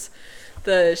leaves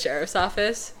the sheriff's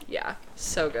office. Yeah.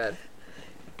 So good.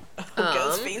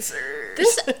 Ghostfacer.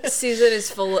 This season is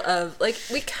full of, like,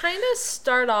 we kind of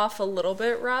start off a little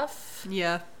bit rough.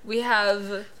 Yeah. We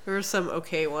have... There are some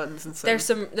okay ones and some There's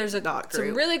some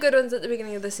really good ones at the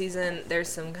beginning of the season. There's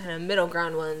some kind of middle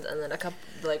ground ones, and then a couple,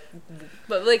 like...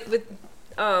 But, like, with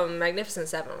Magnificent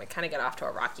Seven, we kind of get off to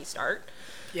a rocky start.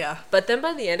 Yeah. But then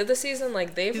by the end of the season,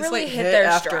 like, they've really hit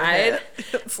their stride.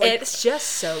 It's just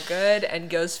so good, and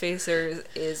Ghostfacers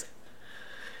is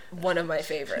one of my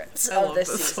favorites of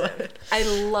this season. I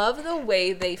love the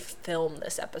way they filmed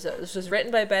this episode. This was written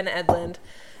by Ben Edlund,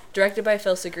 directed by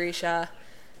Phil Segrisha.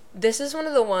 This is one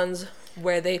of the ones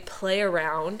where they play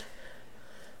around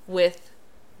with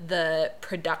the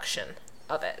production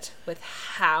of it, with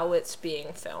how it's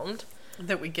being filmed.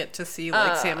 That we get to see,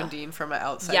 like, Sam and Dean from an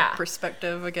outside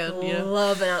perspective again.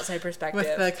 Love an outside perspective.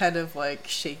 With the kind of, like,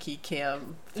 shaky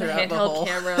cam throughout the handheld whole...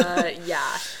 camera,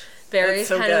 yeah. Very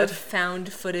so kind good. of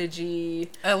found footagey.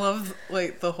 I love,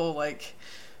 like, the whole, like,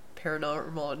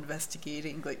 paranormal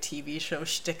investigating, like, TV show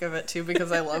shtick of it, too,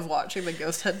 because I love watching the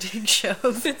ghost hunting shows.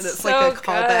 And it's so like a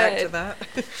callback good. to that.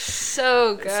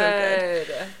 So good. So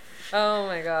good. Oh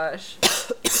my gosh.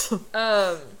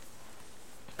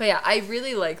 But yeah, I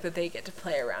really like that they get to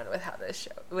play around with how this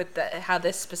show, how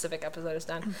this specific episode is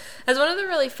done. As one of the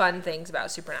really fun things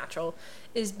about Supernatural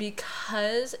is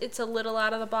because it's a little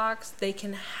out of the box, they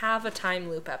can have a time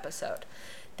loop episode.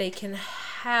 They can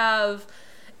have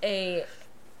a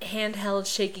handheld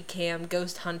shaky cam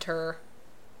ghost hunter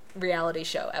reality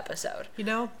show episode. You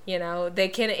know, they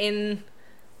can, in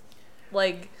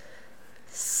like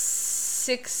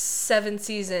 6-7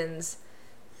 seasons.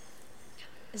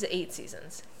 Is it 8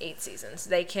 seasons? 8 seasons.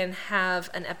 They can have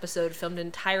an episode filmed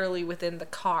entirely within the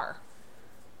car.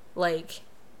 Like,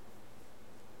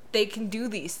 they can do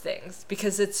these things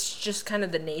because it's just kind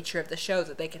of the nature of the show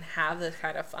that they can have this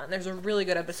kind of fun. There's a really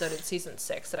good episode in season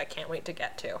 6 that I can't wait to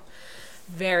get to.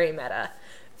 Very meta.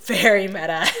 Very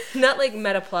meta. Not like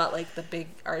meta plot like the big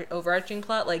overarching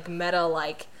plot, like meta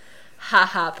like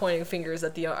haha pointing fingers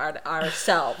at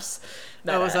ourselves.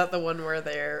 Meta. Oh, is that the one where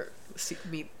they're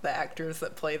meet the actors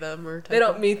that play them? Or they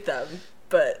don't meet them,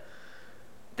 but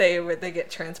they get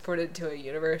transported to a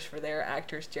universe where they're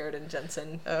actors Jared and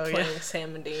Jensen playing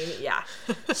Sam and Dean. Yeah.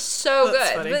 So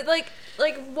good. Funny. But like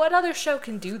what other show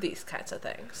can do these kinds of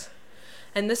things?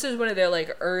 And this is one of their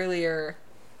like earlier,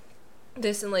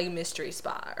 this and like Mystery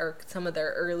Spot, or some of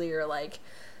their earlier like,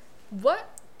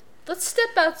 let's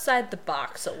step outside the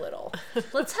box a little.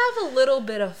 Let's have a little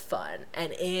bit of fun.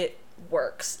 And it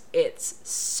works. It's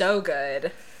so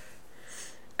good.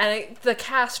 And the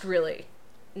cast really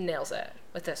nails it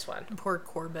with this one. Poor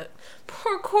Corbett.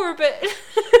 But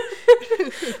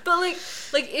like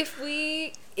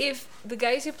if the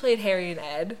guys who played Harry and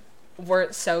Ed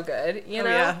weren't so good, you know?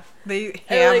 Yeah. They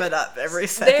ham it up every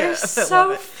second. They're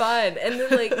so fun. And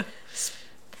then like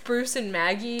Spruce and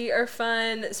Maggie are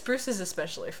fun. Spruce is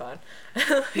especially fun.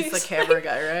 He's the camera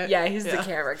guy, right? Yeah, he's the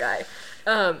camera guy.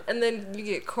 And then you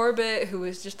get Corbett, who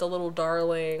is just a little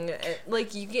darling. And,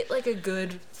 like, you get, like, a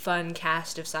good, fun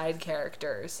cast of side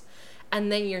characters.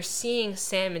 And then you're seeing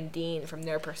Sam and Dean from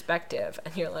their perspective.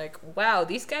 And you're like, wow,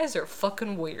 these guys are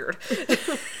fucking weird.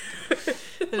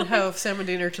 And how Sam and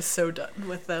Dean are just so done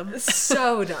with them.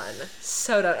 So done.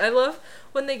 So done. I love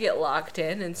when they get locked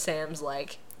in and Sam's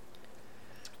like,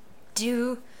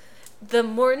 the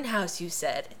Morton House, you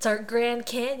said. It's our Grand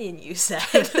Canyon, you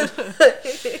said.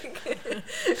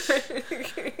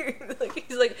 Like,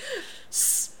 he's like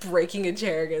breaking a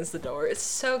chair against the door. It's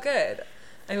so good.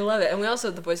 I love it. And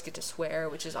the boys get to swear,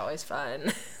 which is always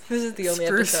fun. This is the only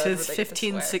episode where they get to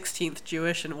swear. 15/16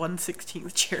 Jewish and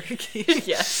 1/16 Cherokee.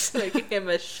 Yes, making him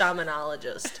a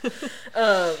shamanologist.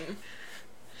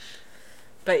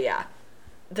 But yeah.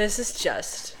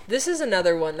 this is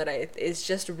another one that is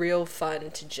just real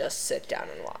fun to just sit down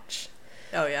and watch.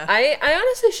 Oh yeah. I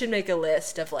honestly should make a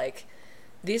list of like,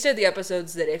 these are the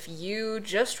episodes that if you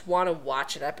just want to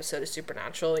watch an episode of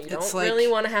Supernatural, you don't really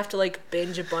want to have to like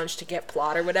binge a bunch to get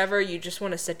plot or whatever, you just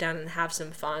want to sit down and have some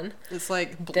fun. It's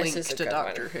like Blink to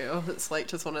Doctor Who. It's like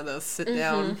just one of those sit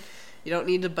down. You don't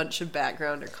need a bunch of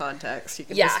background or context. You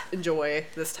can just enjoy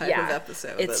this type of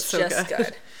episode. It's so just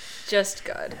good. Just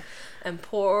good. And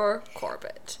poor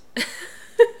Corbett.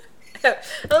 That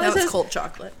was cold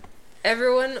chocolate.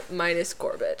 Everyone minus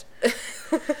Corbett.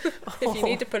 If you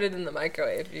need to put it in the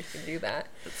microwave, you can do that.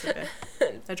 That's okay.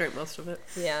 I drank most of it.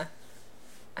 Yeah.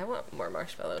 I want more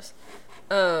marshmallows.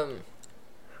 We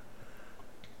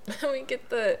get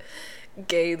the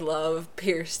gay love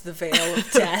pierce the veil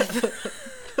of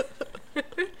death.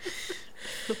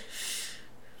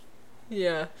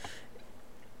 Yeah.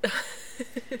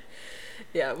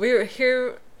 Yeah, we were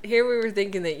here we were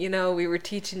thinking that, we were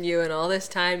teaching you, and all this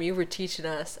time you were teaching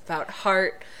us about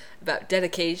heart, about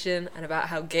dedication, and about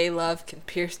how gay love can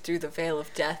pierce through the veil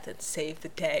of death and save the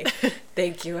day.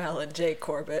 Thank you, Ellen J.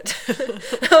 Corbett.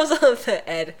 I was on the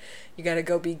Ed. You gotta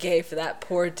go be gay for that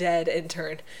poor dead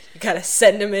intern. You gotta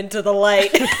send him into the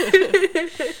light.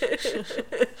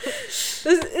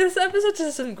 This episode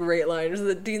has some great lines.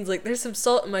 The Dean's like, there's some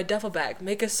salt in my duffel bag.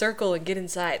 Make a circle and get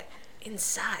inside.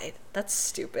 Inside? That's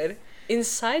stupid.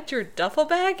 Inside your duffel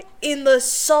bag? In the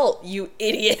salt, you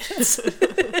idiots.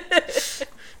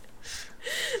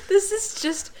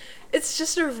 It's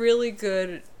just a really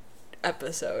good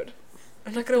episode.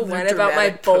 I'm not gonna whine about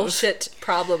my bullshit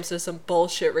problems to some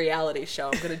bullshit reality show.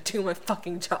 I'm gonna do my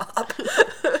fucking job.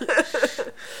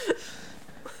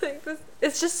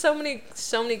 It's just so many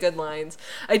good lines.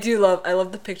 I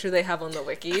love the picture they have on the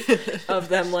wiki of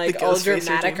them like all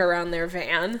dramatic around their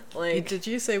van. Like, did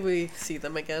you say we see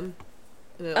them again?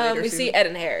 We see Ed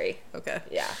and Harry. Okay.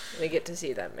 Yeah, we get to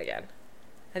see them again.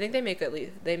 I think they make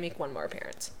one more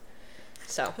appearance.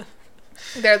 So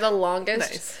they're the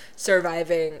longest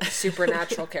surviving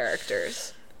supernatural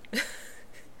characters.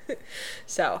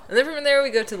 So, and then from there we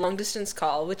go to Long Distance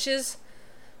Call, which is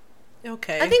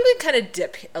okay. I think we kind of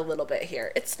dip a little bit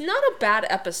here. It's not a bad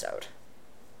episode.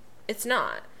 It's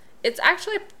not. It's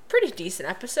actually a pretty decent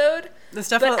episode. There's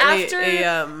definitely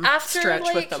a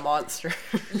stretch with the monster.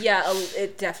 Yeah,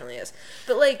 it definitely is.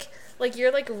 But like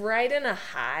you're like right in a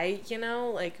high,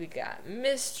 like we got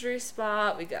Mystery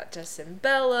Spot, we got Justin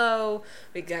Bello,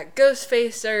 we got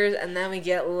Ghostfacers, and then we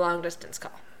get Long Distance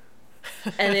Call.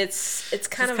 And it's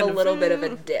kind of a little bit of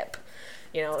a dip.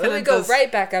 Then we go right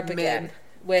back up again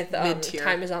with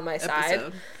Time Is on My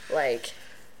Side.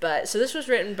 So this was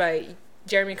written by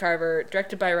Jeremy Carver,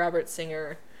 directed by Robert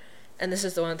Singer, and this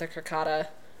is the one with the crocata,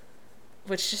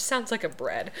 which just sounds like a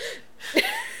bread.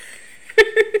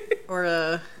 Or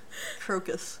a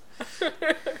crocus.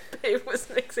 Babe was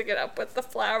mixing it up with the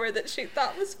flower that she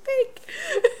thought was fake.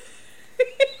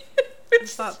 I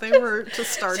thought they were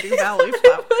just Stardew Valley flowers.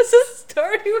 It was a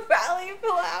Stardew Valley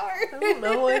flower. I don't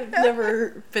know. I've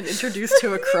never been introduced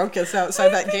to a crocus outside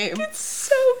that game. It's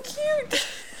so cute.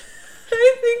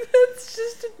 I think that's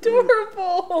just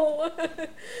adorable.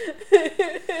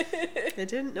 I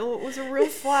didn't know it was a real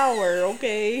flower,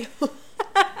 okay?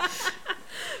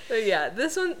 But yeah,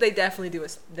 this one, they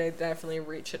definitely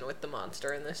reach in with the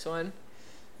monster in this one.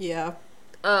 Yeah.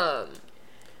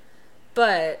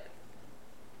 But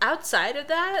outside of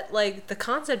that, like, the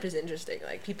concept is interesting.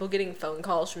 Like, people getting phone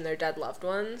calls from their dead loved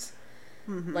ones.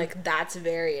 Mm-hmm. Like, that's a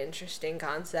very interesting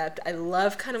concept. I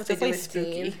love kind of what they do with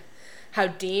Dean. How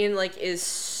Dean, like, is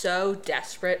so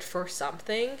desperate for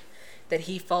something that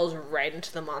he falls right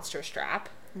into the monster's trap.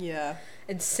 Yeah.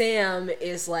 And Sam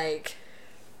is, like,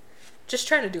 just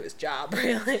trying to do his job,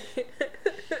 really.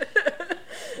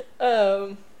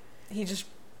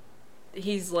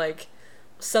 He's like,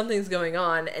 something's going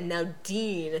on, and now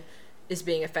Dean is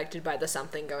being affected by the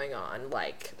something going on.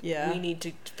 Like, we need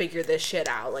to figure this shit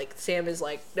out. Like, Sam is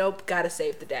like, nope, gotta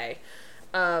save the day.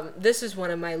 This is one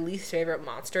of my least favorite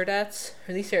monster deaths,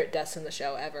 or least favorite deaths in the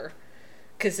show ever.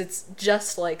 Because it's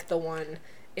just like the one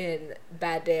in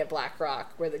Bad Day at Black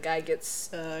Rock, where the guy gets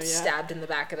stabbed in the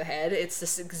back of the head. It's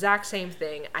this exact same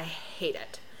thing. I hate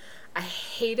it. I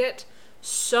hate it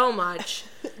so much.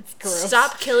 It's gross.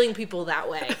 Stop killing people that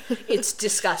way. It's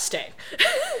disgusting.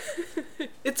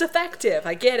 It's effective.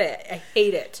 I get it. I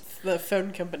hate it. It's the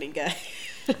phone company guy.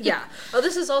 Yeah. Oh,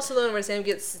 this is also the one where Sam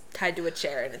gets tied to a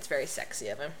chair, and it's very sexy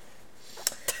of him.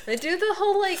 They do the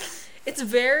whole, like, it's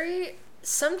very,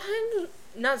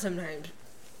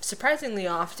 surprisingly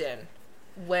often,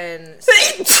 when...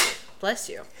 Bless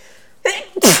you.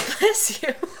 Bless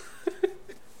you.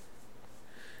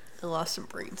 I lost some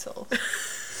brain cells.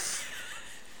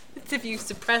 It's if you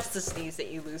suppress the sneeze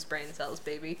that you lose brain cells,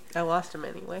 baby. I lost them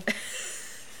anyway.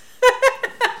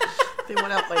 They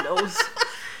went out my nose.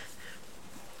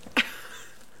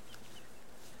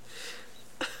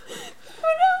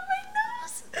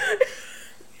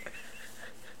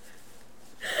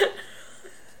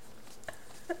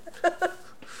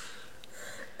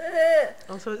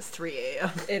 Also, it's 3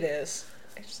 a.m. It is.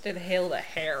 I just inhaled a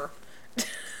hair.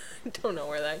 Don't know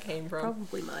where that came from.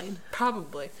 Probably mine.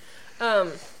 Probably.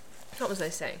 What was I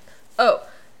saying? Oh,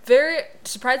 very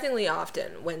surprisingly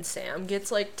often when Sam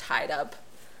gets, like, tied up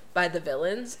by the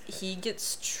villains, he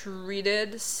gets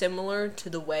treated similar to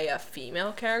the way a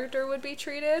female character would be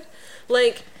treated.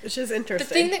 Like, which is interesting.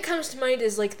 The thing that comes to mind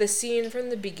is, like, the scene from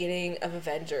the beginning of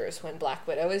Avengers when Black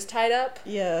Widow is tied up.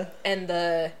 Yeah. And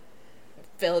the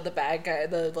bad guy,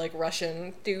 the, like,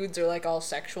 Russian dudes are, like, all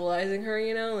sexualizing her,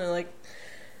 you know? And, like,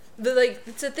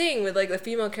 it's a thing with, like, the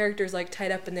female characters, like,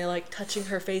 tied up and they're, like, touching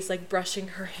her face, like, brushing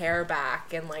her hair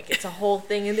back, and, like, it's a whole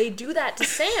thing, and they do that to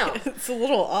Sam. It's a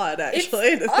little odd, actually,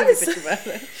 it's think about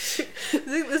it.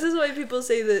 This is why people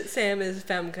say that Sam is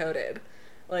femme-coded.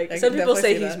 Like, some people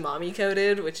say he's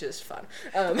mommy-coded, which is fun.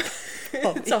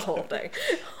 It's a whole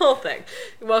thing.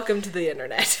 Welcome to the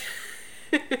internet.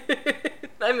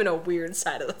 I'm in a weird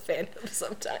side of the fandom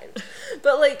sometimes.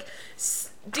 But, like,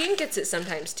 Dean gets it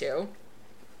sometimes, too.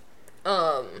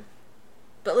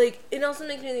 But, like, it also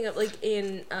makes me think of, like,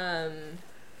 in,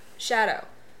 Shadow,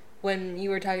 when you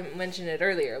were mentioned it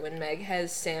earlier, when Meg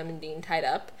has Sam and Dean tied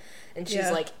up, and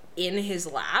she's, like, in his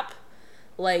lap.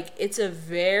 Like, it's a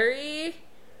very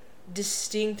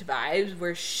distinct vibe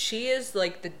where she is,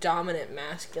 like, the dominant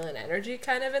masculine energy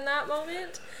kind of in that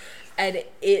moment, and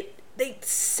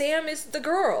Sam is the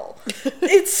girl.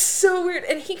 It's so weird.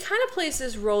 And he kind of plays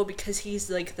this role because he's,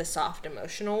 like, the soft,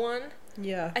 emotional one.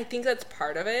 Yeah. I think that's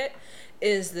part of it,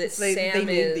 is that Sam they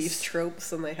need these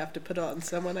tropes and they have to put on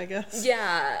someone, I guess.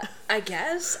 Yeah, I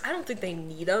guess. I don't think they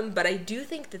need them, but I do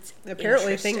think that's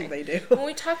apparently think they do. When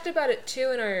we talked about it, too,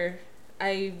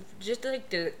 I just, like,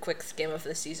 did a quick skim of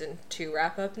the season 2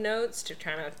 wrap-up notes to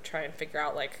kind of try and figure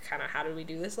out, like, kind of how did we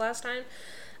do this last time.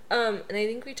 And I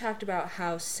think we talked about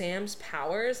how Sam's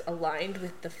powers aligned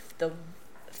with the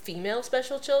female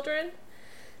special children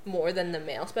more than the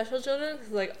male special children.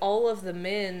 Like, all of the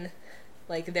men,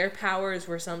 like, their powers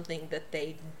were something that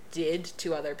they did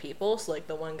to other people. So, like,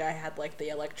 the one guy had, like, the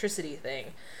electricity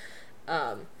thing.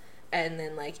 And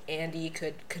then, like, Andy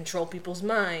could control people's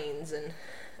minds. And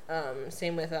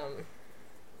same with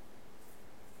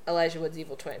Elijah Wood's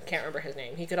evil twin. Can't remember his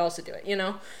name. He could also do it, you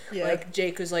know? Yeah. Like,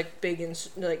 Jake was, like, big and,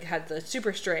 like, had the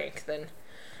super strength. And,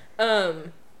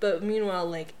 but meanwhile,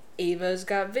 like, Ava's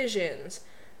got visions.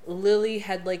 Lily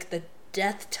had, like, the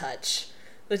death touch,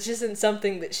 which isn't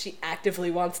something that she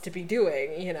actively wants to be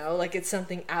doing, you know? Like, it's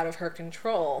something out of her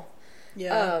control.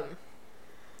 Yeah.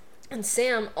 And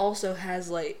Sam also has,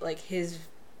 like his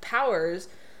powers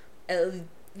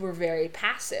were very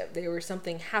passive. They were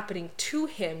something happening to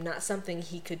him, not something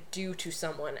he could do to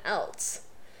someone else.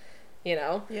 You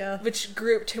know? Yeah. Which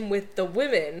grouped him with the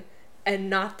women and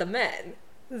not the men.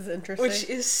 This is interesting. Which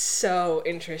is so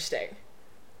interesting.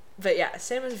 But yeah,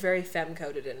 Sam is very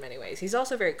femme-coded in many ways. He's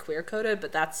also very queer-coded,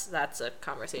 but that's a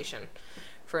conversation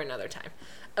for another time.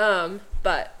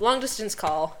 But Long Distance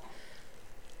Call,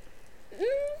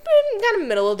 kind of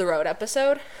middle of the road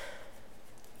episode.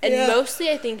 And mostly,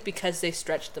 I think, because they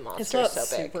stretched the monster so big. It's not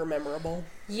super memorable.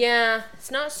 Yeah, it's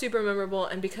not super memorable,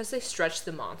 and because they stretched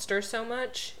the monster so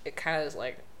much, it kind of is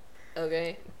like,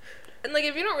 okay. And, like,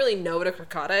 if you don't really know what a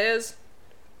crocata is,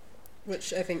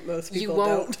 which I think most people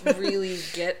don't. don't really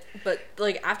get, but,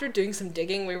 like, after doing some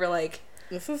digging, we were like,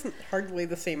 this isn't hardly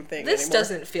the same thing This anymore.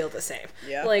 doesn't feel the same.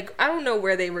 Yeah. Like, I don't know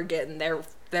where they were getting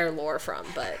their lore from,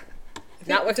 but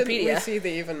not Wikipedia. Didn't we see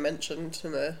they even mentioned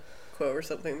in a quote or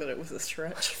something that it was a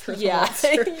stretch for the yeah.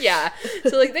 monster? Yeah.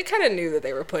 So, like, they kind of knew that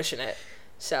they were pushing it.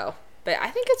 So, but I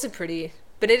think it's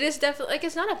but it is definitely, like,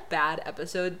 it's not a bad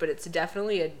episode, but it's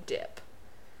definitely a dip.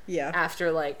 Yeah.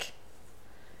 After, like,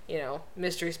 you know,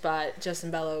 Mystery Spot,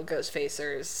 Justin Bello, Ghost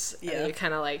Facers. Yeah. And you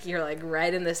kind of, like, you're, like,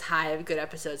 right in this high of good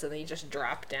episodes, and then you just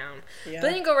drop down. Yeah. But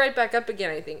then you go right back up again,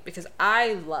 I think, because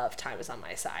I love Time Is On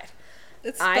My Side.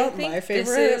 It's not my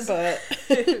favorite, but...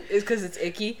 it's because it's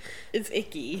icky. It's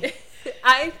icky.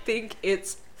 I think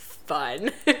it's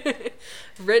fun.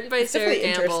 Written by Sarah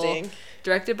Gamble.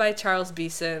 Directed by Charles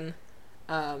Beeson.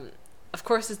 Of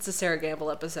course, it's a Sarah Gamble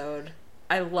episode.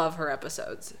 I love her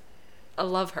episodes. I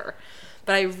love her.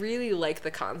 But I really like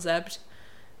the concept.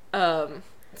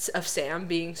 of Sam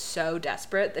being so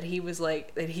desperate that he's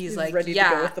like, ready yeah,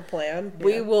 to go with the plan.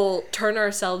 We will turn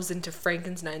ourselves into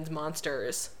Frankenstein's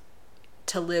monsters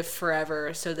to live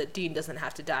forever so that Dean doesn't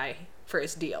have to die for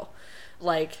his deal.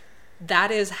 Like,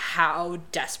 that is how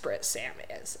desperate Sam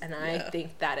is. And I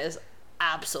think that is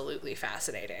absolutely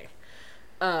fascinating.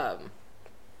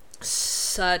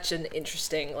 Such an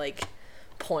interesting, like,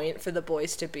 point for the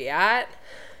boys to be at.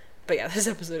 But yeah, this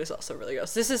episode is also really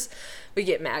gross. We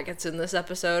get maggots in this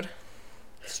episode.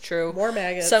 It's true. More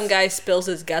maggots. Some guy spills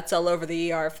his guts all over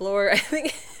the ER floor. I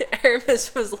think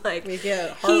Aramis was like, we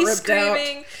get heart he's ripped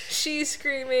screaming, out. She's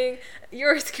screaming,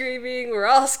 you're screaming, we're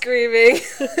all screaming.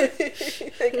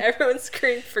 Like, everyone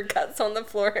screamed for guts on the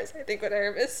floor, is I think what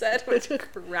Aramis said, which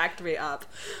cracked me up.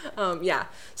 Yeah,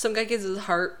 some guy gets his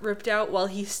heart ripped out while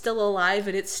he's still alive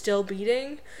and it's still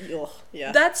beating. Ugh,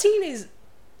 yeah. That scene is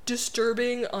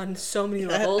disturbing on so many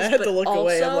levels. I had but to look also,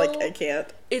 away. I'm like, I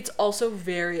can't. It's also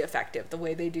very effective, the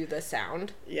way they do the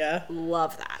sound. Yeah.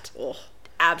 Love that. Ugh.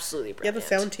 Absolutely brilliant. Yeah, the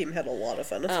sound team had a lot of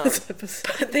fun with this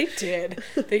episode. But they did.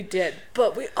 They did.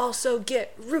 But we also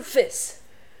get Rufus.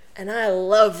 And I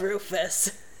love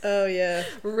Rufus. Oh, yeah.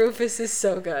 Rufus is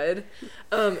so good.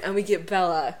 And we get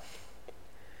Bella.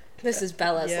 This is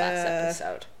Bella's last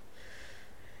episode.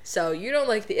 So you don't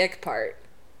like the ick part,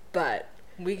 but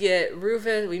we get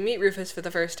Rufus, we meet Rufus for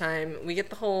the first time. We get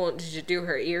the whole, did you do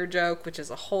her ear joke, which is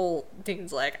a whole,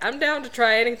 Dean's like, I'm down to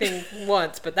try anything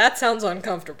once, but that sounds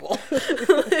uncomfortable.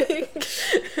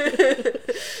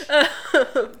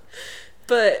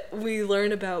 But we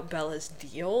learn about Bella's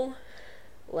deal,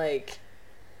 like,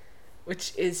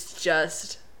 which is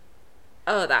just,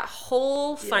 that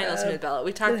whole finals with Bella.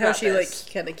 We talked about how she this.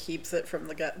 like kind of keeps it from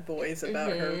the boys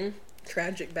about her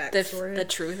tragic backstory. The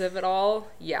truth of it all,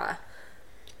 yeah.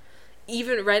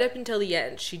 Even right up until the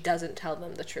end, she doesn't tell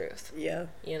them the truth. Yeah.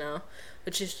 You know?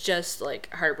 Which is just,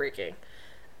 like, heartbreaking.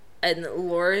 And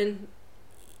Lauren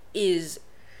is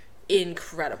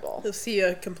incredible. You'll see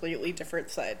a completely different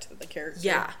side to the character.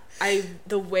 Yeah.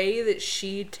 The way that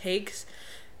she takes...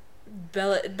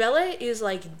 Bella is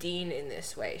like Dean in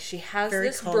this way. She has Very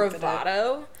this confident.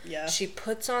 bravado. Yeah. She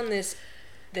puts on this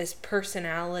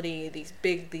personality,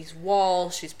 these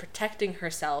walls. She's protecting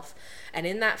herself, and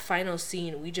in that final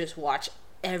scene we just watch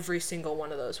every single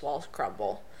one of those walls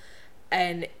crumble,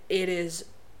 and it is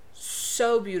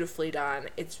so beautifully done.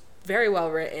 It's very well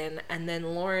written, and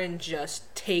then Lauren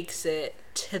just takes it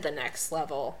to the next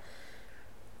level.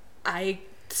 I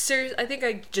think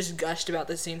I just gushed about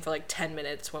this scene for like 10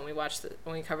 minutes when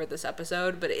we covered this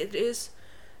episode, but it is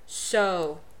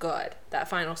so good. That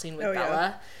final scene with Bella.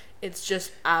 Yeah. It's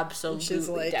just absolutely She's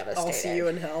like, devastating. I'll see you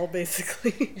in hell,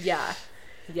 basically. Yeah.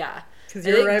 Yeah. Because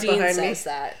you're right Dean behind me. says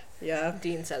that. Yeah.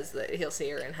 Dean says that he'll see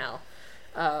her in hell.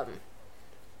 And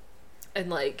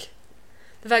like,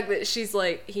 the fact that he's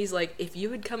like, if you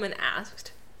had come and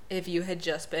asked, if you had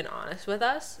just been honest with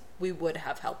us, we would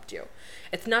have helped you.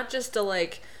 It's not just a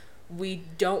like, we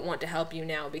don't want to help you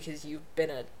now because you've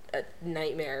been a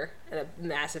nightmare and a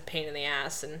massive pain in the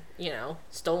ass and, you know,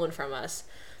 stolen from us.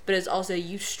 But it's also,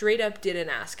 you straight up didn't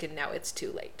ask and now it's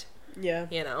too late. Yeah.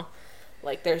 You know?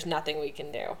 Like, there's nothing we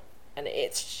can do. And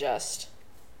it's just,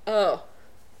 the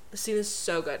scene is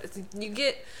so good.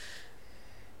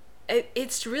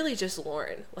 It's really just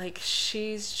Lauren. Like,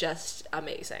 she's just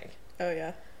amazing. Oh,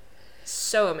 yeah.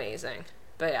 So amazing.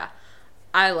 But yeah,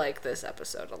 I like this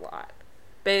episode a lot.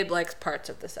 Babe likes parts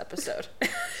of this episode.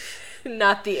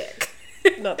 Not the ick.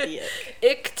 Not the ick.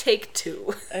 Ick take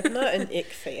 2. I'm not an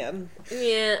ick fan.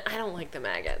 Yeah, I don't like the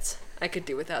maggots. I could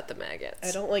do without the maggots.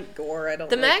 I don't like gore.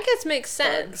 The maggots make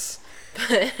sense.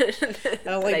 But I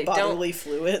don't like bodily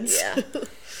fluids. Yeah.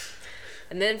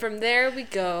 And then from there we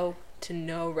go to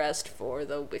No Rest for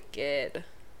the Wicked.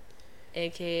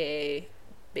 AKA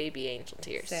Baby Angel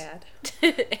Tears. Sad.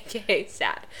 AKA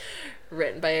Sad.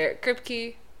 Written by Eric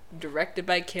Kripke. Directed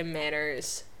by Kim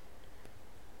Manners.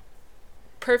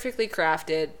 Perfectly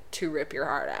crafted to rip your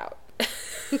heart out.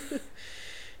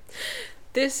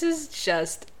 This is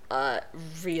just a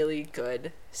really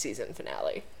good season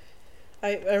finale.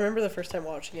 I remember the first time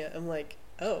watching it, I'm like,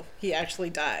 oh, he actually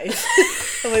died.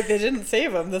 I'm like, they didn't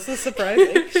save him. This is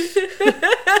surprising.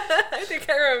 I think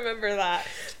I remember that.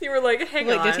 You were like,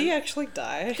 hang on. Did he actually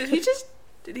die? Did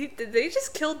they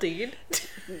just kill Dean?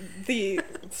 The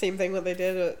same thing that they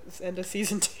did at the end of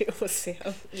season 2 with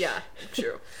Sam. Yeah,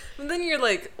 true. And then you're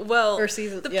like, well,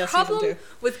 the problem season 2.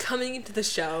 with coming into the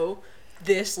show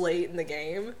this late in the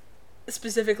game,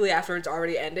 specifically after it's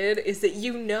already ended, is that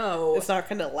you know it's not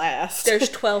gonna last. There's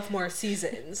 12 more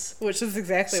seasons. Which is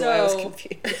exactly why I was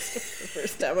confused the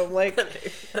first time. I'm like, but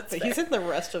he's in the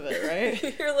rest of it,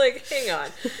 right? You're like, hang on.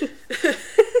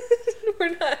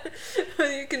 We're not.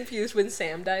 Are you confused when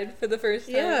Sam died for the first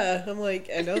time? Yeah, I'm like,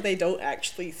 I know they don't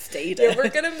actually stay dead. Yeah, we're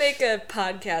gonna make a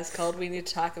podcast called "We Need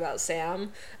to Talk About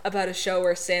Sam," about a show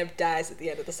where Sam dies at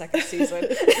the end of the second season.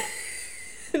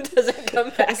 Doesn't come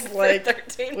back for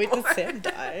 13 wait, more. did Sam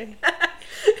die?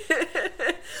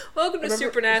 Welcome to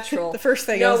Supernatural. The first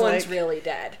thing no I was one's like, really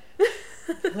dead.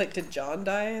 like, did John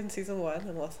die in season 1?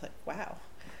 And I was like, wow.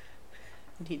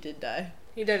 And he did die.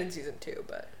 He died in season 2,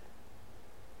 but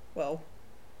well,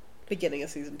 beginning of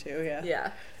season 2, yeah.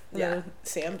 yeah. And then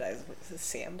Sam dies. Does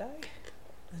Sam die?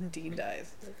 And Dean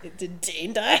dies. Did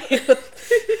Dean die?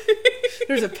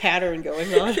 There's a pattern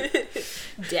going on.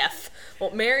 Death. Well,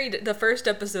 the first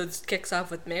episode kicks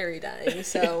off with Mary dying,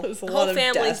 so the whole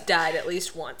family's died at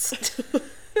least once.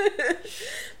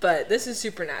 But this is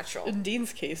Supernatural. In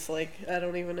Dean's case, like, I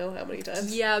don't even know how many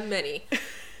times. Yeah, many.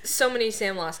 So many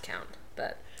Sam lost count.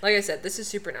 But like I said, this is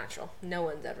Supernatural. No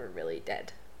one's ever really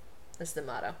dead. That's the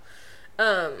motto.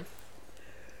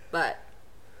 But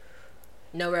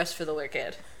no rest for the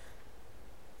wicked.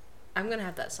 I'm gonna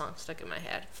have that song stuck in my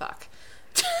head. Fuck.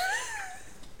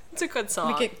 It's a good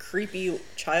song. We get creepy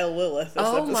child Lilith.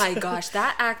 Oh my gosh,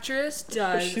 that actress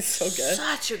does She's so good.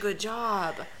 Such a good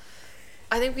job.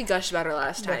 I think we gushed about her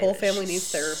last time. The whole family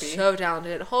needs therapy. So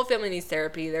talented. The whole family needs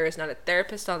therapy. There is not a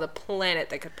therapist on the planet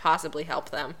that could possibly help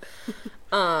them.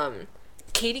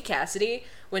 Katie Cassidy,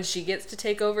 when she gets to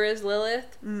take over as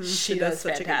Lilith, she does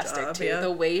fantastic job, too. yeah.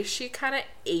 The way she kind of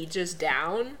ages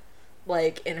down,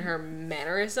 like in her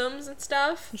mannerisms and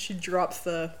stuff. She drops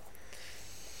the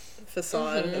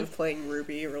facade of playing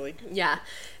Ruby really. Yeah,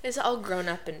 it's all grown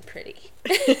up and pretty.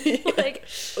 Yeah. Like,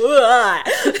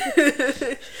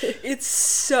 it's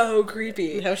so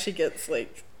creepy. And how she gets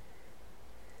like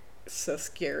so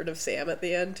scared of Sam at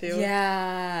the end too.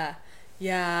 Yeah.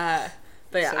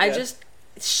 But yeah, So good.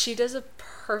 she does a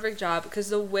perfect job because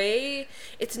the way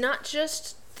it's not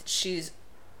just that she's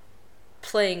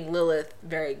playing Lilith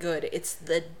very good, it's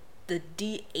the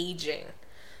de-aging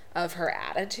of her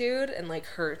attitude and like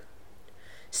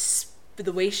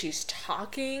the way she's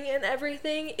talking and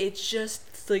everything. It's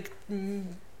just like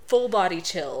full body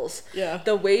chills. Yeah.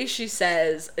 The way she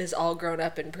says is all grown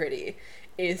up and pretty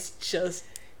is just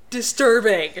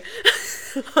disturbing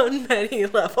on many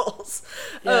levels.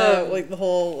 Yeah, like the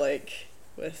whole like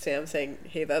with Sam saying,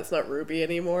 "Hey, that's not Ruby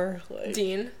anymore." Like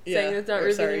Dean yeah, saying it's not or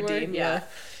Ruby sorry, anymore. Dean, Yeah.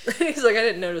 He's like, I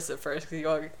didn't notice it first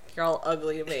because you're all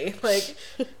ugly to me. Like,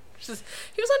 he was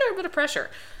under a bit of pressure.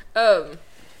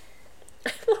 I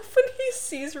love when he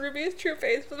sees Ruby's true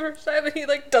face for the first time and he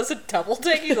like does a double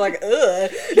take. He's like,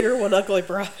 ugh. You're one ugly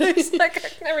broad. He's like, I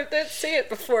never did see it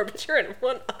before, but you're in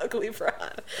one ugly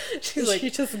broad. She's like,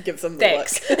 she just gives him the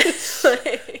thanks. look.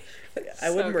 Like, I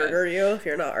would murder you if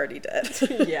you're not already dead.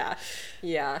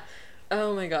 Yeah.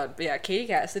 Oh my god. But yeah, Katie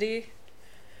Cassidy,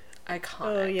 iconic.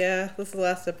 Oh yeah, this is the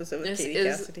last episode with Katie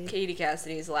Cassidy. Katie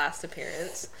Cassidy's last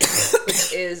appearance,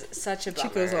 which is such a bummer.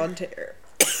 She goes on to air.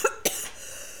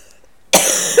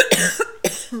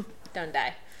 Don't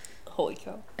die. Holy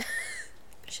cow.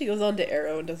 She goes on to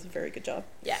Arrow and does a very good job.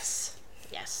 Yes.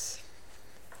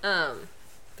 But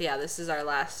yeah, this is our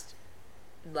last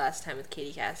time with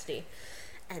Katie Cassidy.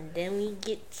 And then we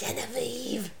get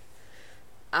Genevieve.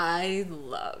 I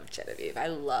love Genevieve. I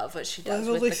love what she does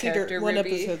with the character Ruby. I've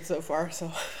only seen her one episode so far,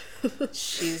 so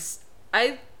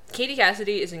Katie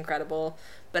Cassidy is incredible,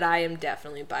 but I am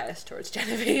definitely biased towards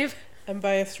Genevieve. I'm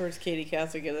biased towards Katie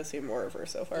Cassidy. Gonna see more of her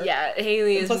so far. Yeah,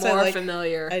 Haley is more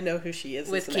familiar. I know who she is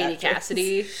with Katie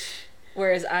Cassidy,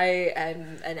 whereas I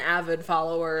am an avid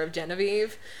follower of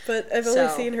Genevieve. But I've only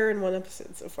seen her in one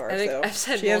episode so far. I think so I've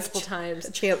said multiple times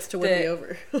a chance to win me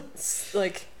over.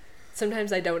 Like,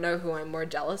 sometimes I don't know who I'm more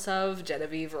jealous of,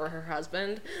 Genevieve or her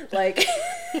husband. Like,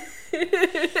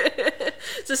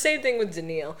 it's the same thing with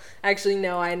Danielle. Actually,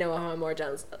 no, I know who I'm more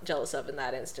jealous of in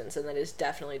that instance, and that is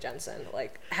definitely Jensen.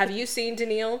 Like, have you seen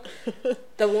Danielle?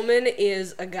 The woman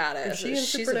is a goddess. Is she in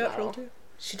Supernatural too?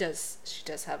 She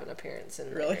does have an appearance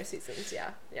in really? later seasons.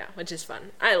 Yeah, which is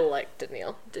fun. I like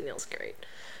Danielle. Danielle's great.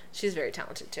 She's very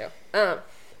talented too.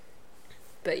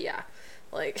 But yeah,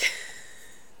 like,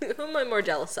 who am I more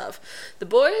jealous of? The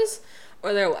boys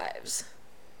or their wives?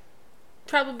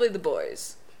 Probably the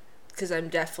boys, because I'm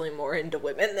definitely more into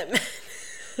women than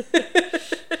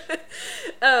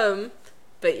men.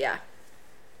 But yeah,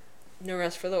 No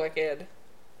Rest for the Wicked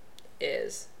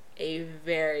is a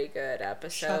very good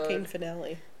episode. Shocking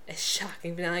finale. A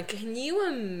shocking finale. Can you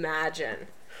imagine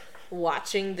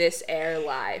watching this air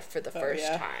live for the first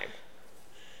time?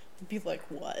 Be like,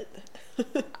 what?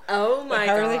 Oh my god.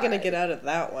 How are they going to get out of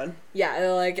that one? Yeah,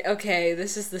 they're like, okay,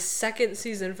 this is the second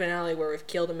season finale where we've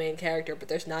killed a main character, but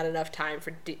there's not enough time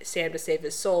for Sam to save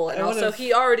his soul. And also,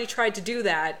 he already tried to do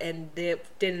that, and it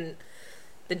didn't...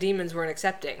 The demons weren't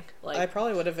accepting. Like, I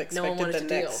probably would have expected the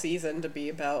next season to be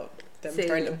about them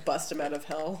trying to bust him out of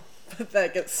hell. But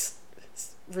that gets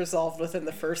resolved within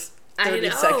the first 30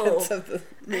 seconds of the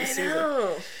new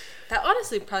season. That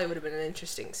honestly probably would have been an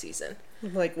interesting season.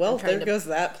 Like, well, there goes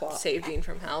that plot. Save Dean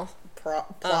from hell.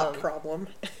 Plot problem.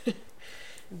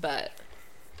 But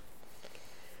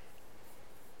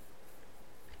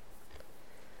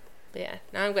yeah,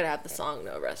 now I'm going to have the song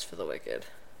No Rest for the Wicked.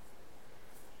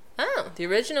 Oh, the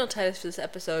original title for this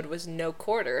episode was No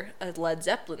Quarter, a Led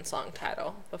Zeppelin song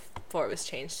title, before it was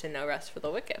changed to No Rest for the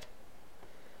Wicked.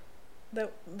 The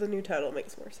new title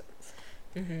makes more sense.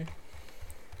 Mm-hmm.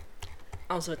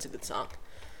 Also, it's a good song.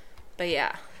 But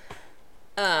yeah.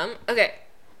 Okay.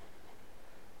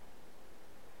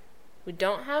 We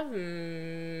don't have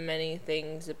many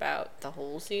things about the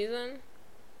whole season.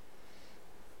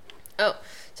 Oh,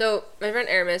 so my friend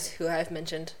Aramis, who I've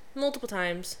mentioned multiple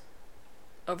times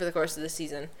over the course of the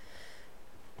season,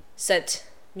 sent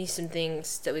me some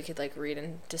things that we could, like, read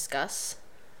and discuss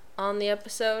on the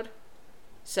episode.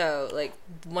 So, like,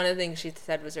 one of the things she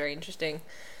said was very interesting.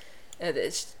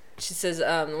 She says,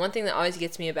 the one thing that always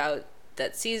gets me about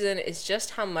that season is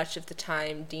just how much of the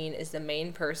time Dean is the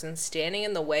main person standing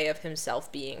in the way of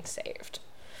himself being saved.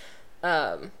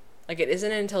 Like, it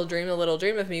isn't until Dream a Little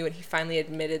Dream of Me when he finally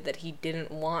admitted that he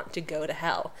didn't want to go to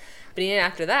hell. But even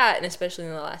after that, and especially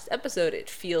in the last episode, it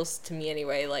feels to me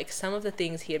anyway like some of the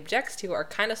things he objects to are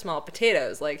kind of small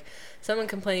potatoes. Like someone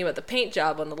complaining about the paint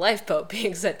job on the lifeboat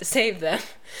being sent to save them.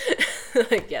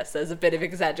 Like, yes, that's a bit of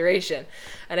exaggeration.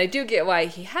 And I do get why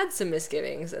he had some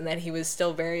misgivings and that he was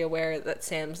still very aware that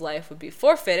Sam's life would be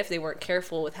forfeit if they weren't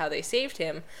careful with how they saved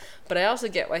him. But I also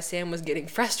get why Sam was getting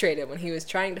frustrated when he was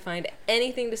trying to find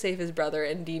anything to save his brother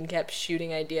and Dean kept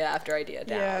shooting idea after idea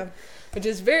down. Yeah. Which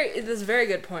is a very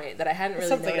good point that I hadn't really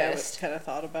noticed. Something I kind of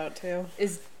thought about too.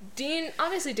 Is Dean,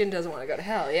 obviously Dean doesn't want to go to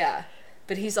hell, yeah.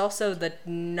 But he's also the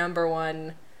number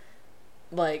one,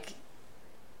 like,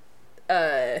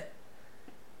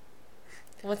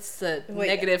 what's the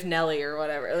negative Nelly or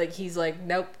whatever. Like, he's like,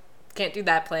 nope, can't do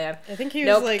that plan. I think he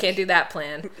was can't do that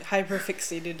plan. Hyper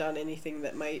fixated on anything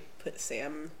that might put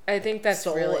Sam. I think that's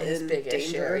really his big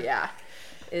danger. Issue, yeah.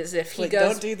 Is if he like,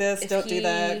 goes, don't do this, don't do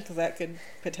that, because that could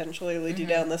potentially lead you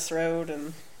down this road,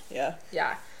 and yeah.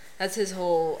 Yeah, that's his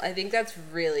whole. I think that's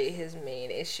really his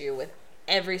main issue with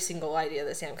every single idea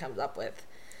that Sam comes up with,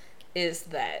 is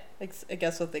that. I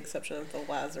guess with the exception of the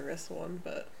Lazarus one,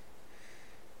 but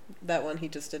that one he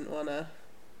just didn't want to.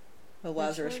 The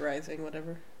Lazarus Rising,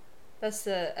 whatever. That's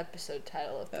the episode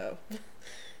title of. Oh.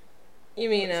 You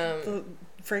mean the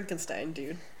Frankenstein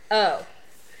dude? Oh.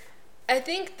 I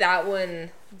think that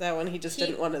one he just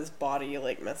didn't want his body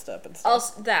like messed up and stuff.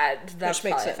 Also, that's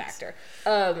probably a factor.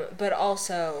 But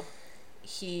also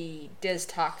he does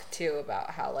talk too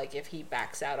about how, like, if he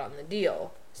backs out on the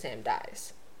deal, Sam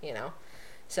dies, you know?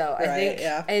 So I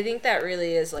think that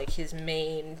really is like his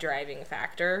main driving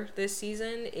factor this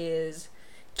season is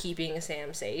keeping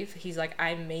Sam safe. He's like,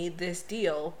 I made this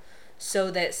deal so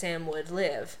that Sam would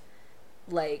live.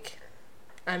 Like,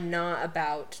 I'm not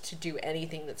about to do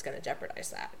anything that's going to jeopardize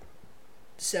that.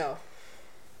 So,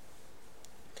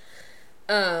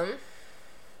 oh,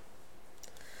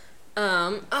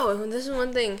 and this is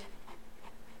one thing,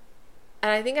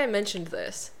 and I think I mentioned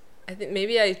this. I think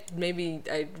maybe I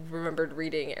remembered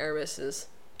reading Aramis's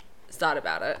thought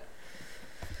about it.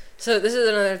 So this is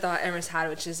another thought Aramis had,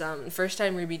 which is first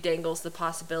time Ruby dangles the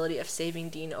possibility of saving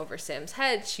Dean over Sam's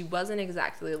head, she wasn't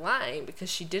exactly lying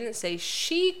because she didn't say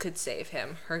she could save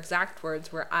him. Her exact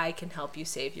words were, I can help you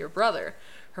save your brother.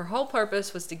 Her whole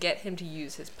purpose was to get him to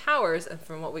use his powers, and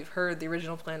from what we've heard, the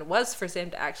original plan was for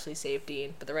Sam to actually save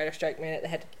Dean, but the writer's strike made it, they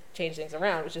had to change things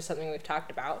around, which is something we've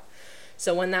talked about.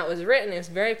 So when that was written, it was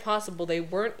very possible they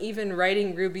weren't even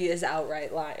writing Ruby as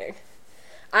outright lying.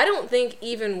 I don't think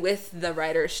even with the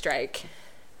writer's strike,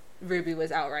 Ruby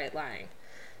was outright lying.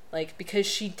 Like, because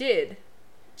she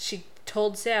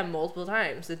told Sam multiple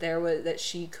times that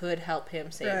she could help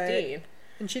him save Dean.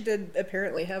 And she did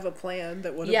apparently have a plan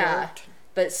that would have worked.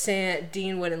 But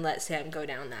Dean wouldn't let Sam go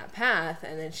down that path,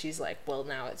 and then she's like, well,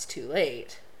 now it's too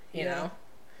late, you know?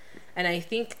 And I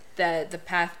think that the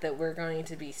path that we're going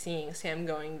to be seeing Sam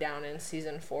going down in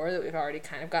season 4, that we've already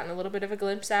kind of gotten a little bit of a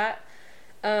glimpse at,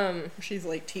 she's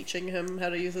like teaching him how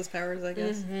to use his powers, I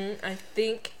guess. Mm-hmm. I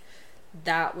think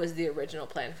that was the original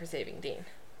plan for saving Dean.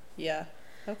 Yeah.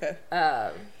 Okay.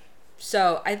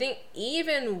 So I think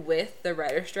even with the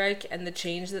writer's strike and the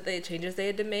changes they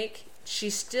had to make, she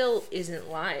still isn't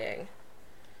lying.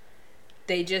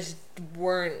 They just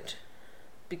weren't,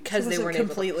 because they weren't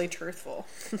completely truthful.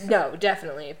 No,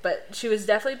 definitely, but she was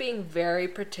definitely being very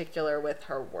particular with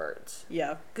her words.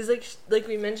 Yeah, because like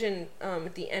we mentioned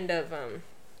at the end of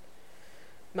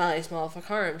Malleus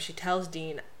Maleficarum, she tells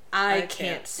Dean, "I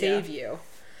can't save you,"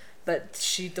 but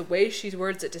the way she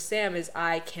words it to Sam is,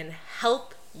 "I can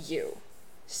help you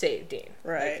save Dean."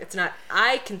 Right. Like, it's not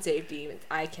 "I can save Dean," it's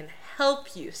 "I can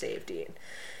help you save Dean."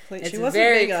 Like, she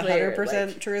wasn't being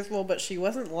 100% truthful, but she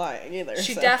wasn't lying either.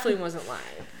 She definitely wasn't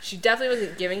lying. She definitely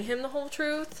wasn't giving him the whole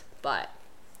truth, but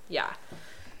yeah.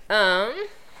 And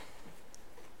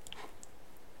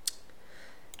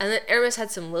then Aramis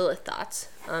had some Lilith thoughts.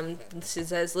 She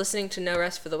says, listening to No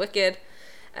Rest for the Wicked,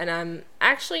 and I'm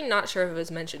actually not sure if it was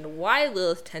mentioned why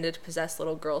Lilith tended to possess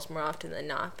little girls more often than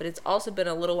not, but it's also been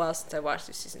a little while since I watched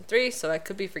through season 3, so I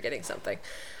could be forgetting something.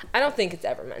 I don't think it's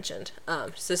ever mentioned.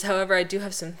 Says, however, I do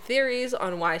have some theories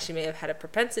on why she may have had a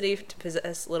propensity to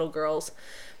possess little girls,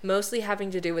 mostly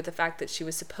having to do with the fact that she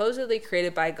was supposedly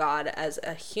created by God as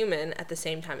a human at the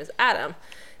same time as Adam.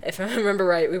 If I remember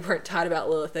right, we weren't taught about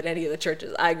Lilith at any of the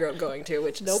churches I grew up going to,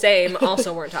 which same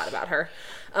also weren't taught about her.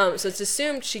 So it's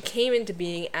assumed she came into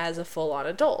being as a full-on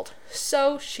adult.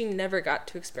 So she never got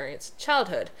to experience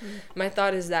childhood. My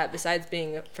thought is that besides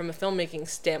being, from a filmmaking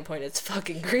standpoint, it's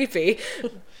fucking creepy.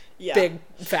 Yeah. Big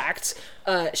facts.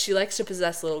 She likes to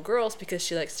possess little girls because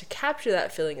she likes to capture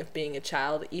that feeling of being a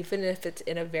child, even if it's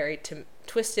in a very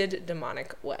twisted,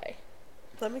 demonic way.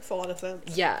 That makes a lot of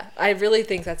sense. Yeah, I really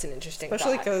think that's an interesting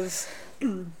Especially because,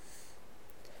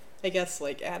 I guess,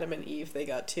 like, Adam and Eve, they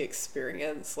got to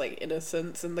experience, like,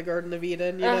 innocence in the Garden of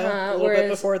Eden, you know? A little bit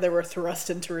before they were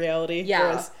thrust into reality. Yeah.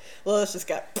 Whereas Lilith just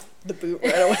got the boot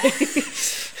right away.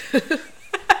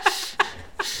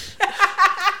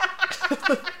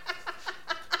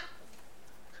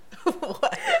 What?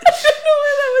 I don't know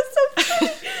why that was so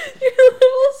funny. Your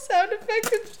little sound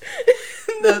effect.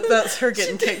 That's her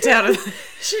getting kicked out of.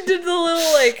 She did the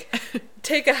little, like,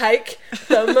 take a hike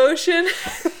thumb motion.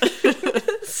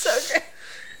 So great.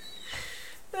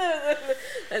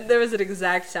 And there was an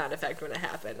exact sound effect when it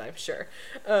happened, I'm sure.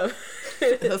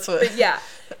 That's what. But yeah,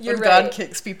 you're when right. God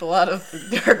kicks people out of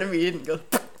the Garden of Eden and goes.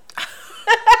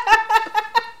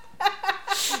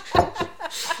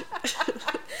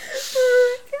 Oh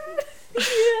my god. Yeah.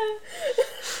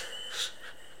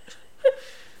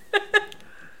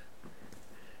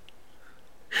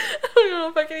 I don't know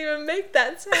if I can even make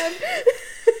that sound.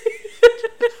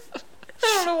 I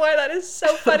don't know why that is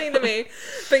so funny to me.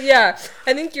 But yeah,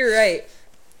 I think you're right.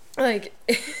 Like,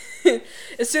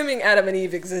 assuming Adam and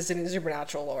Eve existed in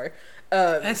supernatural lore.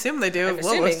 I assume they do. I'm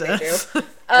assuming they do. And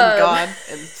God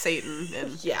and Satan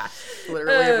and yeah,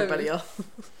 literally everybody else.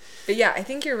 But yeah, I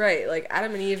think you're right. Like,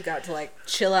 Adam and Eve got to, like,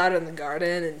 chill out in the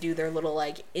garden and do their little,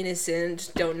 like,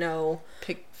 innocent, don't know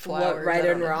pick flowers, what right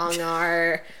and wrong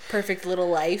are, perfect little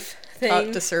life thing.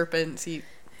 Talk to serpents, eat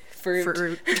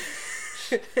fruit.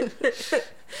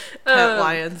 Pet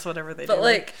lions, whatever they do. But,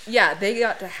 like, yeah, they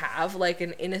got to have, like,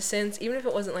 an innocence. Even if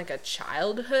it wasn't, like, a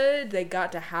childhood, they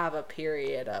got to have a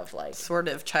period of, like... sort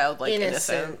of childlike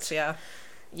innocence, yeah.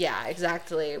 Yeah,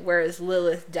 exactly. Whereas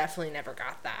Lilith definitely never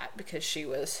got that because she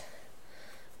was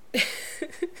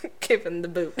given the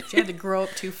boot. She had to grow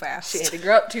up too fast. She had to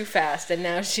grow up too fast, and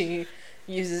now she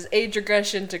uses age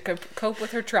regression to cope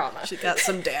with her trauma. She got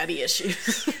some daddy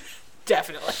issues.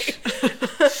 Definitely.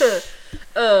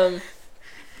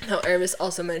 Aramis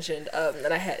also mentioned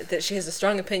that she has a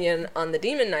strong opinion on the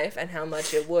demon knife and how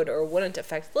much it would or wouldn't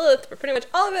affect Lilith, but pretty much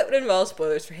all of it would involve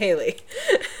spoilers for Haley.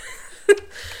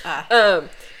 But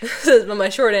my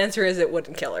short answer is it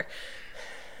wouldn't kill her.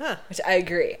 Huh. Which I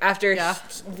agree. After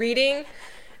reading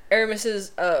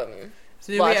Aramis's so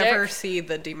did logic, we ever see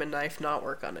the demon knife not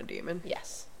work on a demon?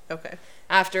 Yes. Okay.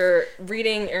 After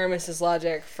reading Aramis's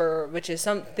logic, which is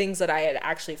some things that I had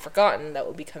actually forgotten that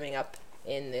will be coming up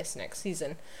in this next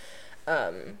season,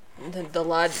 the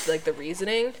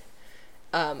reasoning,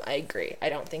 I agree. I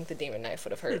don't think the demon knife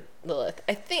would have hurt Lilith.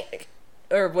 I think,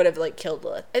 or would have, like, killed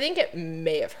Lilith. I think it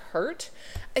may have hurt.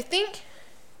 I think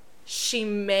she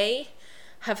may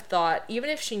have thought, even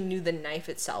if she knew the knife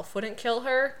itself wouldn't kill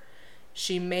her,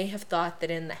 she may have thought that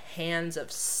in the hands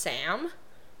of Sam,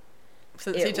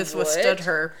 since he just withstood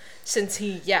her, since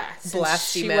she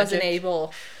magic. Wasn't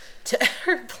able to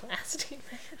her blasting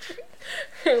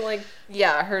magic,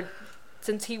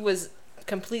 since he was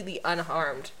completely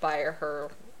unharmed by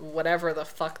her whatever the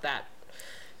fuck that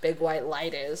big white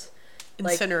light is.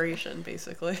 Incineration,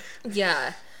 basically.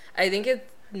 Yeah. I think it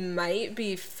might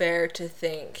be fair to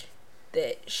think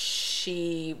that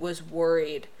she was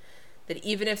worried that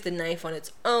even if the knife on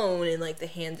its own in, like, the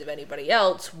hands of anybody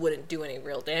else wouldn't do any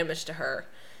real damage to her,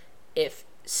 if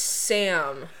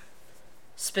Sam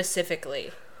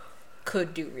specifically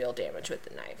could do real damage with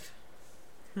the knife.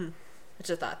 It's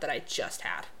a thought that I just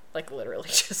had, like, literally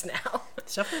just now.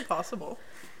 It's definitely possible.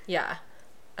 Yeah.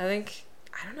 I think,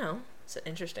 I don't know, it's an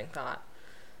interesting thought.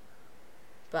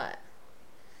 But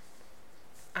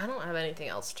I don't have anything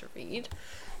else to read.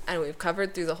 And we've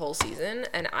covered through the whole season,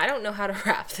 and I don't know how to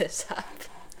wrap this up.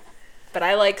 But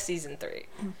I like season 3.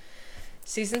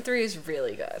 Season 3 is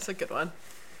really good. It's a good one.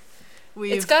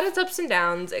 It's got its ups and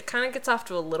downs. It kind of gets off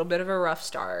to a little bit of a rough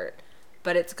start,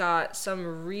 but it's got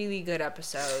some really good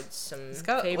episodes, some it's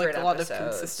got, favorite like, a lot episodes. of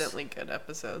consistently good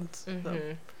episodes.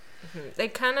 They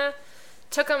kind of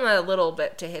took them a little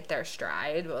bit to hit their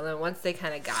stride, but then once they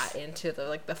kind of got into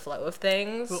the flow of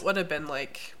things... What would have been,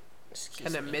 like,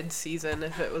 kind of mid-season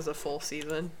if it was a full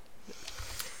season?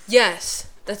 Yes,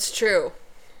 that's true.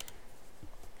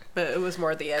 But it was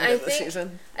more the end of the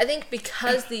season. I think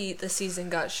because the season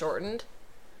got shortened...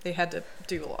 They had to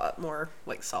do a lot more,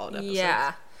 like, solid episodes.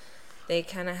 Yeah. They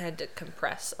kind of had to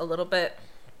compress a little bit.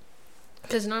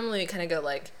 Because normally we kind of go,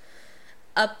 like,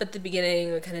 up at the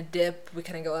beginning, we kind of dip, we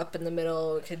kind of go up in the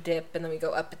middle, we could dip, and then we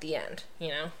go up at the end, you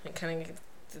know? We kind of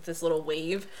get this little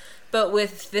wave. But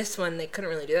with this one, they couldn't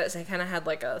really do that, so they kind of had,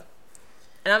 like, a...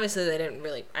 And obviously they didn't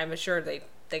really... I'm sure they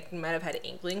might have had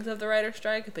inklings of the writer's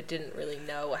strike, but didn't really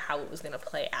know how it was going to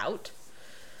play out.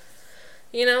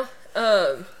 You know?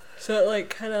 So it, like,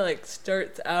 kind of, like,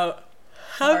 starts out...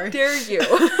 How dare you?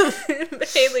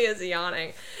 Haley is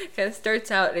yawning. Kind of starts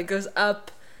out, and it goes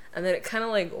up, and then it kind of,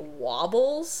 like,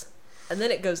 wobbles, and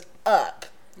then it goes up.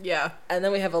 Yeah. And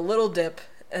then we have a little dip,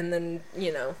 and then,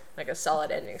 you know, like a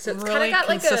solid ending. So it's really kind of got,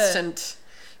 like, consistent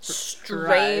a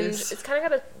strange... It's kind of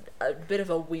got a bit of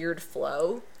a weird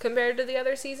flow compared to the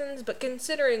other seasons, but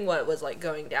considering what was, like,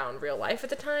 going down real life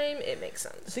at the time, it makes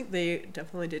sense. I think they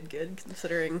definitely did good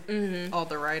considering all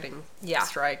the writing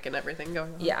strike and everything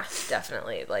going on. Yeah,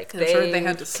 definitely. Like, they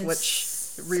had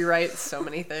to rewrite so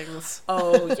many things.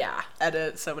 Oh, yeah.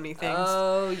 Edit so many things.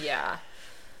 Oh, yeah.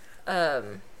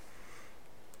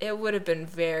 It would have been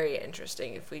very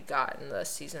interesting if we'd gotten the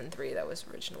season 3 that was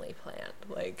originally planned.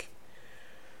 Like,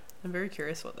 I'm very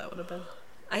curious what that would have been.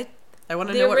 I want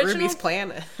to know what Ruby's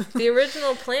plan is. The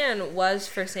original plan was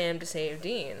for Sam to save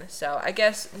Dean, so I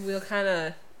guess we'll kind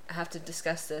of have to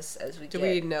discuss this as we Do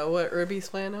we know what Ruby's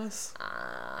plan is?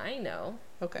 I know.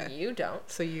 Okay. You don't.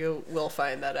 So you will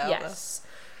find that out. Yes.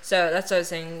 So that's what I was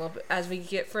saying. Well, as we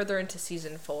get further into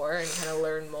season 4 and kind of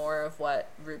learn more of what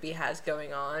Ruby has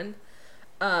going on,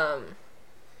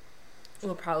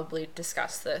 we'll probably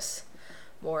discuss this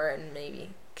more and maybe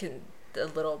a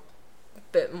little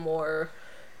bit more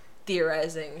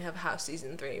theorizing of how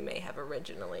season 3 may have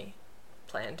originally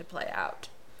planned to play out.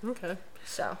 Okay.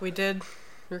 So we did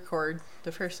record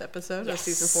the first episode of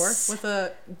season 4 with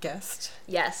a guest.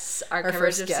 Yes, our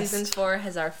coverage of season 4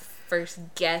 has our first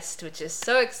guest, which is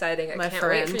so exciting. I can't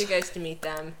wait for you guys to meet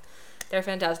them. They're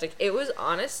fantastic. It was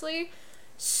honestly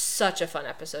such a fun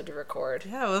episode to record.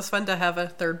 Yeah, it was fun to have a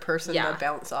third person to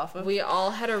bounce off of. We all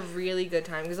had a really good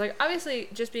time because, like, obviously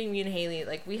just being me and Haley,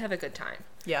 like, we have a good time.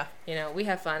 Yeah. You know, we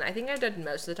have fun. I think I've done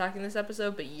most of the talking this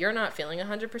episode, but you're not feeling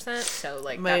 100%, so,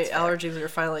 like, my allergies are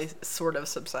finally sort of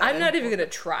subsiding. I'm not even going to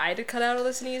try to cut out all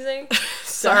the sneezing.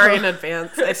 Sorry in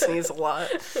advance. I sneeze a lot.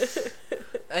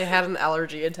 I had an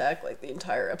allergy attack, like, the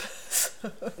entire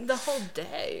episode. The whole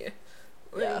day.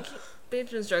 Like, yeah.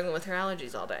 Babe's been struggling with her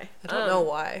allergies all day. I don't know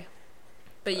why.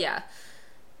 But yeah.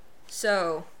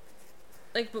 So,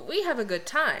 like, but we have a good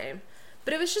time.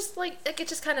 But it was just, like it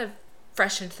just kind of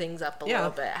freshened things up a little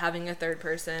bit, having a third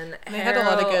person. And they had a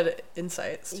lot of good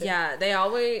insights, too. Yeah, they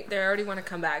already want to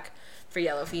come back for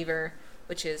Yellow Fever,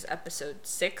 which is episode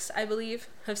 6, I believe,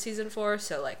 of season 4.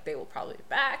 So, like, they will probably be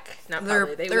back.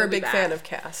 They're a big fan of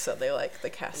Cass, so they like the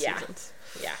Cass seasons.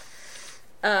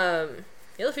 Yeah.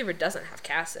 Yellow Fever doesn't have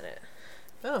Cass in it.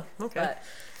 Oh, okay. But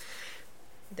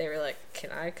they were like, "Can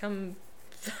I come?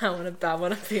 I want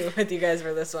to be with you guys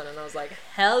for this one." And I was like,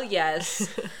 "Hell yes,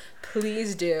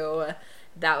 please do.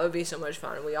 That would be so much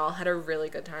fun." We all had a really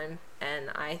good time, and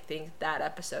I think that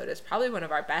episode is probably one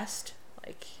of our best.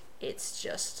 Like, it's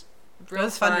just real. It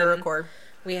was fun to record.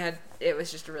 It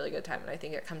was just a really good time, and I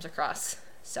think it comes across.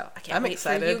 So I can't I'm wait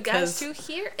excited for you guys to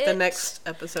hear it. The next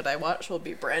episode I watch will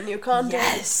be brand new content.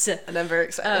 Yes, and I'm very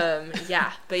excited.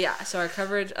 So our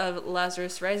coverage of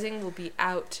Lazarus Rising will be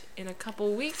out in a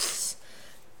couple weeks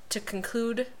to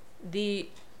conclude the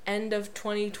end of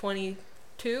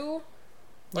 2022.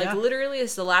 Like, literally,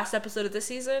 it's the last episode of this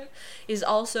season. Is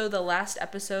also the last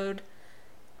episode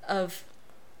that's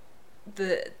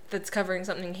covering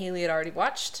something Haley had already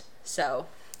watched. So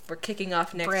we're kicking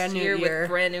off next year with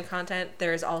brand new content.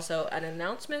 There is also an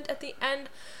announcement at the end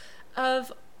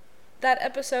of that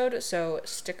episode, so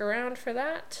stick around for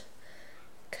that.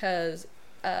 Because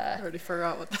I already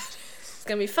forgot what that is. It's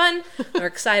gonna be fun. We're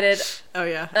excited. Oh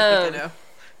yeah, I think I know.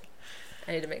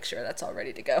 I need to make sure that's all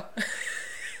ready to go. I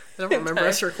don't remember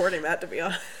us recording that, to be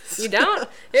honest. You don't?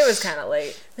 It was kind of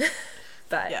late.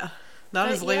 But yeah, not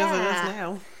as late as it is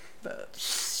now.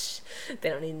 But they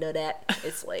don't need to know that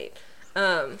it's late.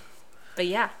 But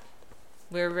yeah,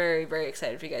 we're very, very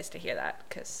excited for you guys to hear that,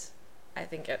 because I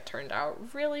think it turned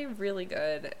out really, really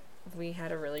good. We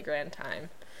had a really grand time,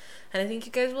 and I think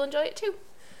you guys will enjoy it too.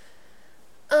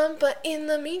 But in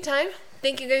the meantime,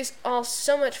 thank you guys all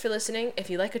so much for listening. If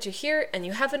you like what you hear and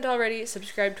you haven't already,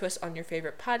 subscribe to us on your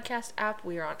favorite podcast app.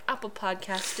 We are on Apple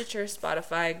Podcasts, Stitcher,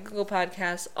 Spotify, Google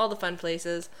Podcasts, all the fun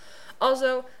places.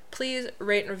 Also, please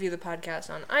rate and review the podcast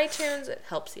on iTunes. It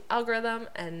helps the algorithm.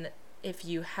 And if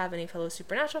you have any fellow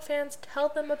Supernatural fans, tell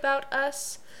them about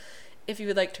us. If you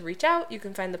would like to reach out, you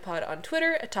can find the pod on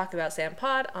Twitter at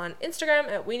TalkAboutSamPod, on Instagram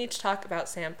at We Need to Talk About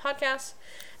Sam Podcast,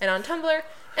 and on Tumblr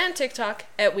and TikTok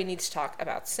at We Need to Talk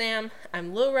About Sam.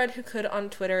 I'm Lil Red Who Could on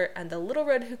Twitter and the Little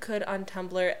Red Who Could on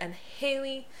Tumblr. And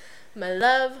Haley, my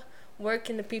love, where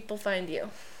can the people find you?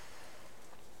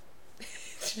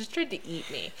 She just tried to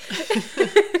eat me.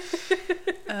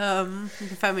 You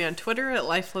can find me on Twitter at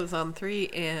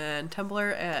LifeLiveSon3 and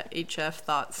Tumblr at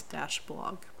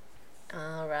HFThoughts-blog.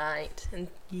 All right. And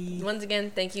once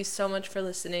again, thank you so much for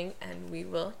listening, and we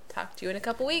will talk to you in a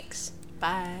couple weeks.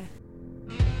 Bye.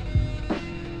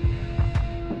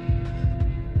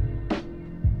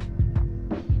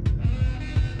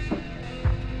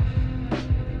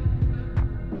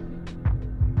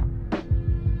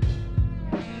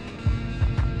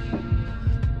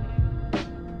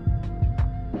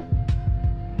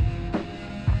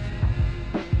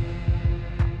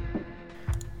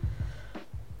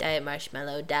 Die,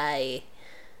 marshmallow, die.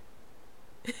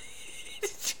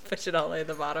 Push it all the way to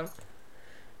the bottom.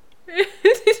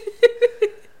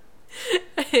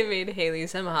 I made Haley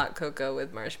some hot cocoa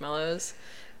with marshmallows,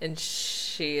 and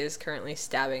she is currently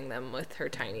stabbing them with her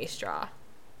tiny straw.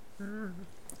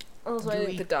 Also, I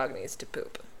think the dog needs to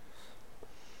poop.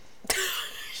 I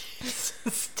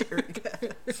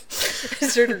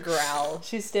heard her growl.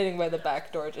 She's standing by the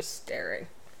back door just staring.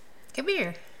 Come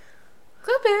here.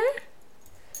 Come here.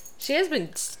 She has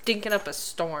been stinking up a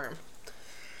storm.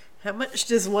 How much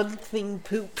does one thing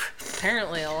poop?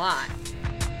 Apparently a lot.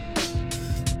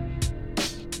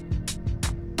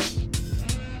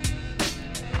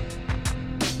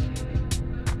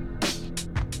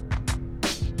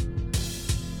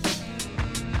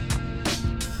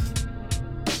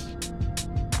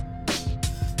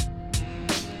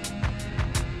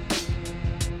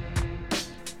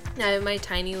 I have my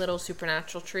tiny little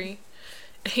Supernatural tree.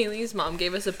 Haley's mom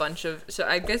gave us a bunch of, so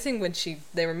I'm guessing when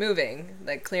they were moving,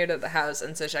 like cleared out the house,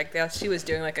 and so I guess she was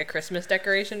doing like a Christmas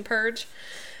decoration purge,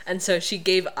 and so she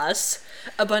gave us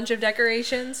a bunch of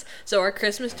decorations. So our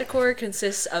Christmas decor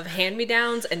consists of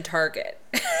hand-me-downs and Target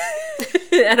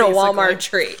and a Walmart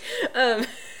tree.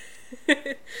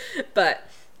 But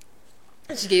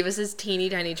she gave us this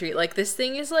teeny tiny tree. Like, this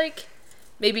thing is like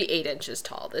maybe 8 inches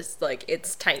tall. This, like,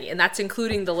 it's tiny, and that's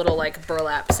including the little like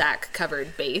burlap sack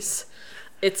covered base.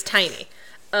 It's tiny.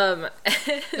 That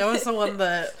was the one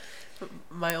that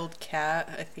my old cat,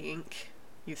 I think,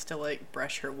 used to like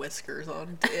brush her whiskers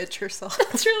on to itch herself.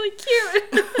 That's really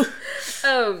cute.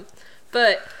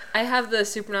 But I have the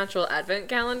Supernatural Advent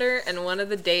calendar, and one of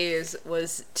the days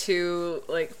was 2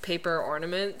 like paper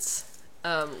ornaments.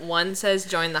 One says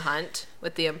 "Join the Hunt"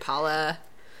 with the Impala.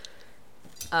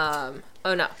 One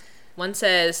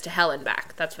says "To Hell and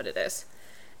Back." That's what it is.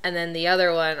 And then the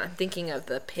other one, I'm thinking of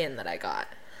the pin that I got.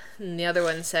 And the other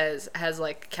one has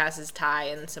like Cass's tie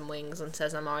and some wings and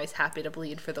says, "I'm always happy to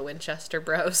bleed for the Winchester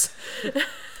Bros."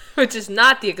 Which is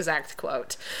not the exact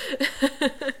quote.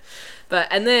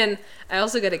 And then I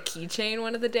also got a keychain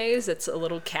one of the days. It's a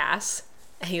little Cass.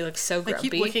 And he looks so grumpy. I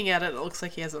keep looking at it. It looks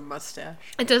like he has a mustache.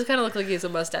 It does kind of look like he has a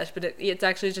mustache, but it's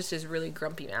actually just his really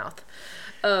grumpy mouth.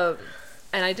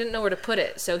 And I didn't know where to put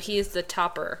it. So he is the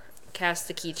topper. Cass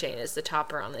the keychain is the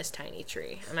topper on this tiny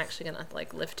tree. I'm actually gonna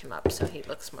like lift him up so he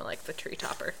looks more like the tree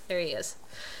topper. There he is.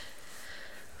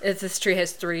 This tree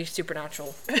has 3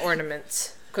 supernatural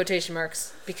ornaments, quotation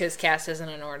marks, because Cass isn't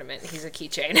an ornament. He's a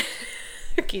keychain.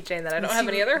 A keychain that I don't have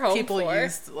any other home people for.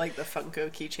 Use like the Funko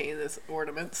keychain as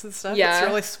ornaments and stuff. Yeah. It's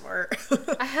really smart.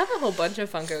 I have a whole bunch of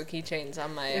Funko keychains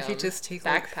on my if you just take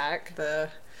backpack. Like, the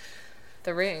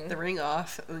The ring. The ring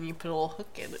off, and then you put a little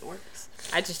hook in. It works.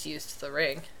 I just used the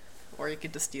ring. Or you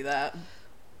could just do that.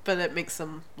 But it makes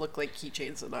them look like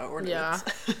keychains and not ornaments.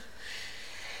 Yeah.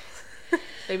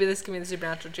 Maybe this can be the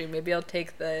supernatural dream. Maybe I'll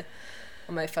take all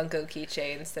my Funko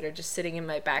keychains that are just sitting in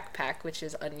my backpack, which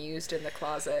is unused in the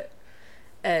closet,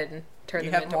 and turn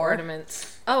them into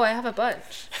ornaments. Oh, I have a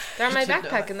bunch. They're on my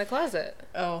backpack in the closet.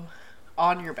 Oh,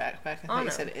 on your backpack. I thought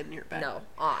you said in your backpack. No,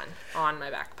 on my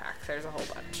backpack. There's a whole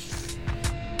bunch.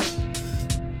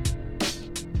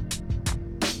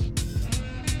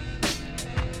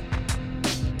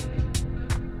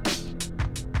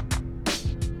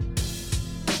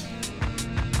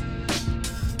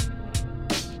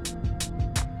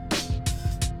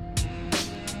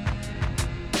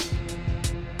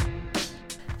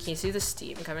 Can you see the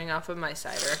steam coming off of my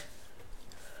cider?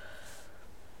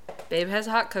 Babe has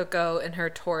hot cocoa in her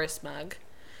Taurus mug,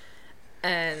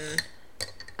 and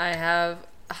I have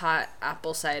hot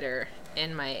apple cider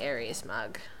in my Aries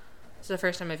mug. It's the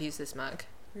first time I've used this mug,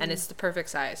 and it's the perfect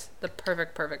size. The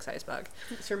perfect size mug.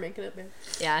 Thanks for making it, babe.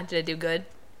 Yeah, did I do good?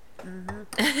 Mm-hmm.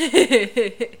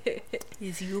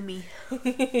 It's yummy.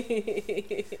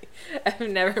 I've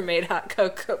never made hot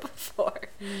cocoa before,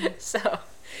 so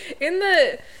on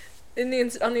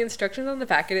the instructions on the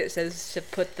packet it says to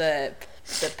put the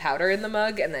powder in the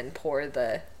mug and then pour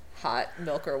the hot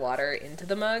milk or water into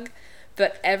the mug.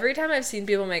 But every time I've seen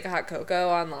people make a hot cocoa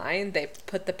online, they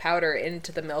put the powder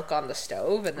into the milk on the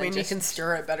stove, and then you can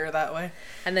stir it better that way.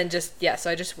 And then so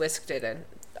I just whisked it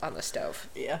on the stove.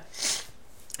 Yeah.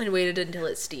 And waited until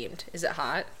it steamed. Is it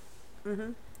hot?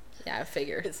 Mhm. Yeah, I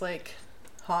figured. It's like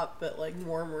hot, but like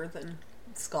warmer than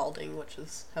scalding, which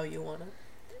is how you want it.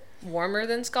 Warmer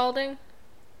than scalding?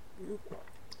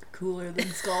 Cooler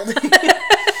than scalding.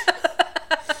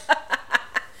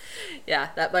 Yeah,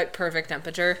 that like perfect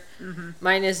temperature. Mm-hmm.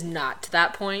 Mine is not to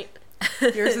that point.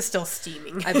 Yours is still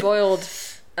steaming. I boiled,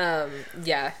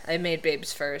 I made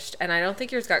Babe's first, and I don't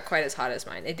think yours got quite as hot as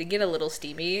mine. It did get a little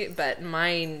steamy, but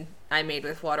mine I made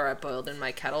with water I boiled in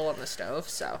my kettle on the stove,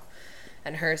 so.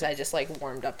 And hers I just like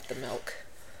warmed up the milk.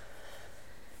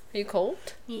 Are you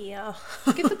cold? Yeah.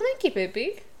 Get the blankie,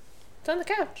 baby. It's on the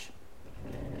couch.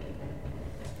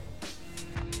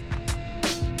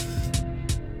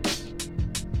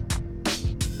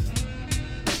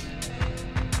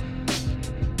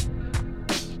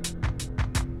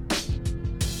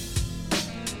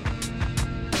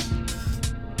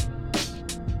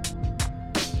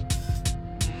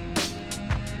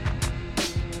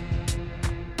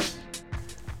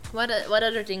 What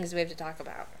other things do we have to talk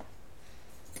about?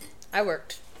 I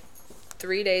worked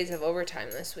 3 days of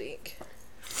overtime this week.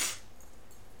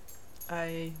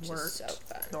 I worked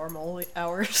normal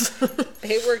hours.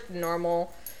 They worked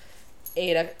normal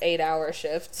 8-hour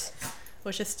shifts,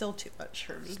 which is still too much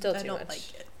for me. Still too I don't much.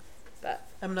 like it. But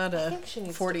I'm not a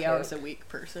 40 hours a week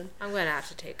person. I'm gonna have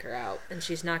to take her out, and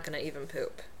she's not gonna even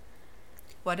poop.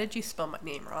 Why did you spell my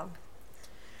name wrong?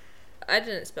 I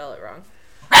didn't spell it wrong.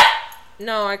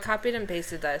 No, I copied and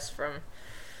pasted this from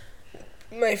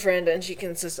my friend, and she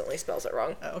consistently spells it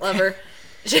wrong. Okay. Love her.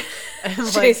 She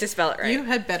needs to spell it right. You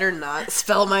had better not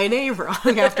spell my name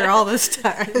wrong after all this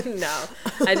time. No,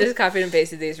 I just copied and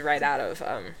pasted these right out of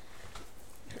our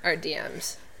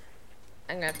DMs.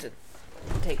 I'm gonna have to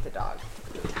take the dog.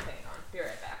 Hang on, be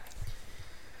right back.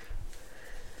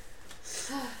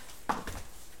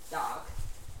 Dog.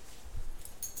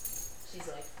 She's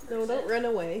like, no, don't run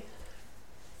away.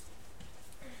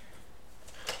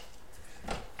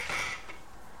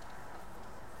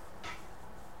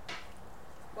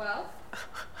 Well,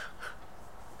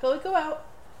 Chloe, go out.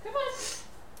 Come on.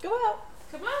 Go out.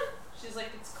 Come on. She's like,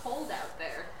 it's cold out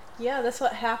there. Yeah, that's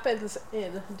what happens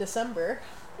in December.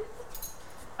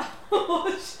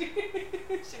 Oh, she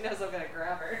knows I'm gonna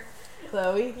grab her.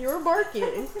 Chloe, you were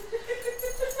barking.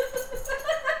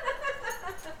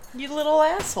 You little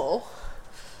asshole.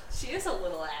 She is a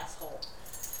little asshole.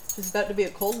 She's about to be a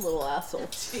cold little asshole.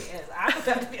 She is. I'm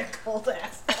about to be a cold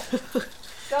asshole.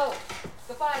 Go.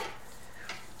 Go fight.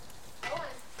 Go on.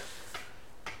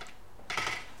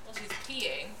 Well, she's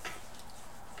peeing.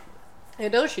 I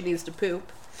know she needs to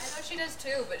poop. I know she does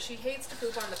too, but she hates to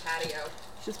poop on the patio.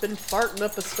 She's been farting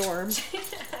up a storm. She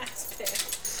has been.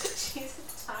 She's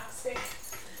a toxic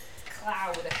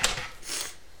cloud.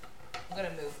 I'm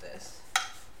gonna move this.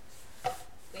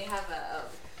 They have a.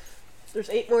 There's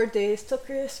 8 more days till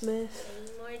Christmas.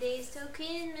 8 more days till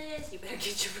Christmas. You better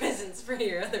get your presents for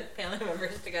your other family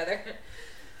members together.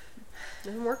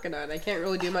 I'm working on it. I can't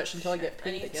really do much until I get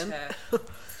paid again. I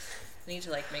need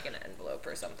to, like, make an envelope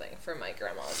or something for my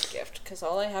grandma's gift, because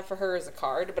all I have for her is a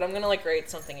card, but I'm gonna, like, write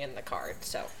something in the card,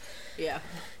 so. Yeah.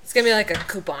 It's gonna be like a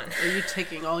coupon. Are you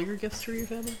taking all your gifts for your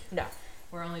family? No.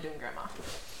 We're only doing grandma.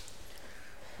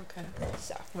 Okay.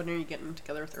 So. When are you getting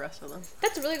together with the rest of them?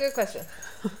 That's a really good question.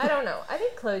 I don't know. I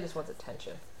think Chloe just wants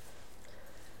attention.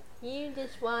 You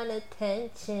just want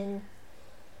attention.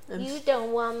 You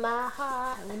don't want my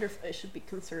heart. I wonder if I should be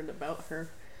concerned about her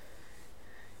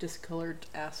discolored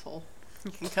asshole.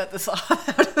 You can cut this off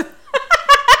out of the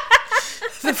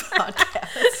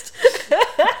podcast.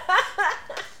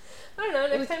 I don't know.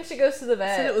 Next time she goes to the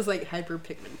vet. Said it was like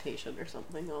hyperpigmentation or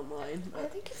something online. I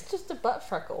think it's just a butt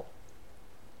freckle.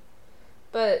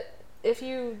 But if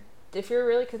you're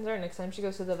really concerned, next time she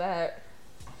goes to the vet.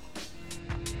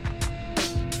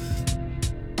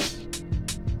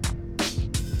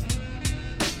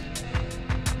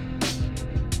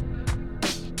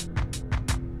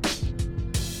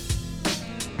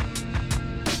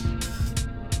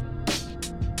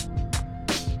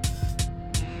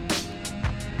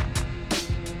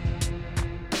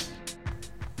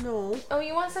 No. Oh,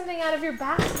 you want something out of your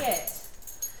basket.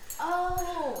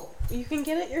 Oh. You can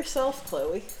get it yourself,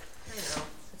 Chloe. I know.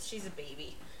 She's a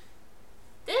baby.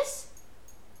 This?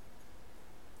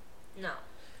 No.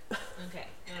 Okay.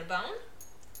 You want a bone?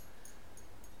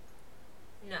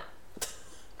 No.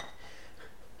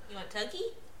 You want Tuggy?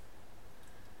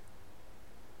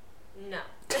 No.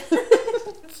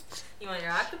 You want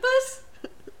your octopus?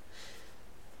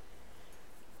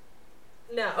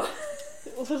 No.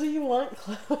 What do you want,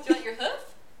 Chloe? Do you want your hoof?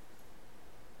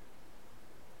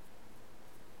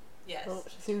 Yes. Oh,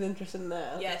 she seems interested in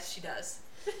that. Yes, she does.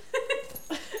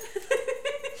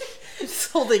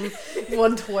 Just holding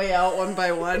one toy out one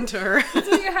by one to her. That's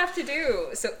what you have to do.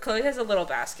 So Chloe has a little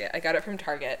basket. I got it from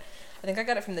Target. I think I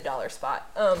got it from the dollar spot.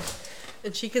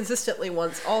 And she consistently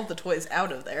wants all the toys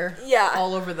out of there. Yeah.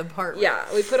 All over the apartment. Yeah,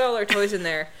 we put all our toys in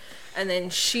there, and then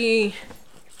she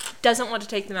doesn't want to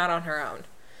take them out on her own.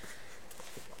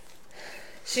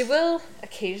 She will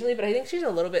occasionally, but I think she's a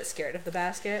little bit scared of the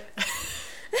basket.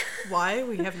 Why?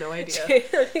 We have no idea. I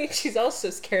think she's also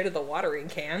scared of the watering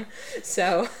can.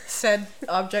 So said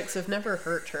objects have never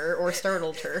hurt her or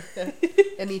startled her at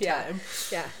any time.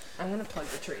 Yeah. I'm gonna plug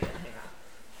the tree in. Hang on.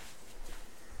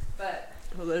 But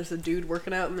well, there's a dude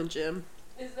working out in the gym.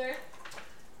 Is there?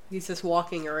 He's just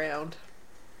walking around.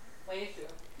 Wave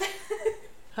to him.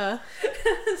 Huh?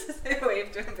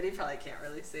 Wave to him, but he probably can't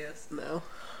really see us. No.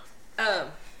 I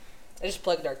just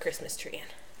plugged our Christmas tree in.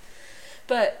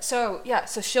 But, so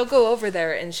she'll go over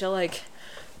there and she'll, like,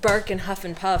 bark and huff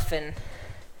and puff and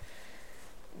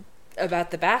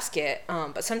about the basket,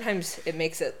 but sometimes it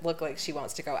makes it look like she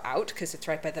wants to go out because it's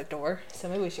right by the door, so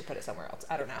maybe we should put it somewhere else.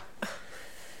 I don't know.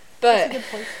 But that's a good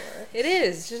place for it. It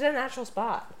is. It's just a natural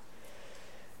spot.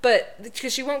 But,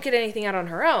 because she won't get anything out on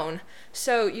her own,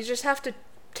 so you just have to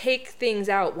take things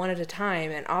out one at a time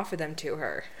and offer them to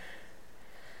her.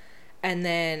 And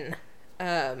then,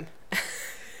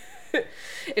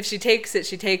 if she takes it,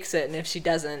 she takes it, and if she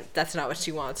doesn't, that's not what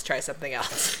she wants. Try something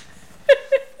else.